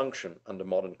can't function under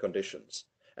modern conditions,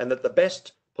 and that the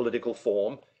best political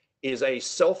form is a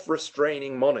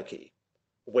self-restraining monarchy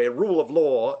where rule of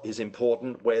law is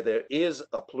important, where there is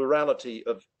a plurality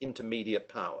of intermediate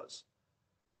powers.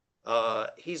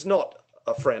 He's not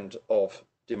a friend of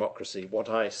democracy. What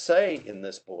I say in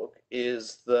this book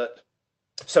is that,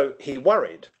 so he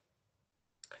worried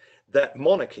that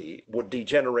monarchy would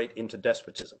degenerate into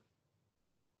despotism,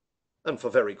 and for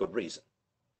very good reason.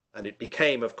 And it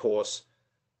became, of course,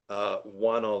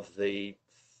 one of the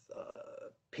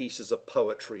pieces of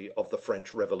poetry of the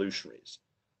French revolutionaries,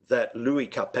 that Louis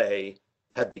Capet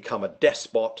had become a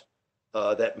despot,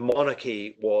 that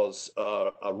monarchy was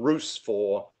a ruse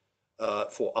for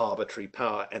arbitrary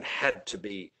power and had to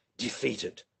be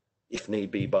defeated, if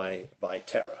need be, by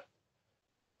terror.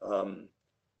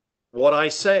 What I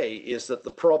say is that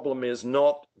the problem is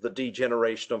not the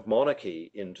degeneration of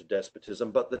monarchy into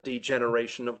despotism, but the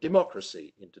degeneration of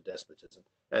democracy into despotism,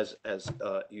 as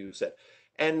you said.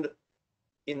 And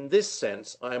in this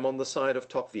sense, I am on the side of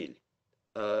Tocqueville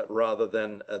rather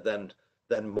than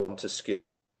Montesquieu.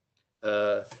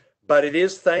 But it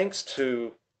is thanks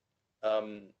to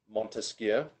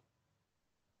Montesquieu,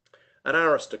 an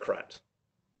aristocrat.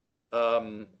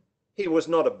 He was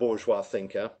not a bourgeois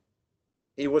thinker.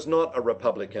 He was not a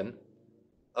Republican.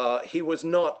 He was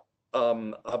not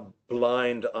a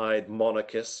blind-eyed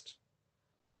monarchist.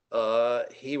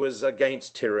 He was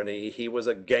against tyranny. He was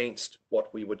against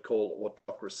what we would call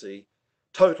autocracy.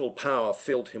 Total power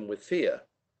filled him with fear.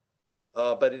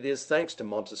 But it is thanks to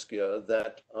Montesquieu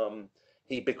that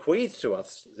he bequeathed to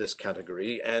us this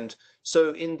category. And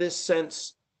so in this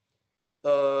sense,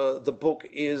 the book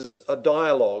is a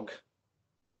dialogue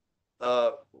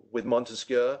with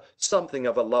Montesquieu, something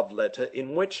of a love letter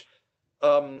in which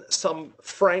some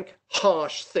frank,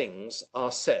 harsh things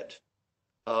are said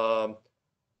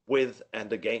with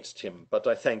and against him. But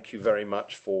I thank you very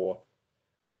much for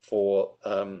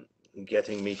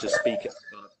getting me to speak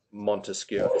about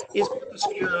Montesquieu. Is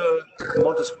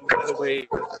Montesquieu, by the way,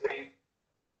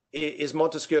 is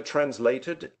Montesquieu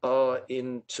translated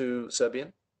into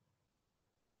Serbian?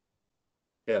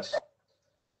 Yes.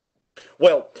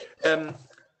 Well,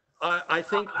 I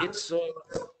think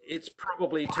it's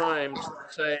probably time to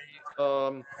say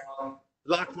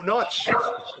Laku noć.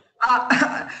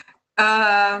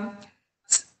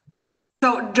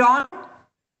 So, John,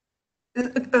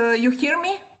 you hear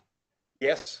me?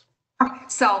 Yes.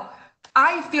 So,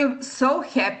 I feel so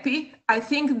happy. I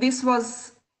think this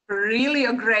was really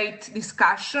a great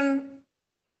discussion.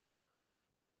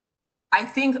 I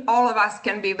think all of us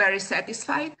can be very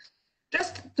satisfied.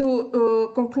 Just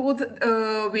to conclude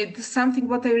with something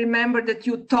what I remember that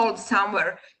you told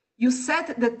somewhere. You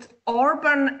said that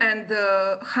Orban and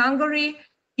Hungary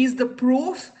is the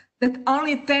proof that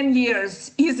only 10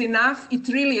 years is enough. It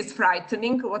really is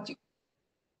frightening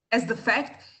as the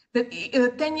fact that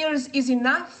 10 years is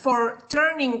enough for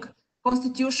turning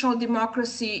constitutional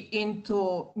democracy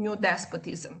into new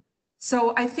despotism.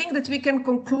 So I think that we can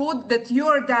conclude that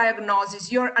your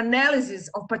diagnosis, your analysis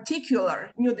of particular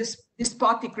new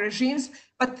despotic regimes,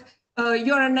 but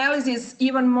your analysis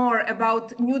even more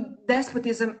about new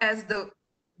despotism as the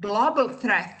global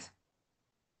threat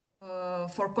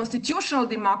for constitutional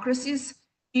democracies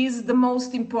is the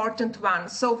most important one.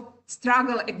 So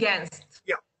struggle against.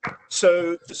 Yeah.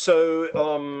 So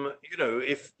you know,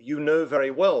 if you know very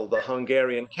well the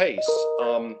Hungarian case,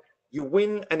 you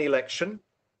win an election,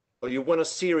 or you win a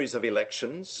series of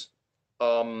elections,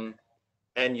 and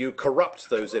you corrupt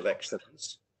those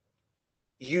elections.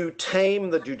 You tame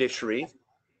the judiciary.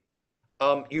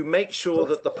 You make sure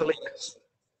that the police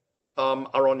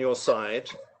are on your side.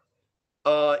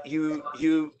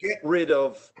 You get rid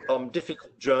of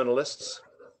difficult journalists.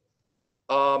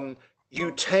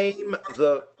 You tame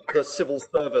the civil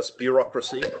service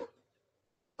bureaucracy.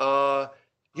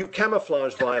 You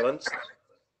camouflage violence.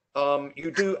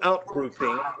 You do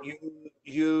outgrouping.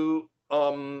 You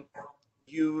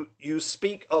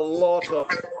speak a lot of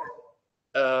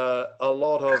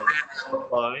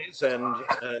lies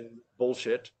and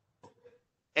bullshit,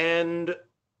 and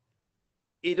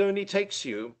it only takes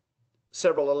you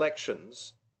several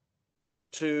elections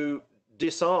to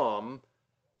disarm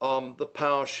the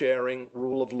power-sharing,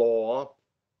 rule of law,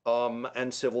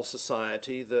 and civil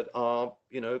society that are,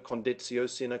 you know, conditio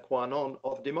sine qua non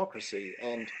of democracy.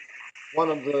 And one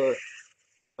of the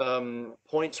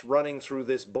points running through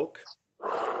this book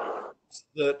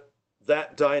is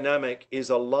that dynamic is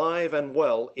alive and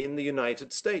well in the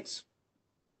United States.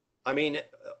 I mean,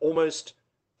 almost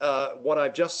what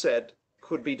I've just said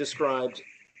could be described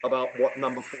about what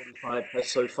number 45 has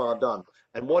so far done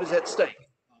and what is at stake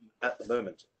at the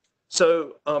moment.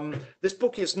 So this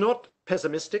book is not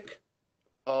pessimistic.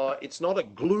 It's not a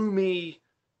gloomy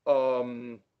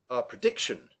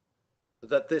prediction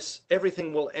that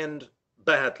everything will end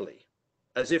badly,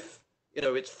 as if, you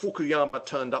know, it's Fukuyama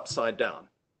turned upside down.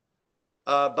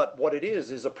 But what it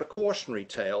is a precautionary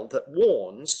tale that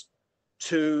warns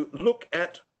to look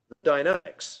at the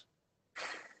dynamics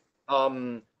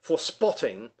for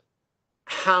spotting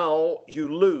how you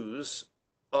lose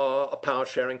a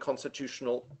power-sharing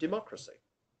constitutional democracy.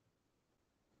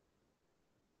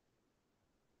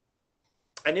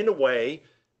 And in a way,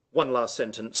 one last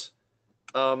sentence,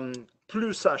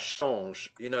 plus ça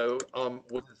change, you know,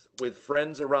 with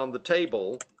friends around the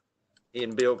table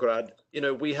in Beograd, you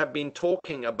know, we have been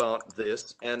talking about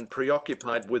this and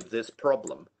preoccupied with this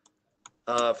problem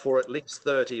for at least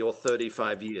 30 or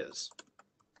 35 years.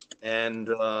 And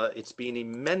it's been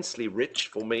immensely rich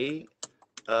for me.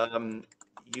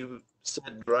 You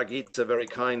said, Dragica, very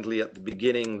kindly at the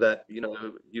beginning that, you know,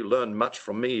 you learned much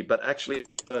from me, but actually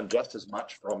I learned just as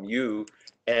much from you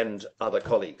and other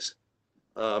colleagues.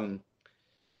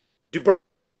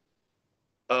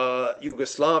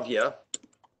 Yugoslavia,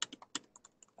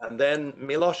 and then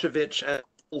Milosevic and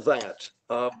all that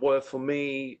were for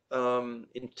me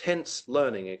intense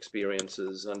learning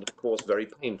experiences, and of course very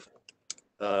painful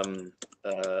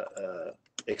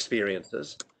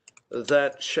experiences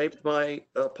that shaped my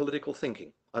political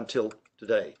thinking until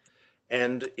today.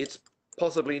 And it's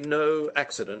possibly no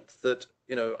accident that,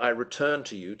 you know, I return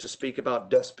to you to speak about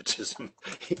despotism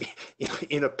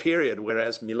in a period where,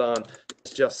 as Milan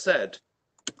has just said,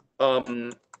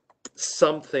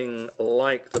 something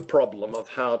like the problem of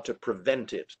how to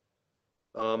prevent it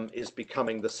is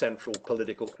becoming the central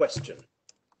political question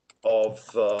of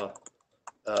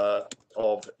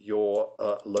your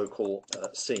local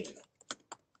scene.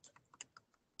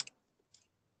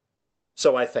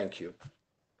 So I thank you,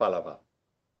 Palava.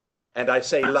 And I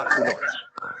say laku noć.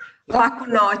 Laku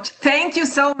noć. Thank you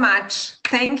so much.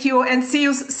 Thank you, and see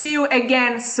you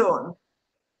again soon.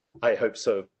 I hope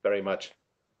so very much.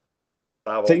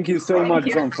 Bravo. Thank you so much,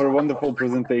 John, for a wonderful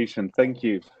presentation. Thank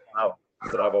you. Bravo,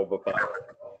 bravo, papà.